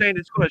God saying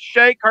it's going to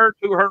shake her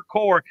to her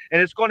core, and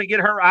it's going to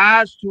get her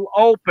eyes to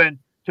open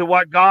to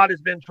what God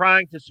has been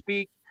trying to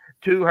speak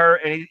to her,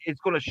 and it's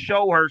going to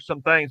show her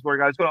some things, glory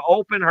to God. It's going to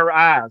open her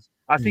eyes.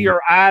 I see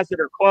her eyes that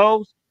are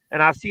closed,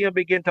 and I see them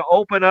begin to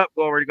open up,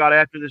 glory to God,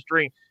 after this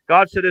dream.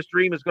 God said this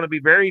dream is going to be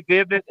very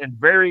vivid and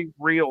very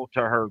real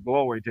to her.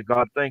 Glory to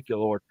God. Thank you,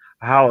 Lord.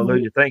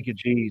 Hallelujah. Thank you,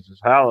 Jesus.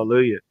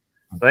 Hallelujah.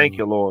 Thank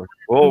you, Lord.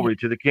 Glory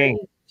to the King.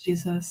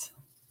 Jesus.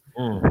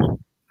 Mm.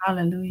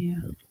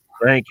 Hallelujah.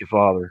 Thank you,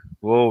 Father.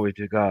 Glory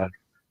to God.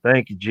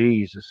 Thank you,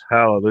 Jesus.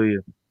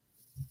 Hallelujah.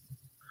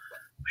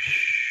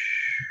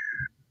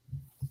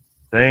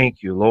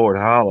 Thank you, Lord.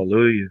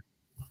 Hallelujah.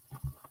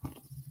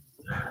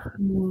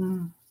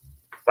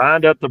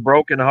 Bind up the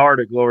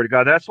brokenhearted, glory to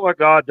God. That's what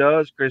God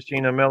does,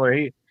 Christina Miller.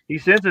 He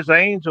sends his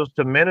angels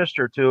to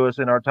minister to us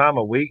in our time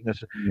of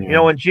weakness. Yeah. You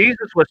know, when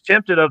Jesus was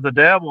tempted of the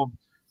devil,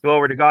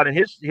 glory to God, and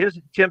his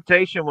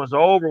temptation was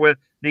over with,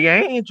 the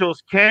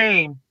angels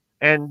came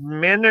and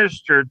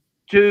ministered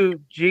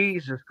to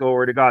Jesus,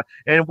 glory to God.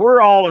 And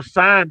we're all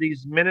assigned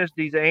these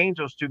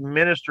angels to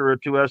minister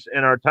to us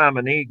in our time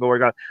of need, glory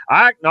to God.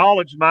 I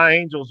acknowledge my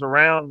angels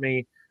around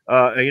me.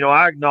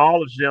 I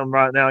acknowledge them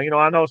right now.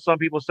 I know some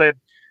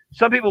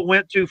people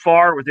went too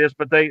far with this,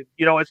 but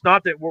it's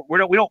not that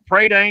we don't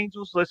pray to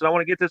angels. Listen, I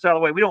want to get this out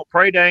of the way. We don't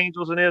pray to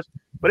angels in this,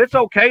 but it's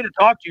okay to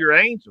talk to your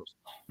angels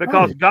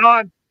because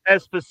God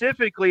has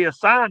specifically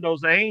assigned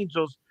those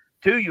angels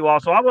to you all.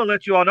 So I want to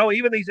let you all know,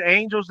 even these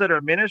angels that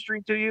are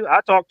ministering to you,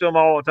 I talk to them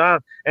all the time.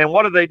 And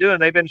what are they doing?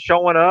 They've been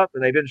showing up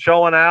and they've been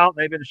showing out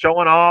and they've been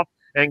showing off.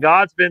 And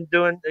God's been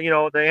doing,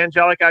 the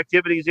angelic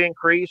activities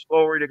increase,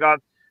 glory to God,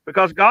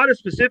 because God has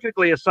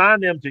specifically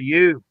assigned them to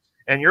you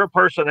and your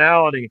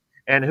personality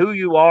and who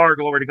you are,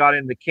 glory to God,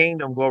 in the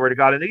kingdom, glory to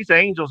God. And these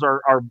angels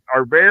are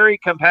very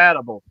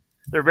compatible.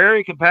 They're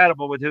very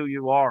compatible with who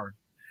you are.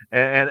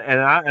 And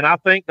I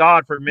thank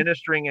God for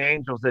ministering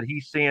angels that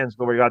he sends,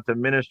 glory to God, to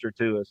minister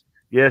to us.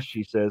 Yes,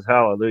 she says,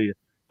 hallelujah.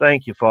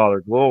 Thank you,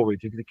 Father. Glory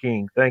to the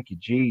King. Thank you,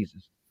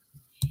 Jesus.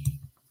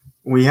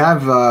 We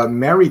have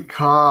Mary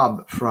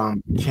Cobb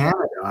from Canada,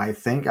 I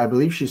think. I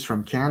believe she's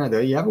from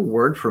Canada. You have a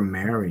word from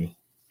Mary.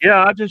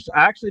 Yeah, I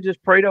actually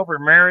just prayed over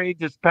Mary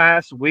this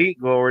past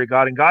week, glory to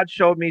God, and God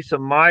showed me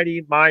some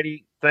mighty,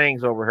 mighty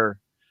things over her.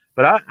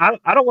 But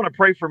I don't want to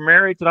pray for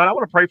Mary tonight. I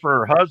want to pray for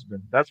her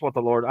husband. That's what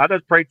I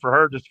just prayed for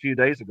her just a few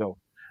days ago.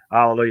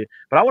 Hallelujah.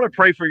 But I want to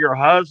pray for your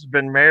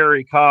husband,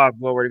 Mary Cobb,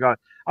 glory to God.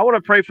 I want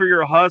to pray for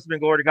your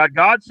husband, glory to God.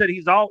 God said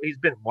he's always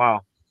been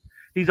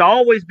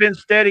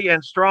steady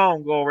and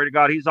strong, glory to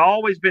God. He's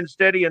always been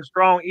steady and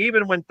strong,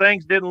 even when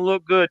things didn't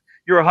look good.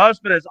 Your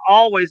husband has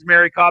always,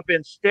 Mary Cobb,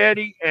 been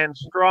steady and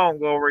strong,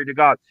 glory to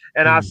God.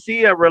 And I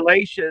see a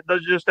relation,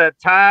 there's just that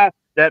tie,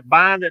 that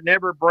bind that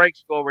never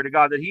breaks, glory to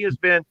God, that he has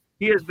been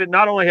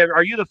not only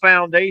are you the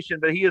foundation,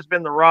 but he has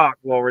been the rock,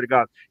 glory to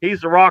God.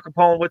 He's the rock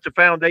upon which the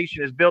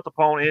foundation is built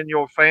upon in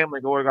your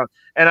family, glory to God.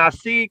 And I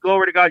see,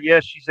 glory to God,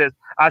 yes, she says,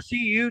 I see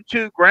you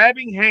two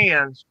grabbing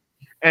hands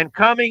and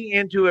coming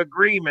into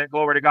agreement,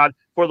 glory to God,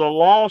 for the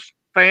lost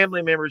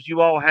family members you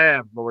all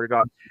have, glory to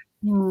God.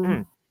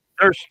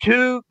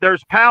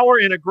 There's power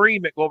in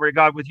agreement, glory to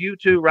God, with you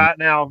two right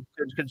now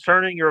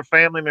concerning your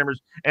family members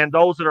and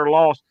those that are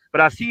lost.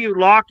 But I see you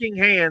locking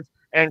hands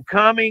and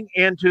coming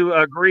into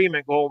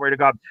agreement, glory to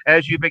God,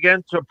 as you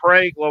begin to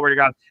pray, glory to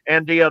God.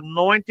 And the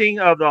anointing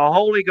of the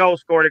Holy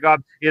Ghost, glory to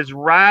God, is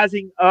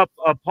rising up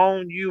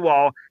upon you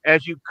all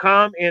as you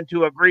come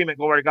into agreement,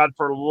 glory to God,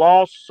 for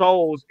lost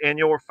souls in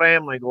your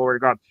family, glory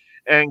to God.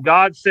 And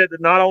God said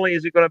that not only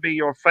is it going to be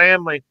your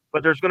family,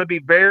 but there's going to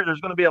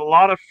be a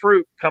lot of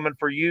fruit coming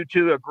for you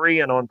two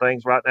agreeing on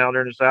things right now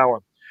during this hour.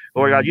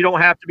 Lord God, you don't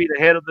have to be the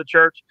head of the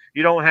church.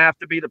 You don't have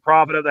to be the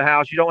prophet of the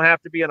house. You don't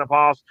have to be an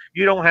apostle.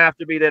 You don't have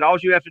to be that. All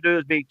you have to do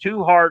is be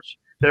two hearts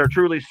that are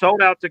truly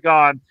sold out to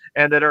God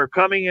and that are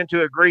coming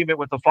into agreement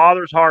with the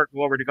Father's heart,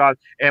 glory to God.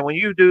 And when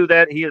you do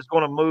that, he is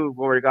going to move,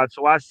 glory to God.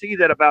 So I see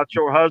that about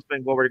your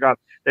husband, glory to God,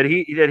 that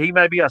he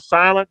may be a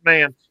silent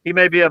man. He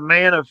may be a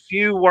man of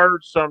few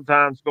words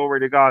sometimes, glory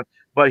to God,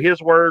 but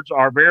his words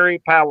are very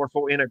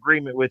powerful in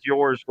agreement with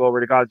yours,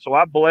 glory to God. So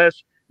I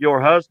bless your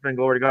husband,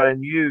 glory to God,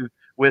 and you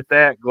with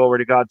that, glory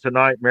to God,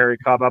 tonight, Mary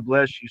Cobb. I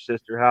bless you,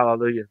 sister.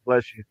 Hallelujah.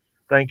 Bless you.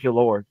 Thank you,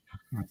 Lord.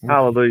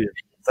 Hallelujah.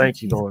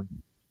 Thank you, Lord.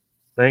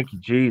 Thank you,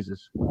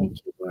 Jesus. Thank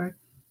you, Lord.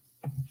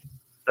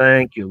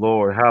 Thank you,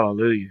 Lord.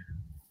 Hallelujah.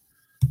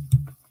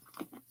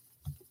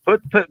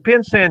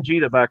 Pin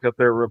Sanjita back up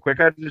there real quick.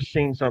 I just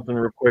seen something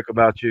real quick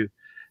about you.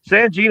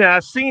 Sanjita, I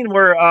seen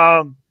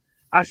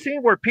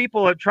where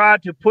people have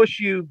tried to push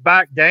you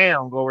back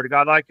down, glory to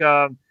God. Like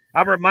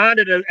I'm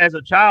reminded as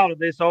a child of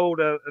this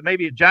old,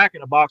 maybe a Jack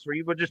in the Box where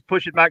you would just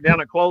push it back down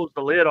and close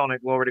the lid on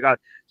it, glory to God.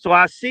 So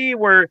I see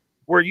where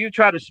you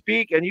try to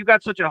speak and you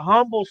got such a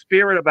humble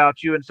spirit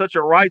about you and such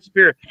a right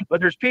spirit,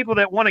 but there's people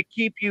that want to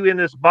keep you in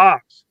this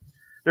box.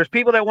 There's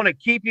people that want to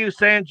keep you,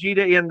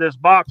 Sanjita, in this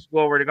box,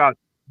 glory to God.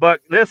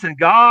 But listen,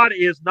 God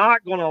is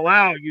not going to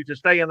allow you to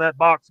stay in that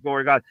box,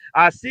 glory to God.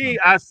 I see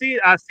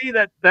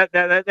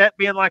that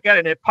being like that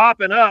and it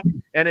popping up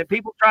and then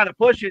people trying to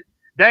push it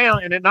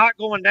down and it not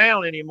going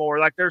down anymore.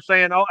 Like they're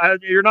saying, oh,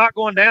 you're not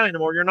going down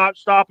anymore. You're not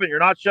stopping. You're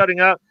not shutting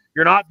up.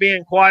 You're not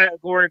being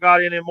quiet, glory to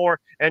God, anymore.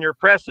 And you're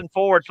pressing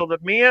forward. So the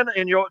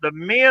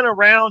men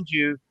around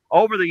you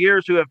over the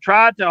years who have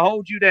tried to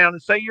hold you down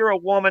and say you're a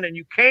woman and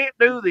you can't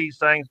do these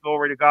things,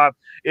 glory to God,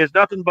 is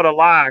nothing but a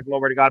lie,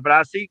 glory to God. But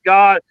I see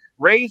God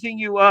raising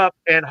you up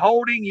and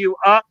holding you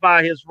up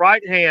by his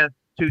right hand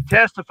to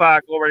testify,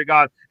 glory to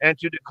God, and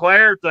to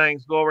declare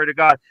things, glory to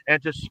God,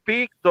 and to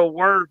speak the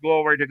word,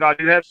 glory to God.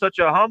 You have such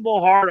a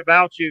humble heart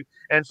about you,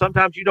 and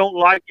sometimes you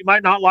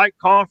might not like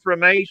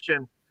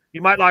confirmation.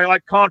 You might not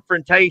like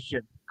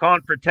confrontation.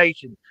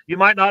 You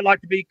might not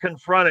like to be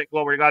confronted,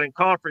 glory to God, in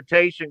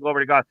confrontation,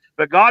 glory to God.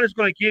 But God is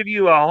going to give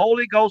you a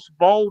Holy Ghost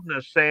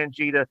boldness,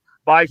 Sanjita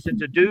Bison,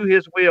 to do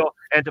his will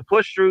and to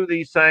push through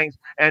these things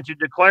and to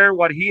declare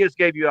what he has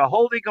gave you, a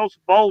Holy Ghost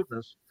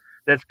boldness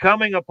that's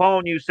coming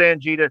upon you,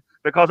 Sanjita,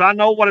 because I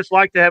know what it's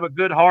like to have a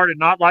good heart and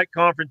not like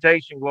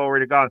confrontation, glory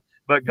to God.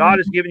 But God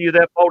has given you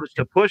that boldness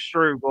to push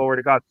through, glory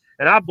to God.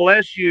 And I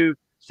bless you,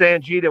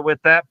 Sanjita, with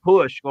that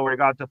push, glory to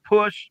God, to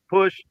push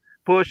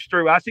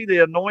through. I see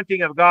the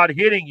anointing of God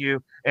hitting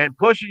you and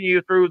pushing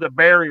you through the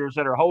barriers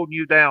that are holding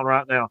you down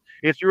right now.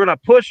 If you're going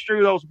to push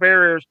through those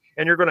barriers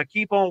and you're going to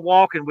keep on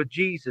walking with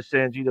Jesus,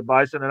 Sanjita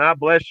Bison, and I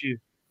bless you.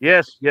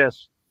 Yes.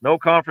 No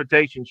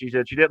confrontation, she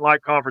said. She didn't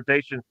like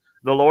confrontation.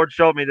 The Lord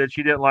showed me that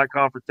she didn't like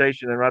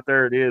confrontation, and right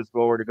there it is,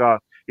 glory to God.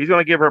 He's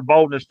going to give her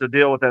boldness to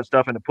deal with that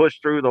stuff and to push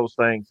through those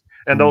things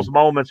and those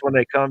moments when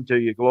they come to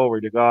you,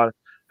 glory to God.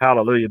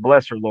 Hallelujah.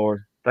 Bless her,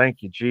 Lord.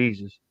 Thank you,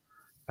 Jesus.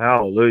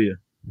 Hallelujah.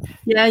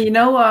 Yeah,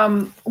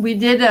 we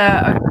did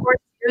a course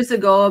years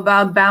ago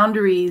about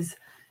boundaries,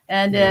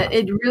 and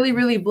it really,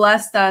 really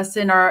blessed us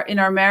in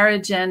our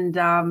marriage and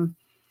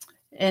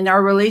in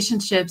our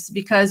relationships,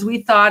 because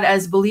we thought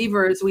as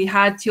believers we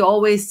had to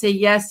always say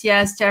yes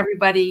to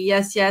everybody,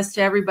 yes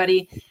to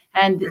everybody,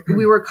 and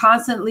we were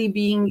constantly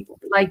being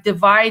like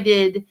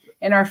divided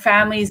in our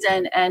families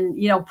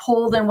and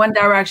pulled in one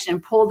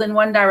direction.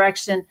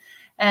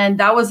 And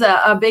that was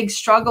a big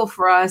struggle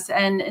for us.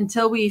 And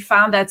until we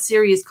found that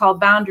series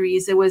called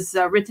Boundaries, it was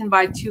written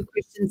by two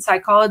Christian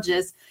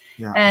psychologists.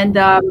 Yeah. And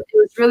it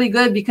was really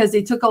good because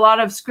they took a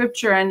lot of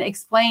scripture and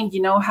explained,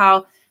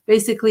 how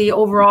basically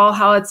overall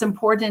how it's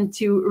important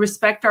to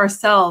respect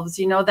ourselves,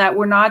 that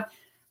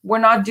we're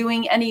not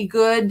doing any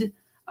good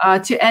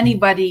to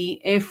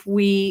anybody if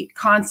we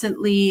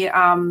constantly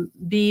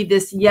be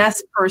this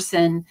yes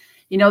person.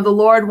 The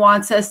Lord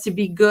wants us to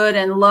be good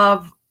and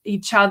love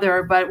each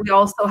other, but we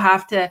also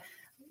have to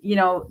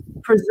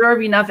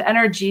preserve enough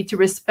energy to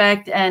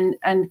respect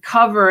and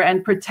cover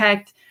and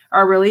protect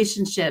our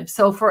relationship.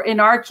 So in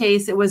our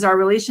case, it was our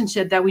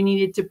relationship that we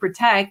needed to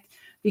protect,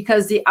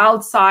 because the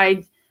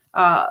outside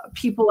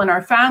people in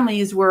our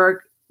families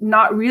were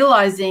not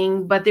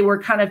realizing, but they were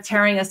kind of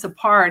tearing us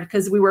apart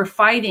because we were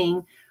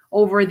fighting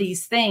over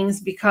these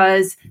things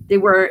because they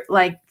were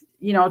like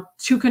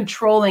too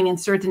controlling in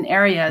certain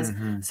areas.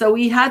 Mm-hmm. So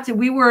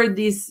we were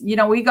these,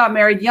 we got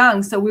married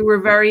young. So we were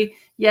very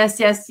yes.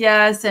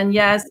 And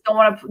yes, don't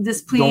want to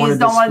displease,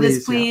 don't want to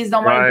displease,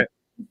 don't want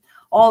to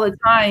all the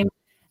time.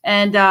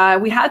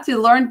 And we had to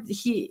learn,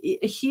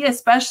 he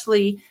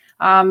especially,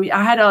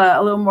 I had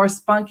a little more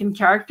spunk in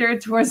character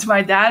towards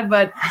my dad,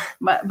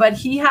 but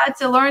he had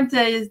to learn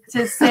to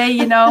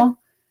say,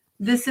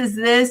 this is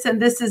this and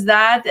this is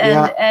that,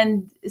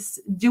 and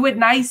do it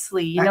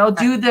nicely,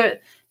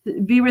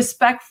 be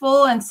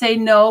respectful and say,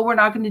 no, we're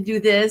not going to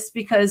do this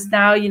because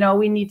now,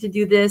 we need to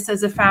do this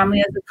as a family,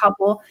 as a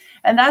couple.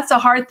 And that's a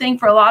hard thing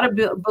for a lot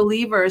of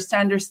believers to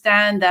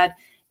understand, that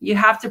you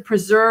have to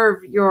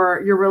preserve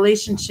your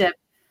relationship,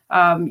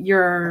 what do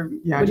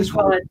you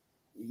call it?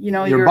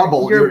 Your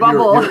bubble, your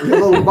bubble, your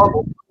little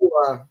bubble,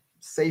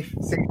 safe.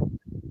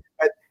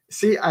 But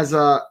see, as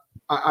a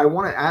I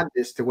want to add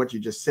this to what you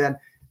just said.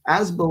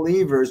 As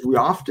believers, we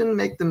often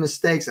make the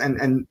mistakes,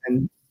 and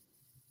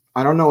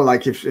I don't know,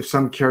 like if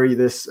some carry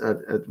this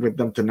with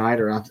them tonight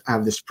or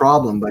have this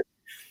problem, but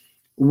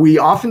we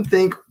often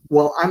think,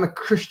 well, I'm a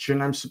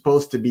Christian, I'm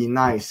supposed to be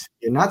nice.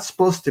 You're not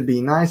supposed to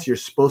be nice, you're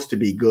supposed to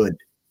be good.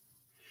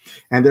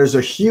 And there's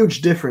a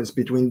huge difference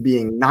between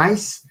being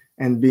nice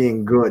and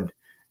being good.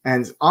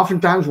 And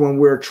oftentimes when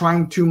we're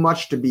trying too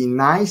much to be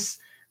nice,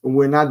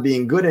 we're not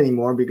being good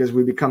anymore because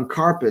we become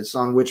carpets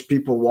on which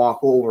people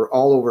walk all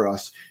over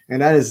us.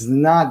 And that is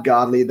not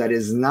godly. That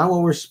is not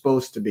what we're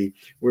supposed to be.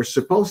 We're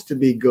supposed to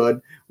be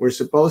good. We're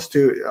supposed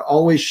to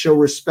always show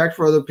respect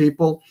for other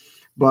people,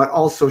 but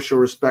also show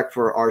respect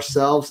for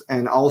ourselves.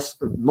 And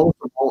also, most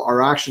of all,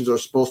 our actions are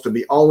supposed to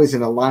be always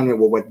in alignment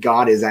with what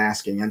God is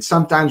asking. And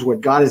sometimes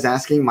what God is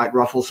asking might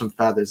ruffle some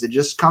feathers. It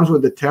just comes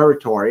with the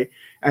territory,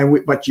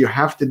 but you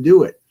have to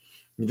do it.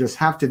 You just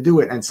have to do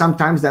it. And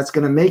sometimes that's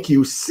going to make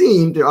you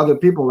seem to other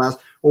people as,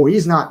 oh,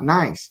 he's not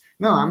nice.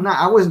 No, I'm not.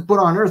 I wasn't put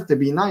on earth to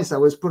be nice. I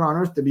was put on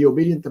earth to be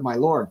obedient to my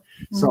Lord.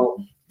 Mm-hmm. So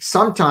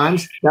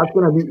sometimes that's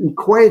going to be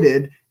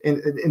equated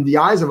in the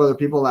eyes of other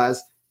people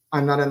as,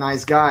 I'm not a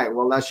nice guy.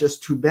 Well, that's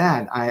just too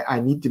bad. I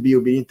need to be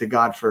obedient to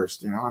God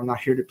first. I'm not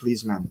here to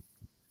please men.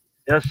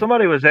 Yeah,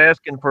 somebody was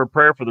asking for a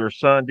prayer for their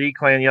son,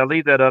 Declan. Yeah,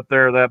 leave that up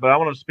there, but I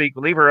want to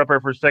leave her up there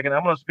for a second. I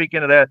want to speak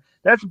into that.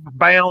 That's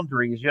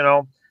boundaries,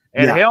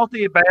 And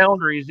healthy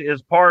boundaries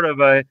is part of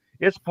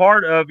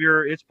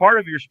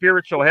your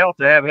spiritual health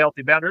to have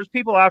healthy boundaries. There's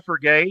people I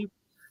forgave,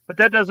 but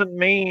that doesn't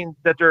mean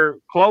that they're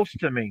close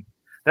to me.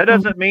 That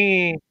doesn't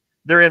mean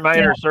they're in my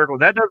inner circle.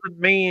 That doesn't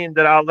mean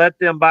that I'll let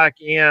them back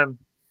in,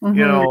 do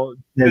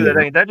that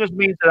thing. That just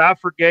means that I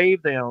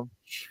forgave them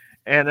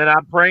and that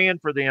I'm praying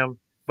for them,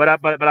 but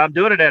I'm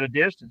doing it at a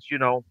distance,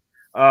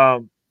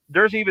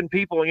 There's even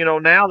people,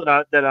 now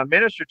that I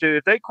minister to,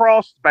 if they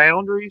cross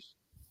boundaries,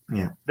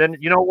 then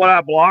you know what?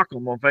 I block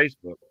them on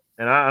Facebook,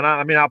 and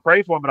I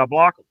pray for them, but I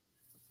block them,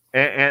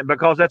 and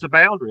because that's a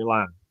boundary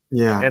line.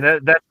 Yeah,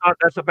 and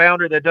that's a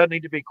boundary that doesn't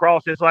need to be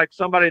crossed. It's like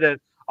somebody that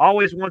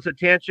always wants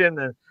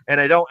attention, and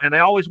they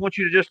always want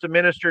you to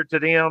minister to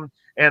them,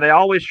 and they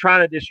always trying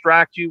to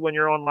distract you when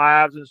you're on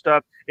lives and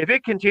stuff. If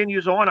it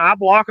continues on, I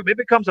block them. It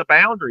becomes a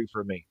boundary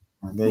for me.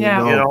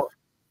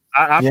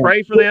 I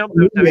pray for them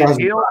to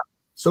be healed.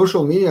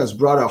 Social media has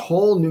brought a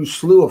whole new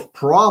slew of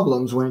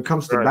problems when it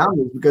comes to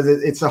boundaries, because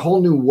it's a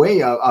whole new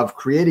way of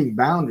creating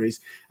boundaries.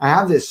 I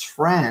have this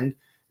friend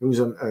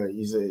who's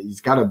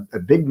he's got a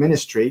big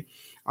ministry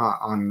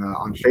on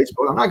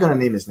Facebook. I'm not going to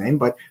name his name,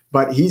 but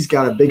he's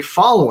got a big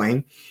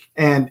following,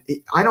 and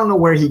I don't know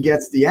where he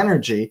gets the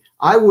energy.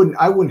 I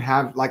wouldn't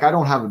have, like, I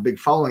don't have a big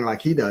following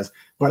like he does,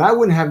 but I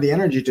wouldn't have the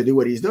energy to do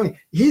what he's doing.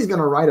 He's going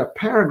to write a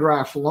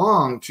paragraph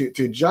long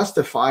to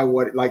justify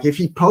what, like, if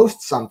he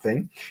posts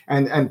something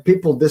and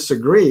people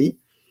disagree,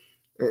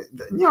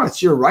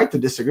 it's your right to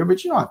disagree,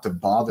 but you don't have to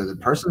bother the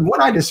person.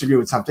 When I disagree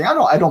with something,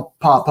 I don't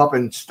pop up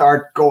and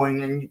start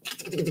going and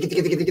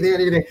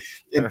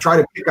try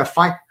to pick a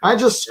fight. I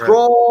just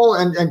scroll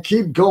and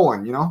keep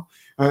going,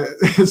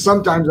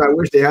 Sometimes I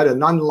wish they had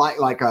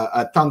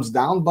a thumbs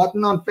down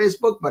button on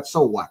Facebook, but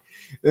so what?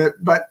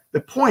 But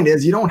the point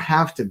is, you don't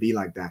have to be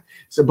like that.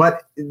 So,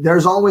 but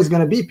there's always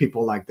going to be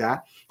people like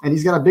that. And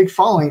he's got a big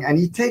following, and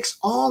he takes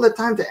all the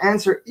time to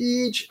answer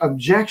each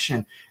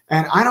objection.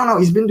 And I don't know,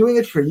 he's been doing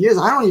it for years.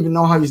 I don't even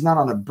know how he's not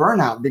on a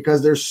burnout,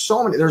 because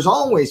there's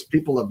always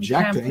people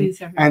objecting,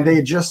 and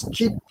they just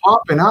keep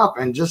popping up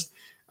and just,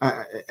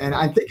 and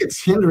I think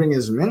it's hindering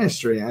his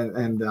ministry.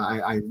 And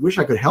I wish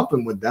I could help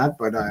him with that,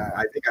 but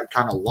I think I'm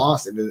kind of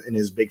lost in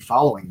his big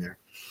following there.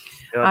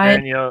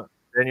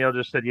 Danielle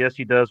just said, yes,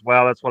 he does.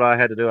 Wow, that's what I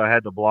had to do. I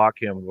had to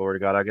block him. Glory to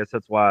God. I guess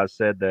that's why I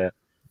said that,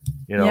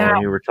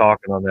 when you were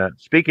talking on that.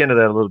 Speak into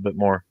that a little bit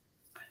more.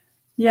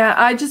 Yeah,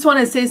 I just want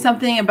to say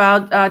something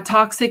about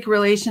toxic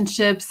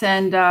relationships.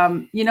 And,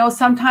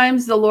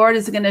 sometimes the Lord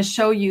is going to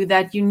show you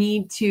that you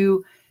need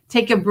to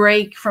take a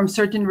break from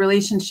certain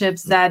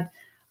relationships that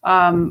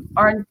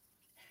aren't,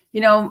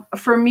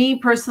 for me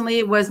personally,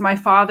 it was my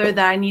father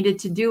that I needed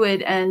to do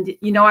it. And,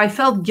 I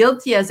felt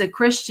guilty as a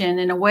Christian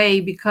in a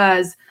way,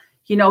 because,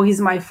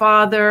 he's my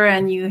father,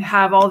 and you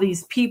have all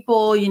these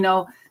people,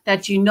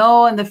 that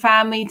in the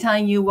family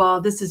telling you,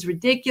 well, this is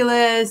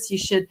ridiculous, you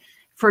should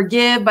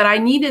forgive. But I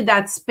needed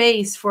that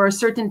space for a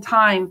certain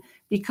time,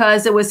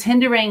 because it was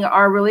hindering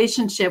our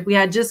relationship. We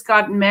had just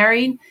gotten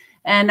married,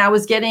 and I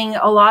was getting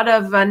a lot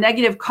of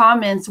negative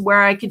comments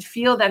where I could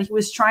feel that he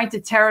was trying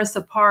to tear us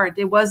apart.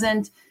 It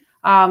wasn't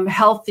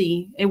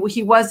healthy.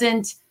 He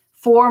wasn't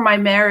for my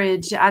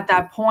marriage at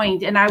that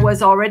point, and I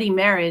was already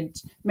married.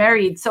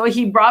 So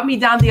he brought me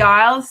down the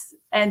aisles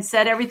and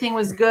said everything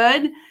was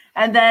good.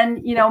 And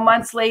then,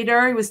 months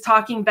later, he was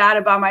talking bad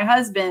about my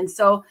husband.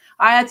 So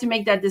I had to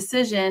make that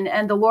decision,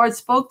 and the Lord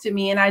spoke to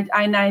me, and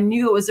I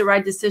knew it was the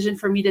right decision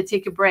for me to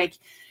take a break.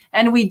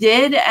 And we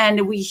did,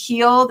 and we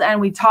healed,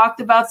 and we talked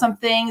about some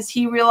things.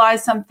 He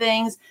realized some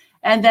things.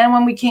 And then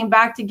when we came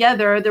back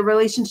together, the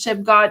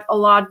relationship got a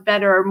lot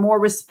better, more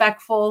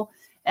respectful.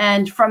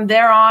 And from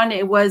there on,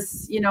 it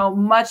was,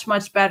 much,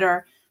 much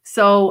better.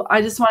 So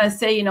I just want to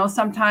say,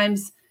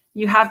 sometimes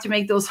you have to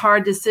make those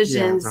hard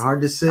decisions. Yeah, hard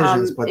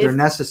decisions, but they're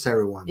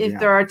necessary ones. If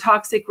there are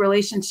toxic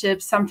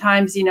relationships,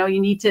 sometimes,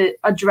 you need to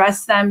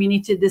address them. You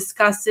need to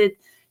discuss it,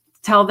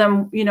 tell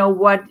them,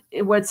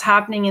 what's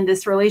happening in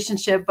this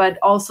relationship. But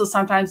also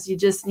sometimes you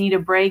just need a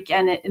break,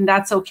 and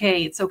that's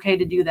okay. It's okay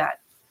to do that.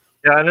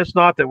 Yeah, and it's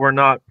not that we're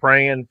not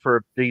praying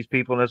for these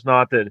people, and it's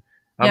not that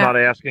I'm not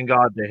asking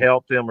God to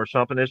help them or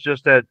something. It's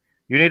just that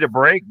you need a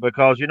break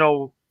because,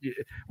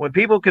 when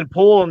people can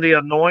pull on the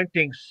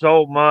anointing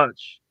so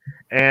much,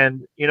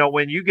 and,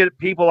 when you get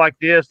people like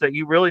this that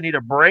you really need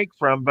a break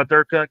from, but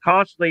they're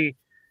constantly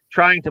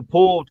trying to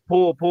pull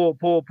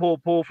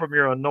from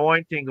your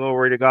anointing,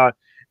 glory to God.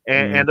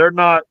 And they're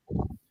not,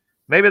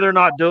 maybe they're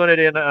not doing it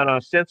in a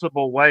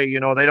sensible way.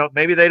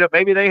 Maybe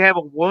they have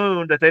a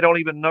wound that they don't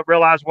even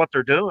realize what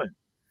they're doing.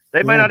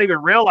 They may not even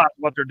realize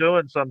what they're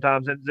doing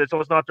sometimes. And so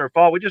it's not their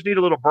fault. We just need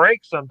a little break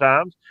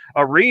sometimes,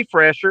 a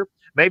refresher,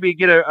 maybe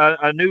get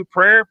a new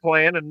prayer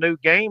plan, a new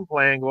game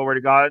plan, glory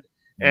to God.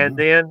 And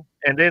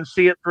then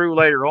see it through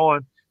later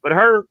on. But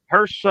her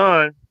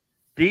son,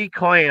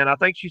 Declan, I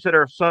think she said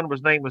her son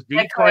name was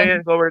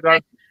Declan, glory to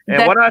God.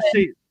 And what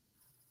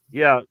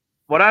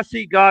I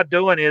see God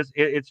doing is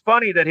it's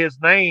funny that his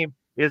name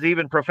is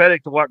even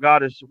prophetic to what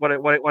God is,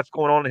 what's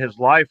going on in his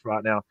life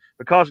right now,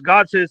 because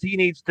God says he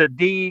needs to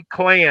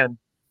declan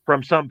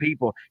from some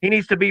people. He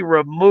needs to be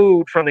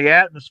removed from the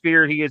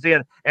atmosphere he is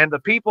in, and the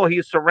people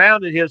he's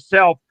surrounded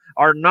himself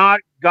are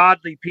not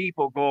godly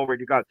people, glory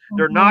to God.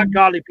 They're not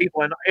godly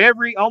people. And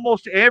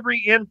almost every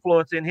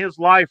influence in his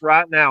life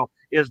right now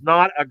is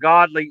not a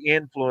godly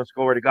influence,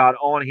 glory to God,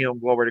 on him,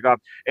 glory to God.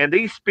 And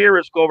these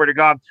spirits, glory to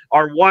God,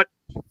 are what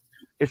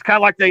it's kind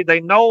of like they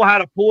know how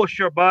to push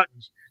your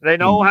buttons. They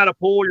know how to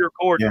pull your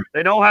cord. Yeah.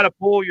 They know how to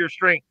pull your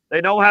string.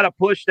 They know how to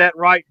push that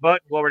right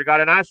button, glory to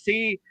God. And I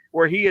see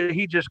where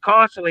he just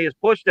constantly has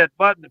pushed that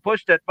button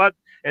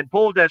and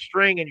pulled that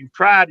string, and you've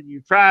tried and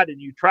you've tried and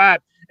you've tried.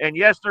 And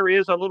yes, there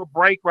is a little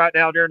break right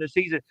now during the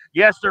season.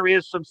 Yes, there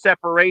is some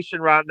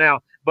separation right now.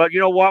 But you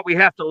know what? We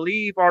have to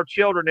leave our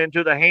children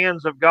into the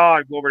hands of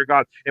God, glory to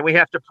God. And we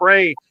have to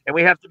pray, and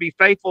we have to be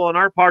faithful on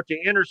our part to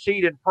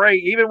intercede and pray,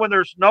 even when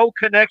there's no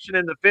connection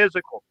in the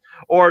physical,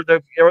 or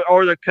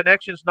the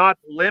connection's not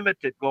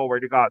limited,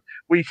 glory to God.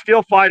 We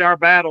still fight our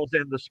battles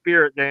in the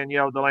spirit,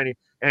 Danielle Delaney.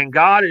 And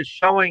God is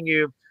showing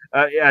you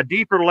a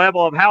deeper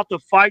level of how to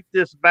fight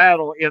this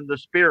battle in the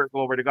spirit,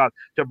 glory to God,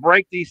 to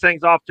break these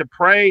things off, to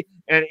pray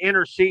and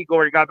intercede,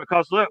 glory to God.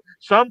 Because look,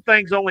 some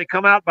things only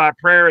come out by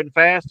prayer and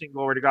fasting,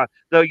 glory to God.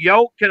 The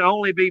yoke can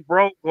only be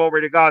broke,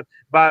 glory to God,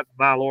 by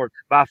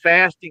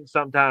fasting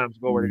sometimes,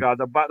 glory to God.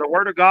 The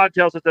word of God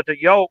tells us that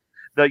the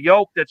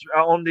yoke that's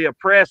on the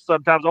oppressed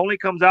sometimes only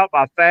comes out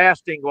by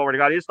fasting, glory to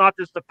God. It's not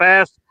just the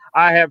fast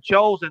I have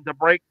chosen to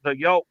break the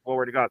yoke,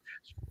 glory to God.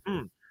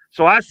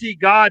 So I see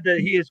God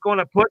that he is going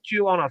to put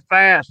you on a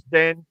fast,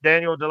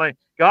 Danielle Delaney.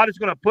 God is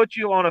going to put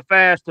you on a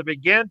fast to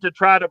begin to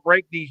try to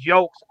break these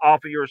yokes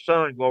off of your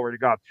son, glory to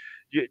God.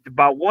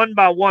 By one,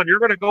 you're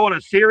going to go on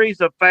a series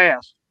of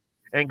fasts,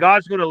 and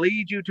God's going to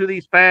lead you to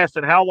these fasts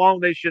and how long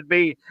they should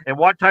be and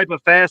what type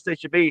of fast they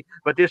should be.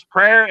 But this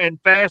prayer and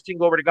fasting,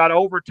 glory to God,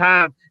 over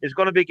time is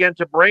going to begin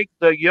to break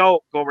the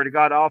yoke, glory to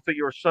God, off of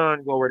your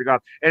son, glory to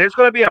God. And it's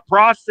going to be a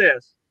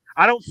process.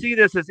 I don't see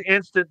this as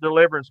instant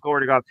deliverance,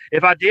 glory to God.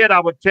 If I did,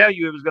 I would tell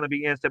you it was going to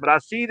be instant, but I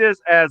see this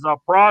as a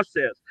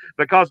process,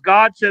 because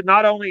God said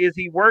not only is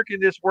he working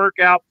this work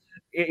out,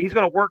 he's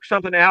going to work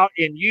something out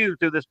in you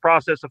through this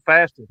process of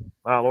fasting,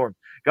 my Lord.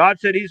 God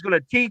said he's going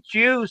to teach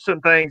you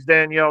some things,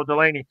 Danielle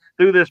Delaney,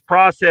 through this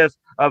process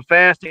of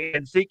fasting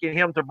and seeking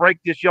him to break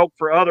this yoke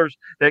for others,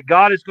 that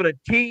God is going to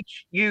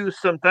teach you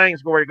some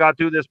things, glory to God,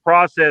 through this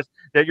process,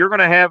 that you're going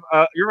to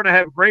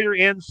have greater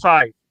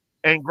insight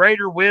and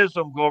greater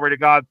wisdom, glory to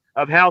God,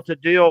 of how to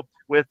deal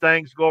with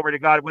things, glory to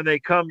God, when they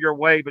come your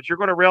way. But you're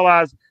going to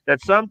realize that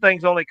some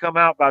things only come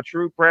out by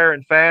true prayer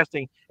and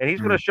fasting. And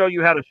he's going to show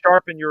you how to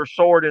sharpen your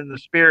sword in the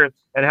spirit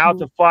and how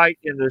to fight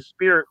in the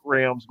spirit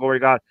realms, glory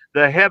to God,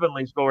 the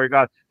heavenlies, glory to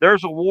God.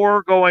 There's a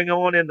war going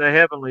on in the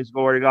heavenlies,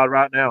 glory to God,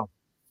 right now.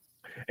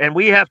 And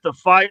we have to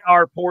fight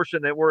our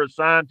portion that we're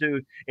assigned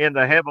to in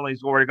the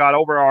heavenlies, glory to God,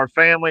 over our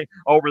family,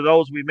 over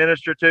those we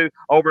minister to,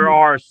 over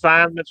our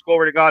assignments,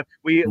 glory to God.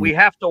 We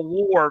have to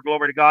war,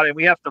 glory to God, and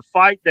we have to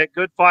fight that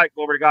good fight,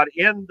 glory to God,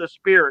 in the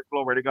spirit,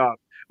 glory to God.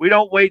 We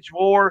don't wage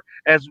war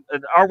as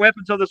our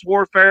weapons of this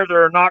warfare.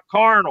 They're not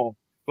carnal,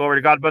 glory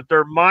to God, but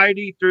they're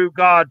mighty through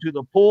God to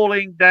the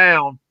pulling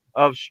down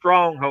of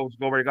strongholds,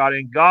 glory to God.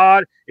 And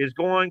God is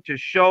going to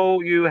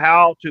show you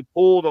how to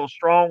pull those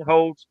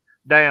strongholds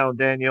down,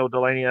 Danielle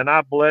Delaney. And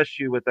I bless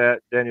you with that,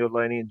 Danielle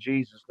Delaney, in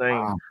Jesus' name.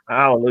 Wow.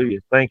 Hallelujah.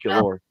 Thank you,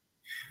 Lord.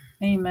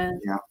 Amen.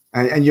 Yeah.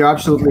 And you're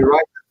absolutely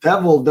right. The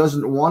devil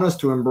doesn't want us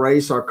to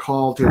embrace our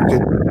call to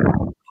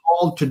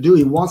do.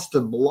 He wants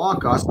to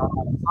block us on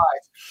all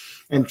sides.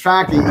 In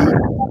fact, he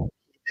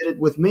did it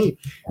with me.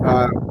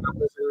 I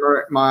was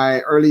in my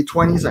early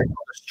 20s. I got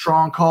a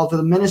strong call to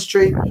the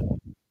ministry.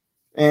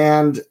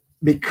 And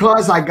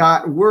because I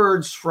got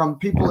words from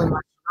people in my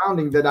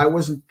surrounding that I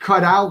wasn't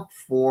cut out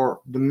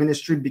for the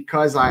ministry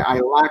because I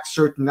lacked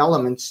certain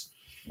elements,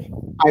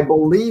 I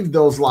believed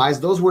those lies.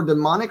 Those were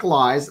demonic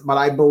lies, but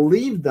I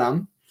believed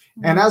them.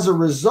 And as a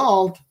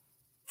result,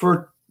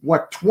 for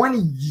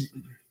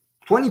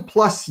 20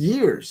 plus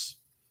years,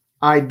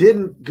 I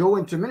didn't go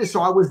into ministry.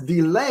 So I was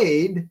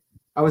delayed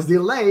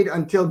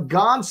until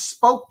God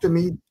spoke to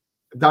me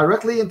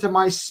directly into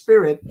my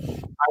spirit.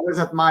 I was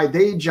at my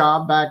day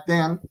job back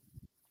then,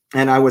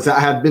 and I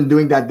had been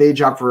doing that day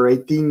job for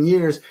 18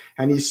 years,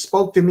 and he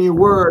spoke to me a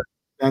word,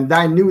 and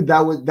I knew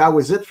that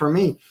was it for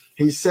me.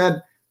 He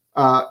said,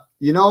 I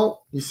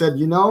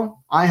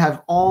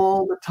have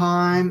all the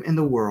time in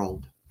the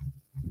world,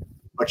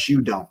 but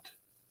you don't.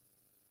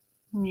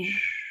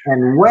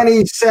 And when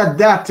he said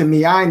that to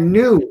me, I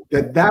knew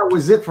that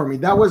was it for me.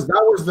 That was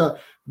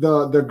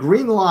the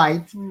green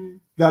light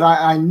that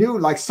I knew,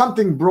 like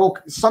something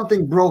broke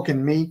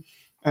in me,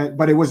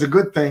 but it was a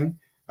good thing.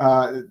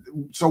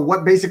 So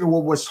what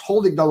was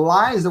holding the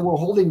lies that were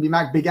holding me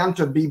back began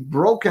to be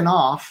broken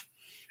off,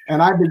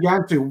 and I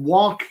began to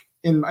walk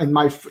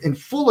in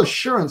full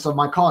assurance of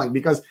my calling,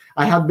 because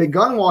I had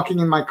begun walking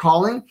in my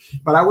calling,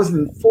 but I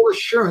wasn't in full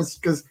assurance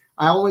because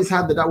I always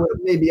had that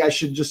maybe I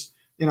should just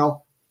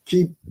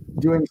keep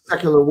doing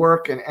secular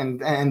work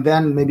and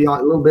then maybe a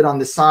little bit on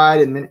the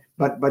side,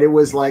 but it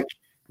was like,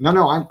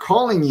 no, I'm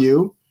calling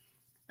you,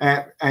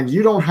 and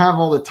you don't have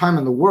all the time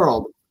in the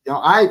world.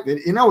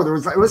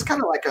 It was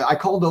kind of like I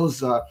call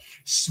those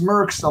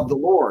smirks of the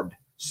Lord,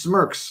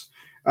 smirks.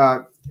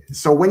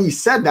 So when he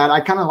said that,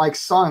 I kind of like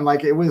saw him,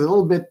 like it was a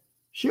little bit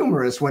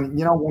humorous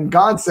when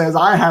God says,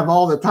 I have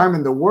all the time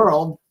in the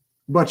world,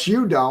 but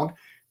you don't.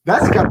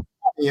 That's kind of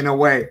funny in a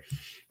way.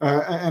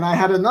 And I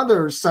had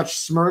another such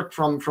smirk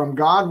from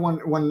God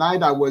one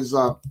night. I was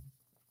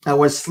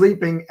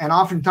sleeping, and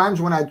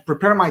oftentimes when I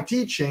prepare my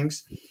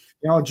teachings,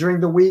 during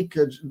the week,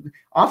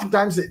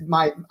 oftentimes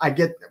I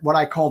get what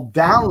I call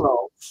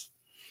downloads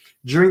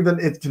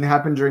it can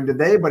happen during the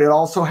day, but it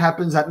also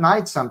happens at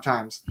night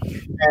sometimes.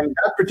 And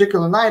that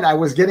particular night, I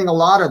was getting a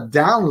lot of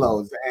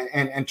downloads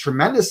and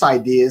tremendous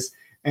ideas,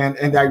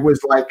 and I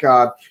was like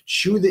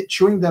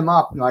chewing them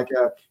up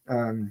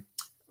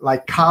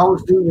like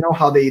cows do.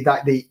 How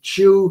they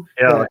chew.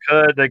 Yeah,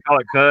 cud. They call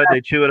it cud.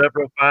 They chew it up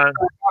real fine.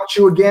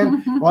 Chew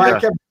again. Well, yeah. I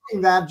kept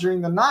doing that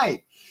during the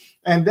night.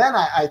 And then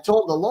I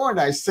told the Lord,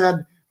 I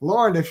said,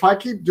 Lord, if I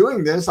keep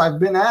doing this, I've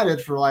been at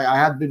it for I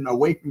had been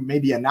awake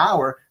maybe an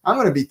hour. I'm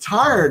going to be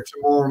tired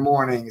tomorrow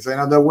mornings. In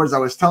other words, I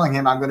was telling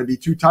him I'm going to be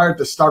too tired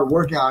to start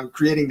working on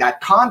creating that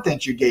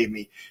content you gave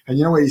me. And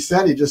you know what he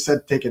said? He just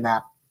said, take a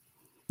nap.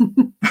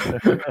 And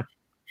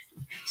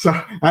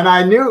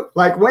I knew,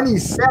 like when he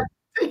said,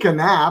 take a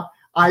nap,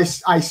 I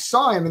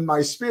saw him in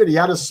my spirit. He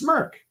had a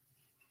smirk.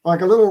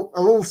 Like a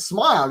little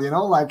smile,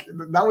 like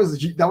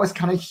that was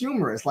kind of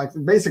humorous. Like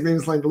basically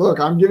it's like, look,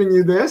 I'm giving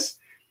you this.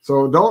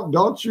 So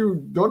don't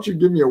you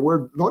give me a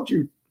word. Don't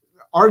you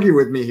argue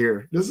with me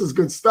here. This is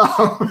good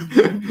stuff.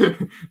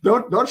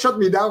 don't shut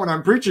me down when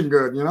I'm preaching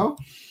good,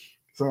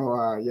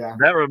 So yeah.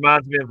 That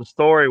reminds me of the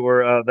story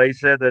where they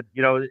said that,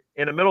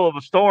 in the middle of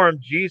a storm,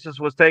 Jesus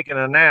was taking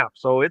a nap.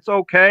 So it's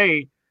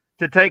okay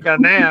to take a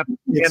nap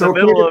in the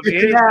middle of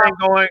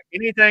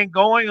anything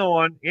going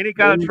on, any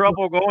kind of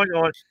trouble going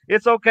on.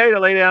 It's okay to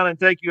lay down and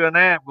take you a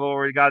nap.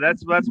 Glory to God.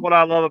 That's what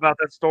I love about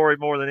that story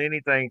more than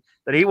anything.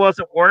 That he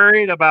wasn't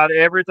worried about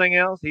everything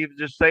else. He would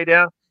just stay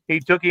down. He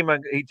took him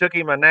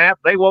a nap.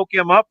 They woke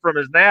him up from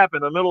his nap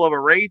in the middle of a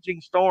raging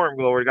storm.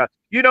 Glory to God.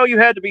 You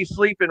had to be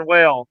sleeping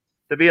well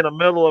to be in the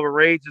middle of a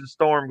raging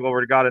storm.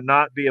 Glory to God, and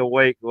not be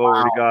awake.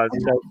 Glory to God.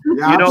 So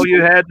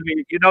you had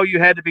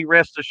to be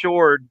rest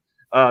assured.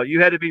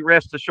 You had to be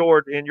rest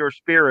assured in your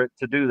spirit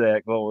to do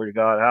that. Glory to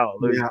God.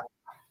 Hallelujah. Yeah.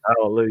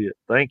 Hallelujah.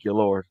 Thank you,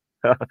 Lord.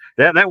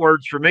 that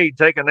word's for me.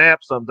 Take a nap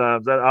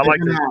sometimes. I like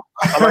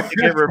to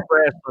get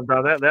refreshed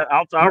sometimes.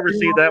 I'll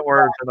receive that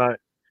word tonight.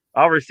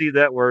 I'll receive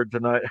that word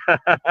tonight.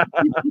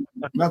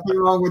 Nothing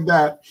wrong with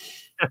that.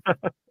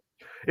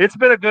 It's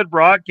been a good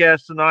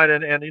broadcast tonight,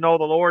 and the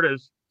Lord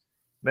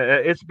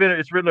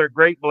it's really a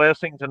great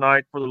blessing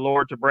tonight for the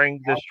Lord to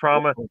bring this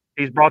trauma.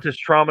 He's brought this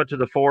trauma to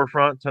the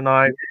forefront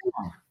tonight.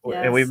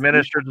 Yes. And we've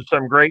ministered to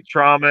some great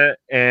trauma,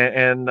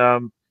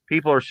 and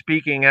people are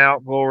speaking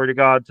out, glory to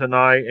God,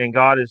 tonight, and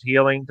God is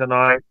healing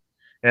tonight.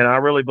 And I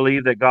really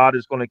believe that God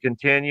is going to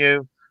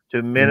continue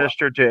to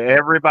minister to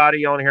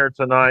everybody on here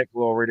tonight,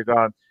 glory to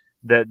God,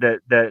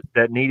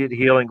 that needed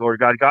healing, glory to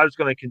God. God is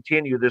going to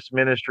continue this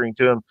ministering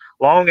to them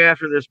long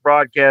after this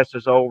broadcast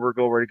is over,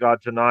 glory to God,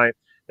 tonight,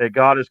 that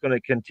God is going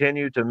to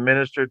continue to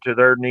minister to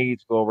their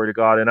needs, glory to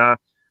God. And I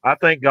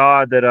thank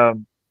God that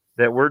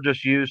we're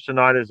just used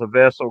tonight as a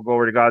vessel,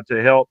 glory to God,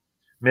 to help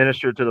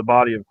minister to the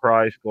body of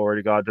Christ, glory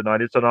to God,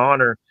 tonight. It's an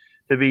honor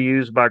to be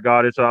used by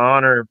God. It's an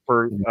honor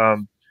for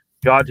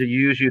God to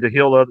use you to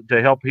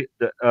help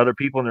other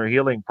people in their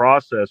healing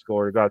process,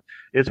 glory to God.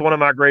 It's one of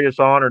my greatest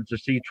honors to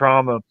see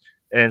trauma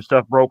and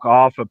stuff broke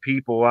off of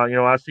people.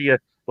 I see a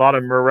lot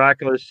of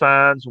miraculous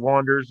signs,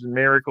 wonders, and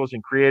miracles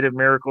and creative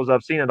miracles.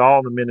 I've seen it all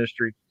in the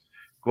ministry.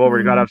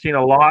 Glory to God. I've seen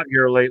a lot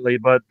here lately,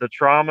 but the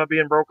trauma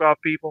being broke off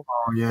people,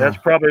 that's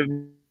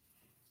probably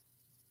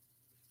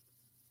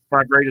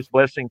my greatest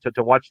blessing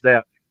to watch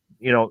that.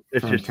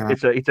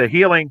 It's a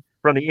healing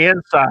from the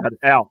inside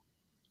out.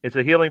 It's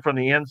a healing from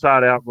the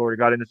inside out, glory to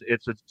God. And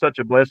it's such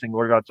a blessing,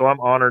 glory to God. So I'm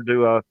honored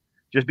to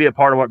just be a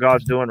part of what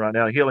God's doing right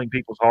now, healing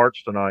people's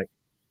hearts tonight.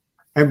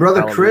 And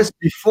Brother Chris,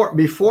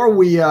 before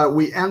we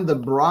end the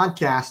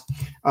broadcast,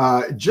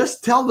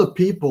 just tell the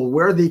people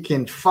where they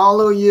can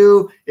follow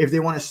you, if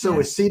they want to sow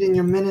a seed in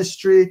your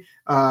ministry,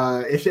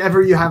 if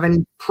ever you have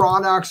any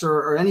products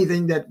or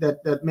anything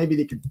that maybe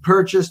they could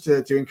purchase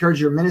to encourage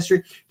your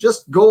ministry.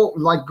 Just go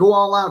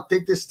all out,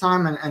 take this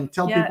time and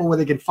tell people where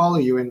they can follow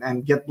you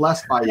and get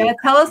blessed by you.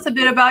 Tell us a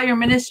bit about your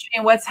ministry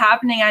and what's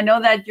happening. I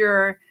know that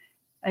you're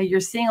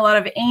seeing a lot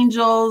of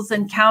angels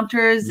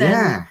encounters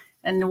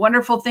and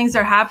wonderful things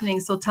are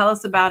happening. So tell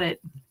us about it.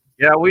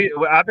 Yeah,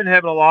 I've been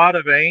having a lot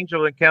of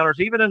angel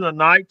encounters, even in the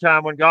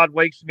nighttime when God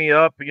wakes me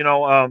up.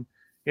 I'll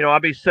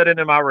be sitting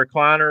in my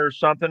recliner or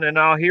something, and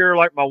I'll hear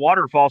like my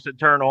water faucet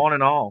turn on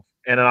and off,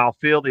 and then I'll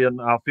feel the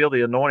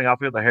anointing. I'll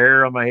feel the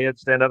hair on my head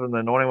stand up, and the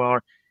anointing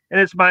on, and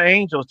it's my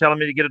angels telling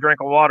me to get a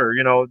drink of water.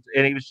 And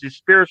he was just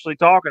spiritually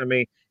talking to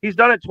me. He's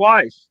done it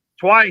twice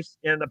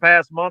in the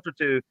past month or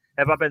two.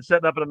 Have I been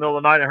sitting up in the middle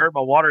of the night and heard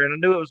my water, and I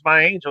knew it was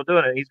my angel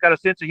doing it. He's got a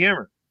sense of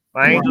humor.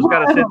 My angel's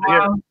got a sense of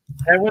humor.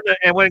 And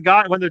when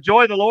the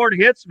joy of the Lord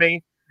hits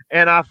me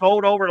and I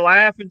fold over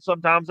laughing,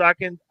 sometimes I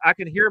can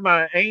hear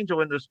my angel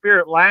in the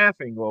spirit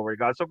laughing, glory to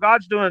God. So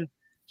God's doing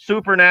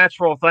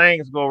supernatural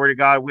things, glory to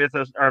God, with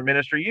us, our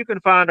ministry. You can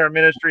find our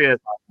ministry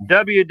at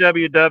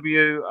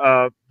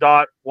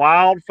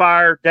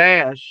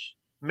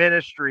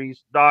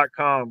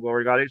www.wildfire-ministries.com,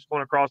 glory to God. It's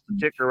going across the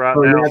ticker right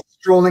now. It's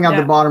scrolling at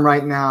the bottom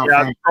right now.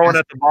 Yeah, it's scrolling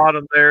at the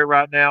bottom there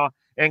right now.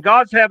 And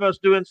God's have us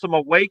doing some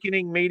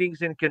awakening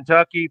meetings in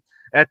Kentucky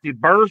at the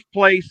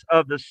birthplace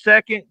of the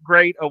Second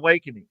Great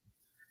Awakening.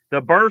 The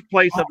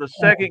birthplace of the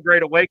Second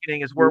Great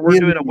Awakening is where we're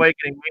doing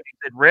awakening meetings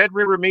at Red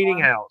River Meeting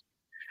House.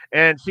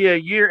 And see, a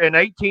year in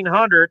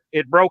 1800,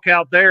 it broke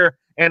out there.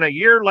 And a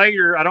year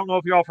later, I don't know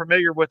if you're all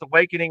familiar with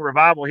awakening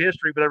revival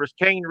history, but there was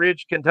Cane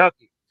Ridge,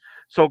 Kentucky.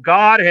 So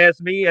God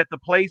has me at the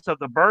place of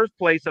the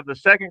birthplace of the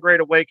Second Great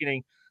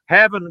Awakening,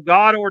 having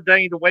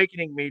God-ordained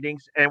awakening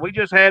meetings. And we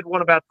just had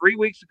one about 3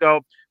 weeks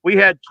ago. We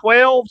had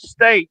 12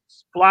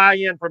 states fly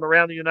in from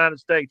around the United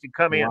States and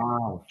come in.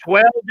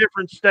 12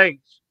 different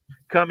states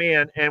come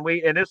in. And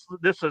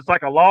this is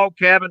like a log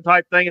cabin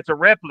type thing. It's a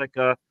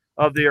replica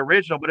of the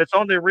original, but it's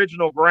on the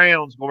original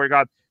grounds, glory to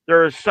God.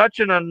 There is such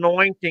an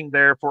anointing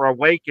there for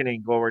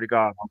awakening, glory to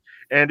God.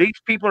 And these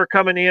people are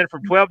coming in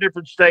from 12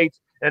 different states,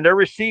 and they're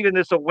receiving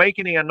this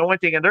awakening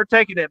anointing, and they're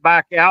taking it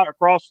back out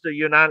across the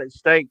United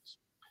States.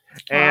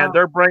 And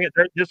they're bringing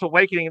this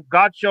awakening.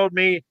 God showed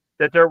me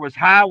that there was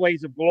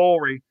highways of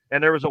glory,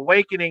 and there was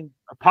awakening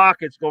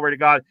pockets, glory to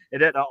God,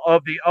 and that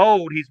of the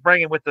old he's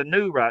bringing with the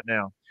new right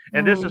now.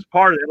 And this is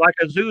part of it. Like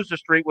Azusa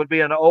Street would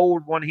be an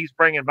old one he's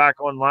bringing back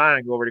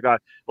online, glory to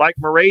God. Like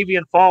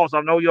Moravian Falls,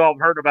 I know you all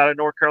have heard about it in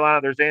North Carolina.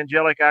 There's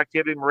angelic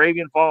activity in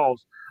Moravian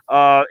Falls.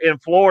 In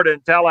Florida,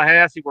 in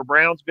Tallahassee, where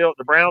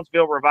the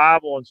Brownsville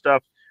revival and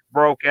stuff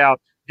broke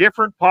out.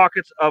 Different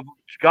pockets of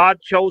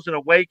God-chosen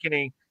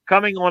awakening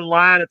coming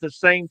online at the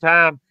same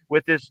time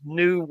with this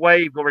new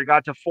wave, glory to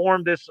God, to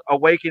form this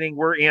awakening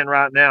we're in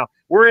right now.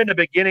 We're in the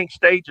beginning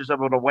stages of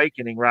an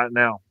awakening right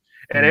now.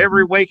 And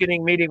every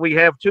awakening meeting, we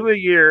have 2 a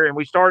year, and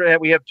we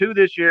have 2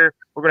 this year.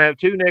 We're going to have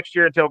 2 next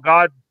year until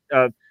God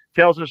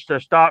tells us to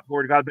stop,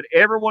 glory to God. But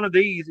every one of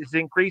these is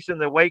increasing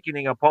the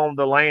awakening upon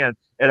the land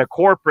at a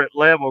corporate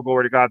level,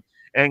 glory to God.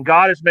 And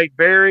God has made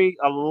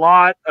a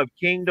lot of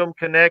kingdom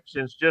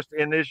connections just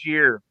in this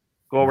year,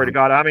 glory to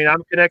God. I mean,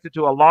 I'm connected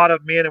to a lot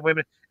of men and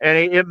women, and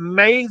it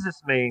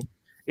amazes me.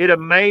 It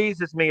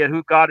amazes me at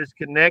who God is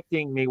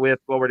connecting me with,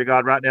 glory to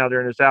God, right now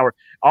during this hour.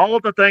 All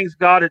of the things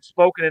God had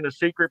spoken in the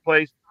secret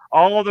place,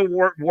 all of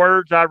the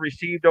words I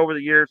received over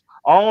the years,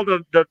 all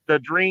the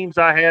dreams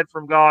I had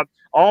from God,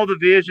 all the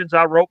visions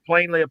I wrote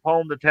plainly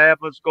upon the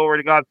tablets, glory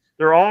to God,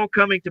 they're all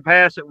coming to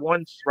pass at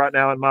once right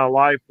now in my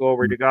life,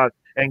 glory to God.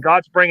 And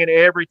God's bringing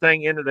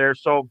everything into there.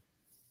 So,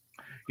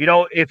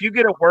 if you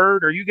get a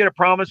word or you get a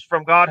promise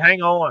from God,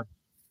 hang on.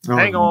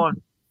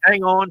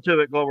 Hang on to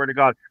it, glory to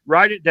God.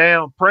 Write it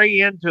down.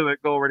 Pray into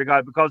it, glory to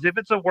God. Because if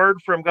it's a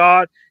word from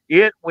God,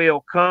 it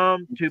will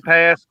come to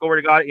pass,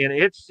 glory to God, in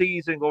its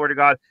season, glory to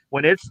God.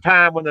 When it's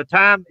time,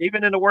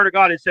 even in the word of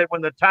God, it said,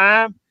 when the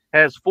time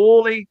has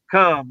fully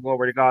come,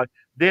 glory to God,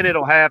 then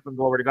it'll happen,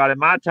 glory to God. And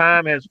my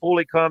time has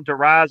fully come to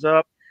rise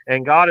up,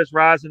 and God is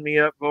rising me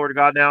up, glory to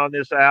God, now in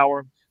this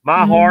hour.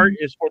 My heart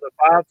is for the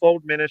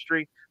fivefold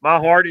ministry. My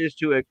heart is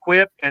to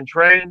equip and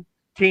train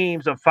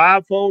teams of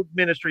fivefold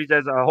ministries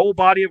as a whole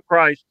body of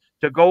Christ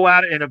to go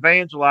out and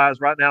evangelize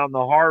right now in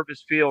the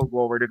harvest field,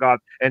 glory to God,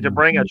 and to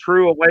bring a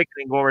true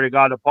awakening, glory to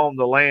God, upon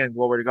the land,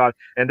 glory to God.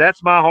 And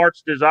that's my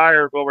heart's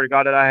desire, glory to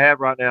God, that I have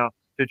right now,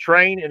 to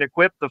train and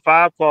equip the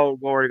fivefold,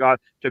 glory to God,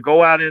 to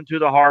go out into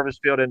the harvest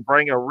field and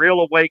bring a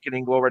real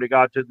awakening, glory to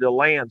God, to the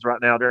lands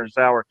right now during this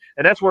hour.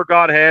 And that's where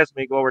God has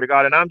me, glory to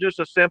God. And I'm just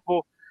a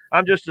simple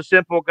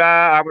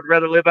guy. I would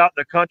rather live out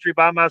in the country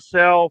by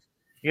myself,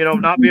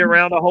 not be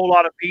around a whole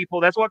lot of people.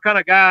 That's what kind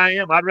of guy I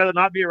am. I'd rather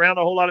not be around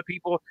a whole lot of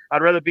people.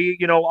 I'd rather be,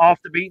 off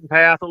the beaten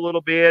path a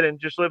little bit and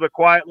just live a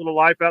quiet little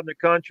life out in the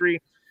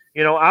country.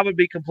 I would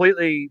be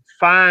completely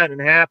fine and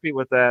happy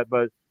with that.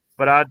 But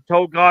I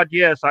told God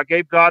yes. I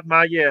gave God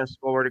my yes,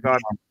 glory to God.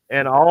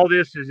 And all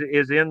this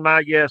is in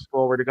my yes,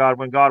 glory to God.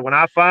 When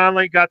I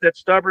finally got that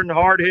stubborn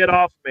hard head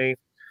off me,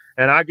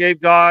 and I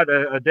gave God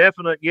a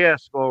definite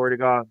yes, glory to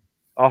God,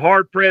 a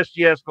hard-pressed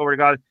yes, glory to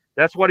God.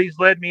 That's what he's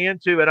led me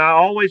into, and I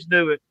always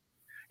knew it.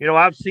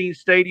 I've seen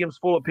stadiums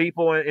full of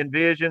people in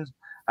visions.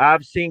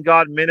 I've seen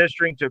God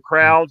ministering to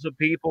crowds of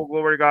people,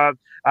 glory to God.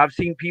 I've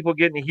seen people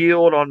getting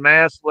healed on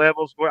mass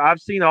levels. I've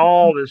seen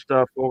all this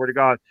stuff, glory to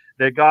God,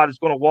 that God is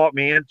going to walk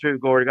me into,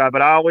 glory to God.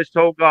 But I always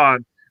told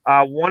God,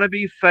 I want to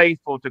be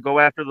faithful to go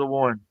after the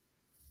one.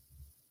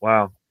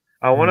 Wow.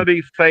 I want to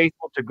be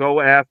faithful to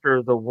go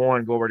after the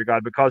one, glory to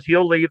God, because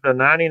he'll leave the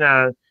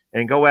 99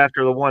 and go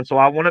after the one. So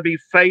I want to be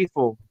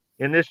faithful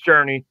in this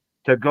journey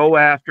to go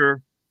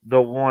after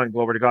the one,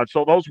 glory to God.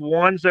 So those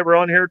ones that were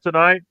on here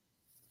tonight,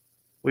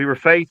 we were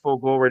faithful,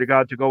 glory to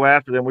God, to go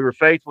after them. We were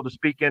faithful to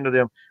speak into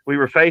them. We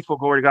were faithful,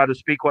 glory to God, to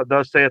speak what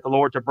thus saith the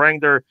Lord, to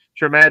bring their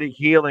traumatic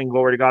healing,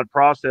 glory to God,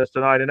 process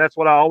tonight. And that's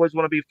what I always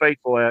want to be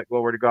faithful at,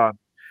 glory to God.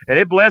 And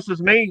it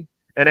blesses me,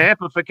 an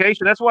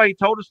amplification. That's why he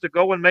told us to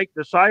go and make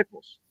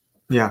disciples.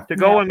 Yeah. To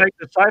go and make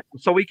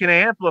disciples so we can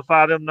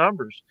amplify them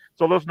numbers.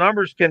 So those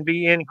numbers can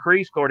be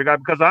increased, glory to God,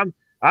 because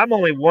I'm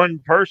only one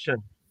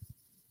person.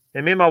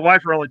 And me and my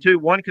wife are only two.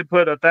 One could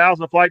put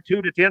 1,000 flight,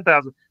 2 to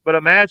 10,000. But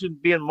imagine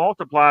being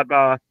multiplied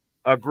by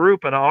a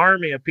group, an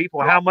army of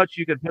people, how much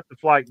you can put the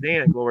flight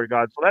in, glory to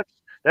God. So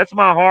that's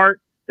my heart.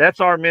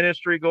 That's our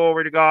ministry,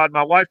 glory to God.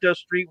 My wife does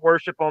street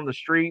worship on the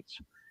streets,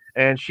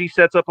 and she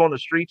sets up on the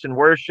streets and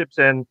worships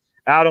and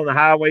out on the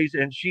highways.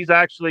 And she's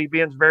actually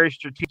being very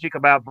strategic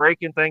about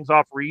breaking things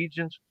off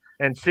regions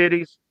and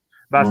cities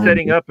by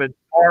setting up in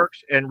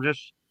parks and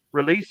just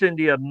releasing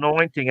the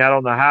anointing out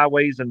on the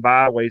highways and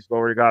byways,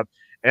 glory to God.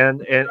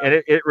 And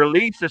it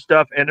releases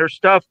stuff, and there's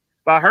stuff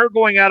by her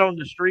going out on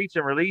the streets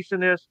and releasing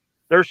this.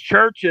 There's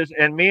churches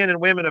and men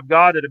and women of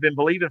God that have been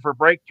believing for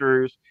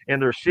breakthroughs in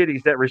their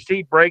cities that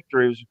receive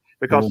breakthroughs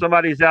because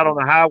somebody's out on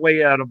the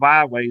highway, out of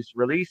byways,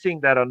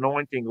 releasing that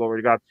anointing,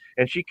 glory to God.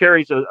 And she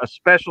carries a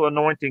special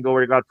anointing,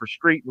 glory to God, for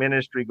street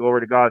ministry, glory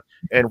to God,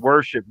 and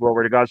worship,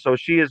 glory to God. So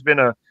she's been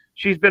a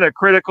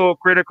critical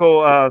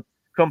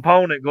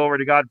component, glory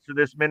to God, to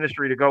this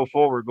ministry to go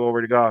forward,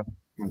 glory to God.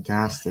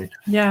 Fantastic.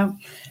 Yeah.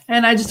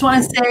 And I just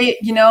want to say,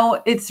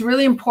 it's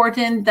really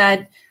important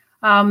that,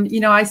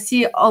 I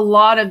see a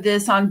lot of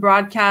this on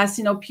broadcast.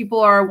 People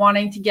are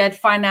wanting to get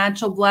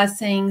financial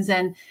blessings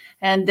and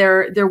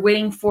they're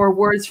waiting for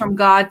words from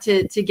God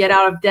to get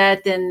out of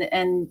debt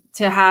and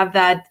to have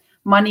that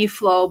money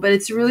flow. But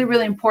it's really,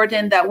 really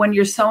important that when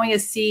you're sowing a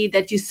seed,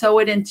 that you sow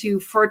it into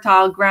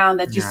fertile ground,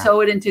 that you sow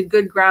it into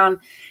good ground.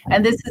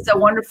 And this is a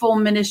wonderful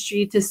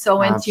ministry to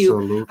sow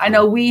into. I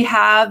know we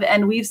have,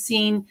 and we've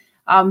seen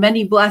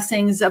many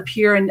blessings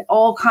appear in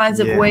all kinds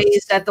of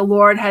ways that the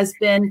Lord has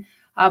been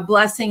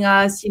blessing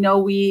us.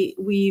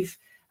 We've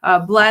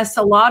blessed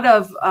a lot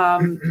of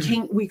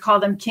we call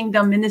them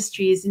kingdom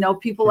ministries.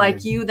 People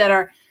like you that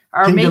are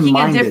making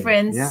a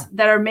difference,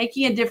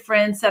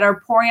 that are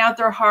pouring out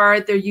their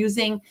heart. They're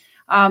using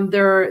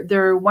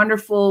their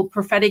wonderful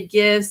prophetic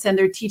gifts and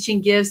their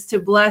teaching gifts to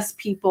bless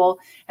people.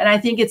 And I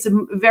think it's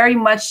very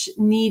much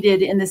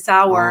needed in this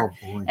hour.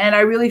 And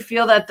I really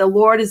feel that the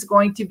Lord is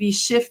going to be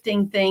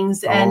shifting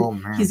things,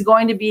 and he's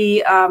going to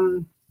be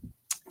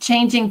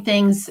changing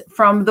things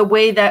from the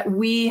way that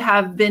we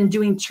have been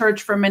doing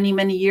church for many,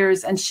 many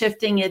years, and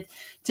shifting it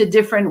to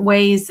different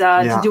ways,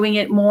 to doing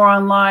it more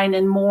online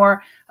and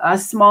more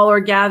smaller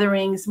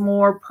gatherings,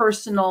 more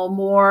personal,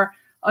 more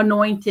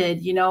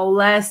anointed,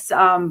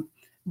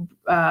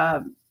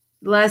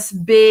 less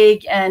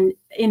big and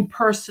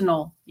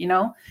impersonal,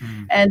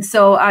 And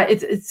so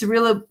it's a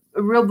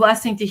real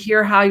blessing to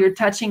hear how you're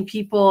touching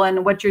people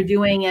and what you're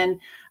doing. And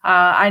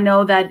I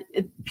know that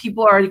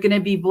people are going to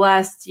be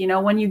blessed.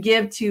 When you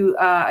give to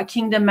a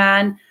kingdom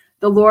man,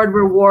 the Lord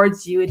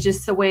rewards you. It's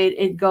just the way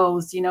it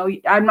goes.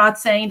 I'm not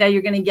saying that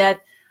you're going to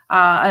get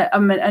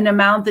an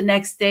amount the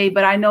next day,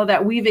 but I know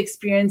that we've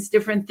experienced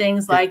different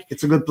things. Like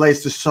it's a good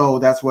place to sow.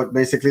 That's what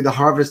basically the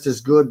harvest is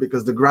good,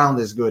 because the ground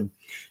is good,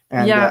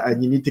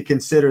 and you need to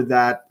consider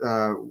that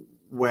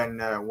when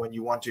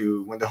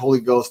the Holy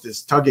Ghost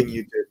is tugging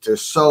you to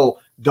sow,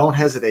 don't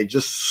hesitate.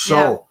 Just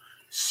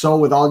sow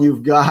with all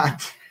you've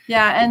got.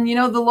 Yeah, and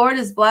the Lord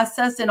has blessed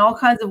us in all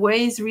kinds of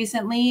ways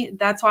recently.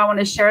 That's why I want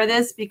to share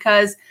this,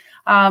 because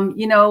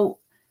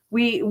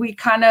we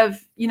kind of,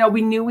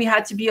 we knew we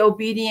had to be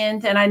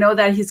obedient, and I know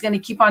that he's going to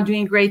keep on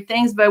doing great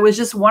things, but it was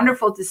just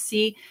wonderful to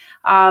see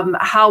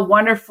how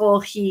wonderful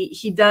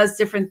he does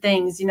different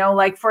things. You know,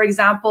 like for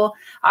example,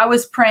 I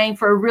was praying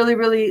for a really,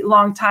 really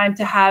long time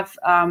to have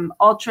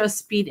ultra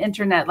speed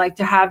internet, like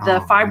to have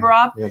the fiber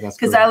op,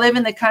 because I live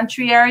in the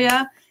country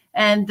area.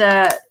 And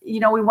you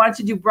know, we wanted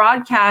to do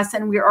broadcasts,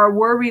 and our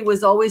worry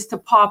was always to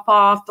pop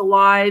off the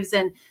lives,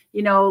 and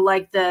you know,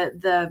 like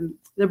the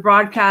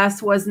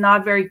broadcast was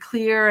not very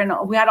clear, and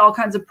we had all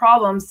kinds of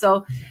problems.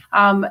 So,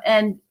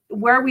 and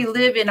where we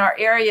live in our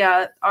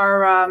area,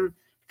 our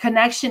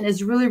connection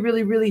is really,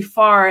 really, really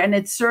far, and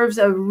it serves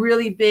a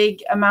really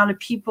big amount of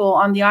people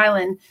on the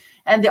island.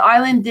 And the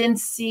island didn't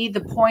see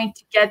the point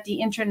to get the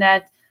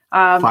internet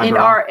in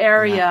our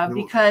area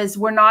because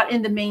we're not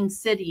in the main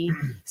city.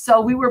 So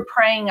we were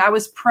praying. I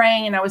was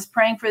praying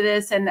for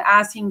this and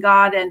asking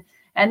God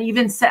and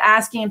even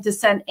asking him to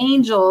send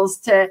angels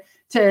to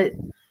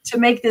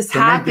make this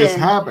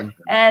happen.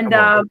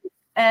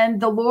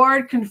 And the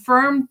Lord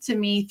confirmed to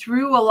me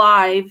through a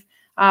live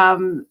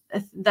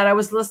that I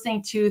was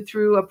listening to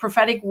through a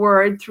prophetic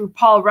word through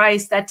Paul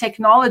Rice that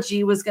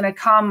technology was going to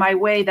come my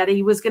way, that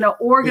he was going to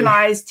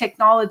organize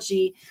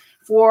technology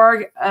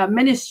for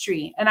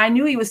ministry. And I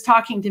knew he was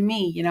talking to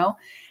me, you know.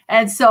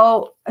 And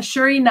so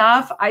sure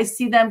enough, I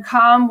see them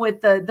come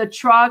with the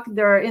truck.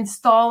 They're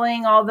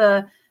installing all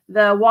the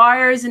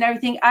wires and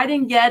everything. I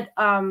didn't get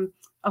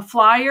a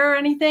flyer or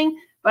anything,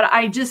 but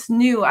I just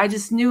knew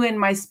in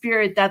my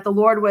spirit that the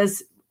Lord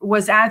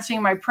was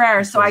answering my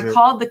prayer. So I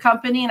called the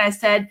company and I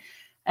said,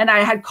 and I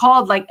had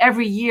called like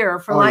every year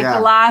for the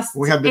last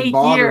 8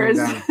 years.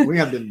 We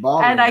have been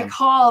bothering and I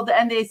called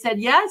and they said,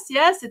 yes,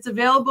 it's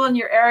available in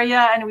your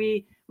area. And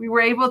we were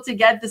able to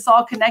get this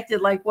all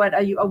connected like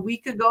a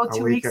week ago,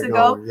 2 weeks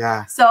ago.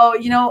 Yeah. So,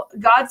 you know,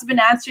 God's been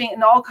answering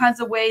in all kinds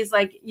of ways.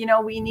 Like, you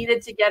know, we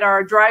needed to get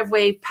our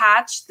driveway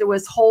patched. There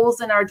was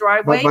holes in our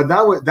driveway. But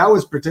that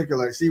was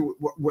particular. See,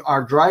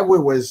 our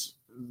driveway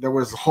there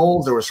was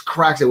holes, there was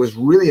cracks. It was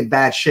really in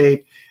bad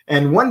shape.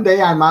 And one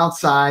day I'm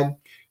outside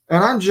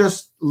and I'm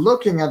just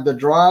looking at the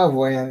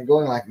driveway and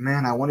going like,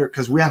 man, I wonder,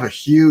 because we have a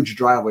huge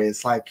driveway.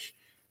 It's like,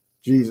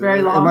 geez,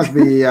 very long. It must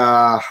be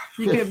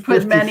you can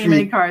put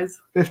many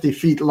cars. 50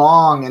 feet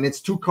long, and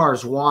it's 2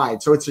 cars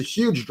wide. So it's a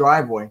huge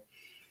driveway. And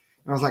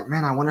I was like,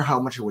 man, I wonder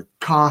how much it would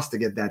cost to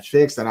get that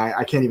fixed. And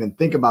I can't even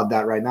think about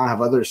that right now. I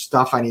have other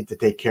stuff I need to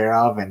take care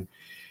of.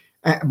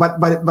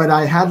 But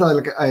I had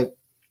like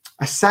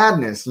a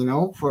sadness, you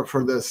know,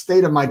 for the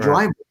state of my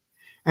driveway.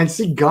 And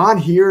see, God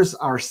hears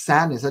our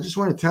sadness. I just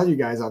want to tell you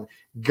guys,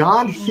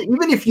 God,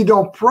 even if you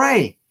don't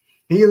pray,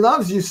 he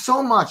loves you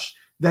so much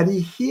that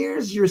he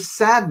hears your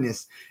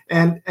sadness.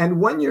 And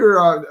when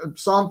you're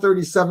Psalm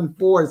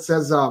 37:4, it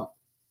says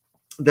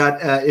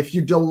that if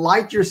you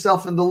delight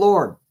yourself in the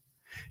Lord,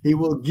 he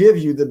will give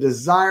you the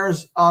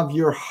desires of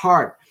your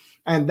heart.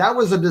 And that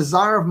was a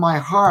desire of my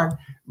heart,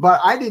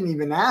 but I didn't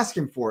even ask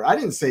him for it. I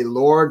didn't say,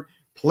 Lord,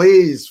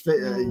 please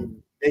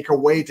make a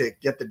way to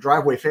get the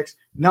driveway fixed.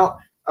 No,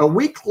 a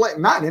week later,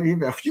 not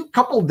even a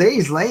couple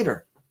days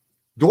later,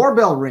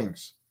 doorbell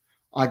rings.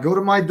 I go to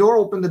my door,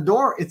 open the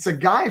door. It's a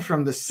guy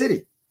from the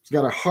city. He's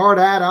got a hard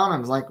hat on. I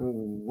was like,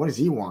 what does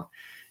he want?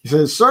 He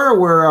says, sir,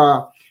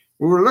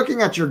 we were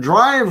looking at your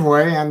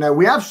driveway and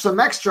we have some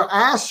extra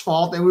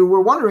asphalt and we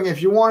were wondering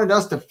if you wanted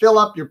us to fill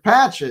up your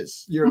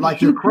patches, your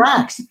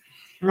cracks.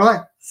 We're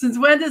like, since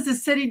when does the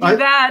city do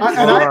that?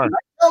 I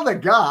tell the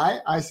guy,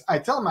 I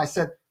tell him, I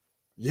said,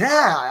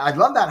 yeah, I'd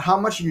love that. How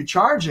much are you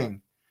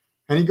charging?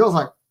 And he goes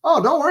like,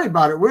 oh, don't worry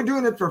about it. We're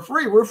doing it for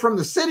free. We're from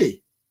the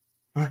city.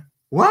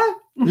 What?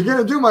 You're going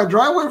to do my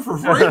driveway for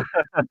free?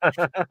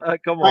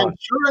 Come on. And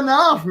sure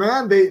enough,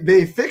 man,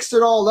 they fixed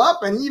it all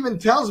up. And he even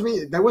tells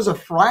me, that was a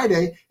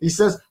Friday. He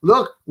says,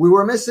 look, we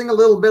were missing a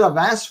little bit of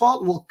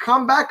asphalt. We'll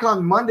come back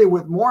on Monday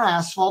with more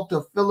asphalt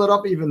to fill it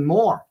up even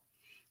more.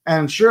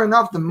 And sure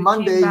enough, the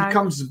Monday he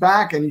comes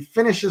back and he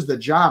finishes the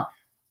job.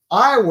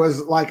 I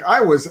was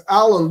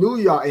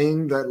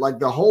hallelujah-ing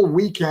the whole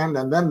weekend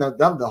and then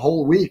the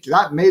whole week.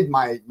 That made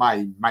my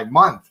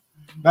month.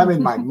 That made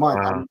my month.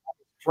 Wow.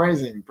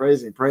 Praising.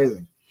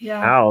 Yeah.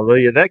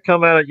 Hallelujah. That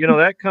come out of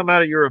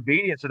your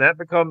obedience, and that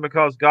become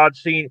because God's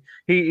seen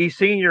he's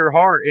seen your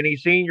heart and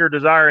he's seen your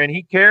desire, and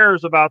he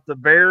cares about the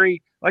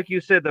very, like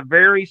you said, the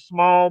very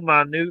small,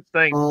 minute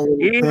things.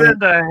 Even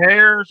the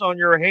hairs on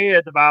your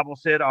head, the Bible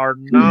said, are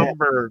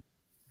numbered.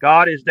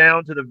 God is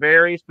down to the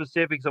very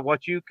specifics of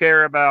what you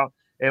care about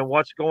and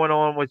what's going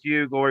on with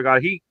you. Glory to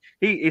God.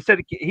 He said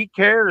he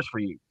cares for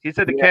you. He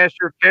said to cast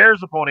your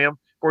cares upon him,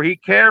 for he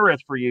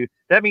careth for you.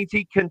 That means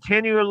he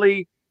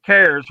continually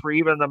cares for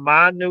even the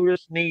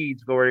minutest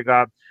needs, glory to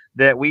God,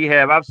 that we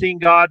have. I've seen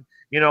God,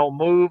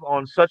 move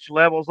on such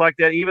levels like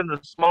that, even the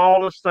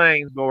smallest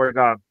things, glory to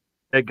God,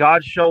 that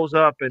God shows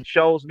up and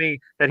shows me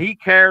that he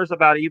cares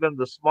about even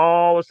the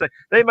smallest thing.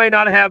 They may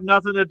not have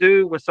nothing to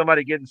do with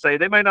somebody getting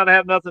saved. They may not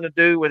have nothing to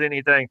do with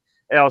anything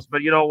else,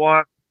 but you know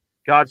what?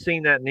 God's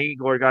seen that need,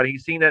 glory to God.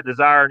 He's seen that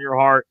desire in your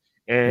heart,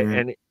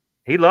 and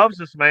he loves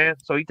us, man.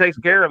 So he takes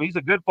care of. He's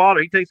a good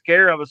father. He takes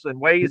care of us in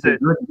ways that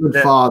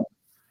father.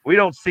 We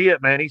don't see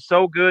it, man. He's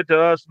so good to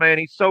us, man.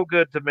 He's so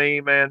good to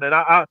me, man. And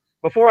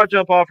before I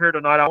jump off here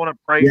tonight, I want to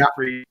pray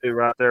for you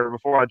right there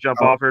before I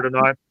jump off here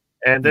tonight,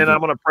 and then I'm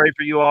going to pray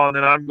for you all, and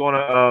then I'm going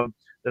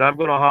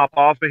to hop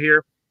off of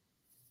here.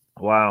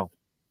 Wow.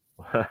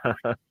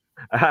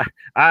 I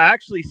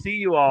actually see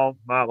you all,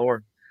 my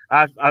Lord.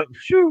 I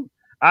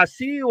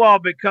see you all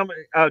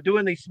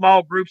doing these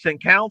small groups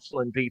and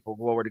counseling people.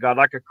 Glory to God,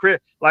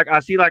 like I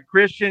see like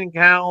Christian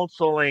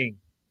counseling,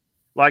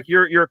 like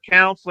you're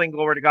counseling.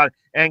 Glory to God,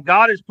 and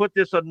God has put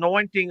this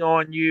anointing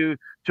on you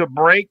to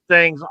break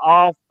things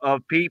off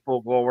of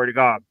people. Glory to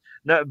God.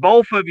 Now,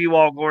 both of you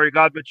all, glory to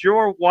God, but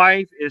your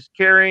wife is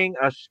carrying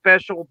a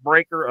special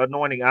breaker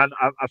anointing. I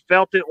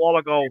felt it a while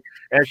ago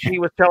as she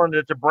was telling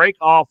it to break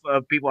off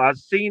of people. I've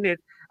seen it.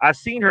 I've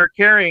seen her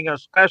carrying a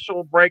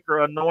special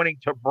breaker anointing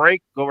to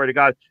break, glory to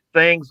God,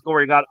 things,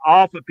 glory to God,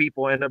 off of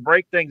people and to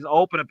break things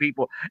open to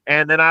people.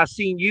 And then I've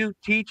seen you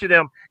teaching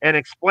them and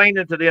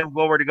explaining to them,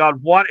 glory to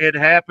God, what had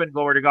happened,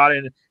 glory to God,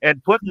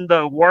 and putting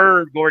the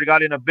word, glory to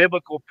God, in a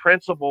biblical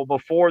principle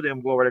before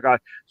them, glory to God.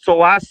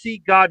 So I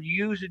see God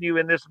using you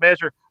in this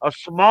measure, a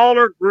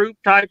smaller group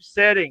type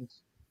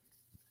settings.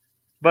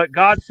 But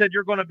God said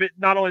you're going to be,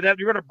 not only that,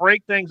 you're going to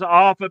break things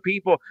off of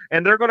people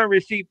and they're going to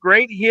receive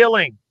great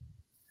healing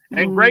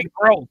and great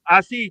growth.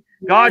 I see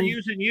God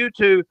using you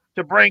to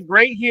bring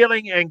great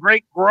healing and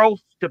great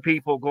growth to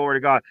people, glory to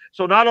God.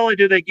 So not only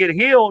do they get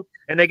healed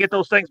and they get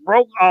those things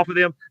broke off of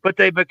them, but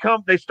they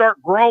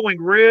start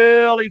growing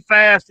really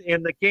fast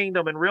in the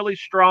kingdom and really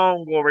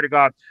strong, glory to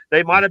God.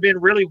 They might have been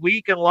really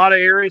weak in a lot of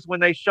areas when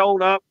they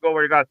showed up,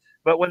 glory to God.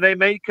 But when they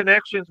made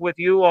connections with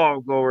you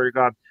all, glory to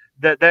God,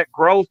 that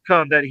growth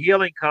come, that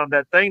healing come,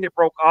 that thing that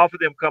broke off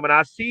of them come. And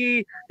I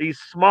see these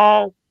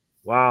small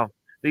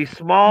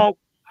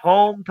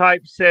home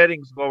type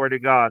settings, glory to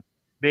God,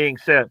 being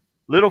set.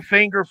 Little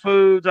finger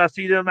foods, I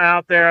see them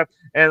out there,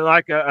 and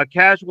like a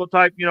casual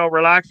type,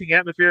 relaxing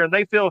atmosphere, and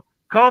they feel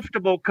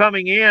comfortable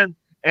coming in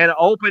and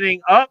opening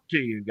up to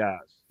you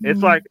guys.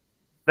 It's like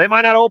they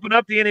might not open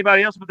up to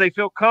anybody else, but they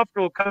feel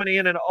comfortable coming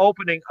in and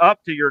opening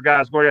up to your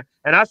guys, glory.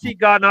 And I see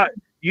God not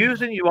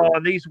using you all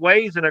in these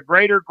ways in a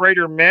greater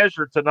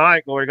measure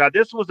tonight, glory to God.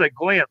 This was a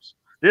glimpse.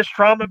 This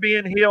trauma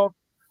being healed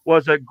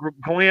was a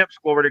glimpse,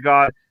 glory to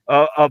God,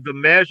 of the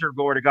measure,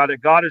 glory to God,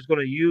 that God is going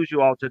to use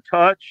you all to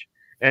touch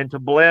and to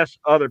bless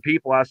other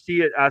people. I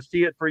see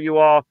it for you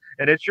all,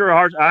 and it's your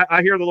heart.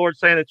 I hear the Lord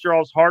saying it's your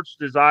all's heart's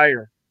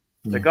desire.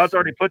 That God's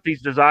already put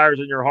these desires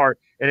in your heart,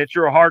 and it's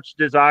your heart's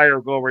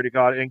desire, glory to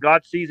God. And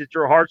God sees it's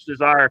your heart's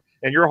desire,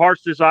 and your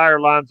heart's desire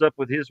lines up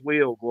with His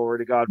will, glory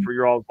to God, for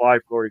your all's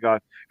life, glory to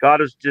God. God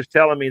is just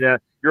telling me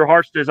that your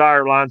heart's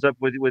desire lines up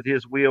with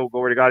His will,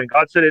 glory to God. And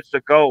God said it's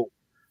a go,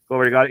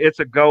 glory to God. It's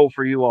a go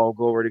for you all,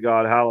 glory to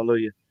God.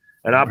 Hallelujah.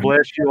 And I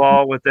bless you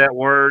all with that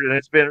word, and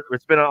it's been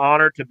an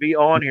honor to be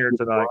on here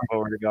tonight,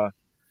 glory to God.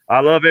 I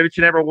love each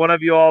and every one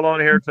of you all on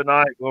here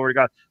tonight. Glory to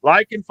God.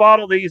 Like and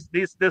follow this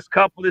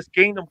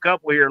kingdom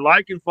couple here.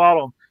 Like and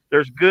follow them.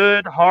 There's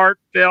good,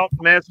 heartfelt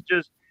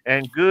messages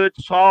and good,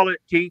 solid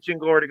teaching,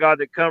 glory to God,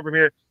 that come from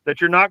here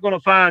that you're not going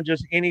to find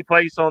just any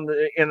place in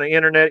the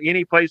internet,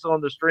 any place on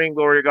the stream,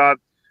 glory to God.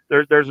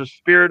 There's a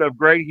spirit of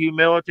great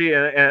humility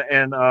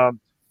and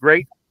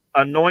great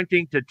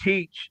anointing to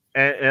teach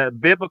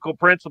biblical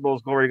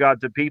principles, glory to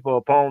God, to people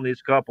upon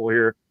this couple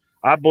here.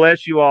 I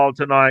bless you all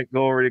tonight,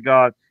 glory to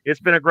God. It's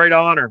been a great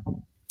honor.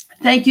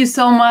 Thank you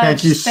so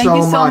much. Thank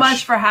you so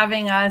much for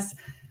having us.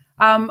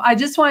 I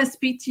just want to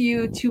speak to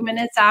you 2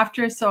 minutes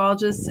after, so I'll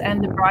just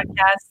end the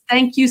broadcast.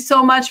 Thank you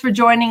so much for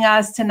joining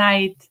us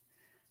tonight.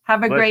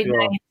 Have a great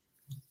night.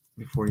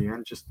 Before you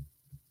end,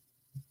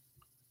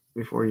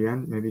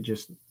 maybe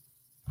just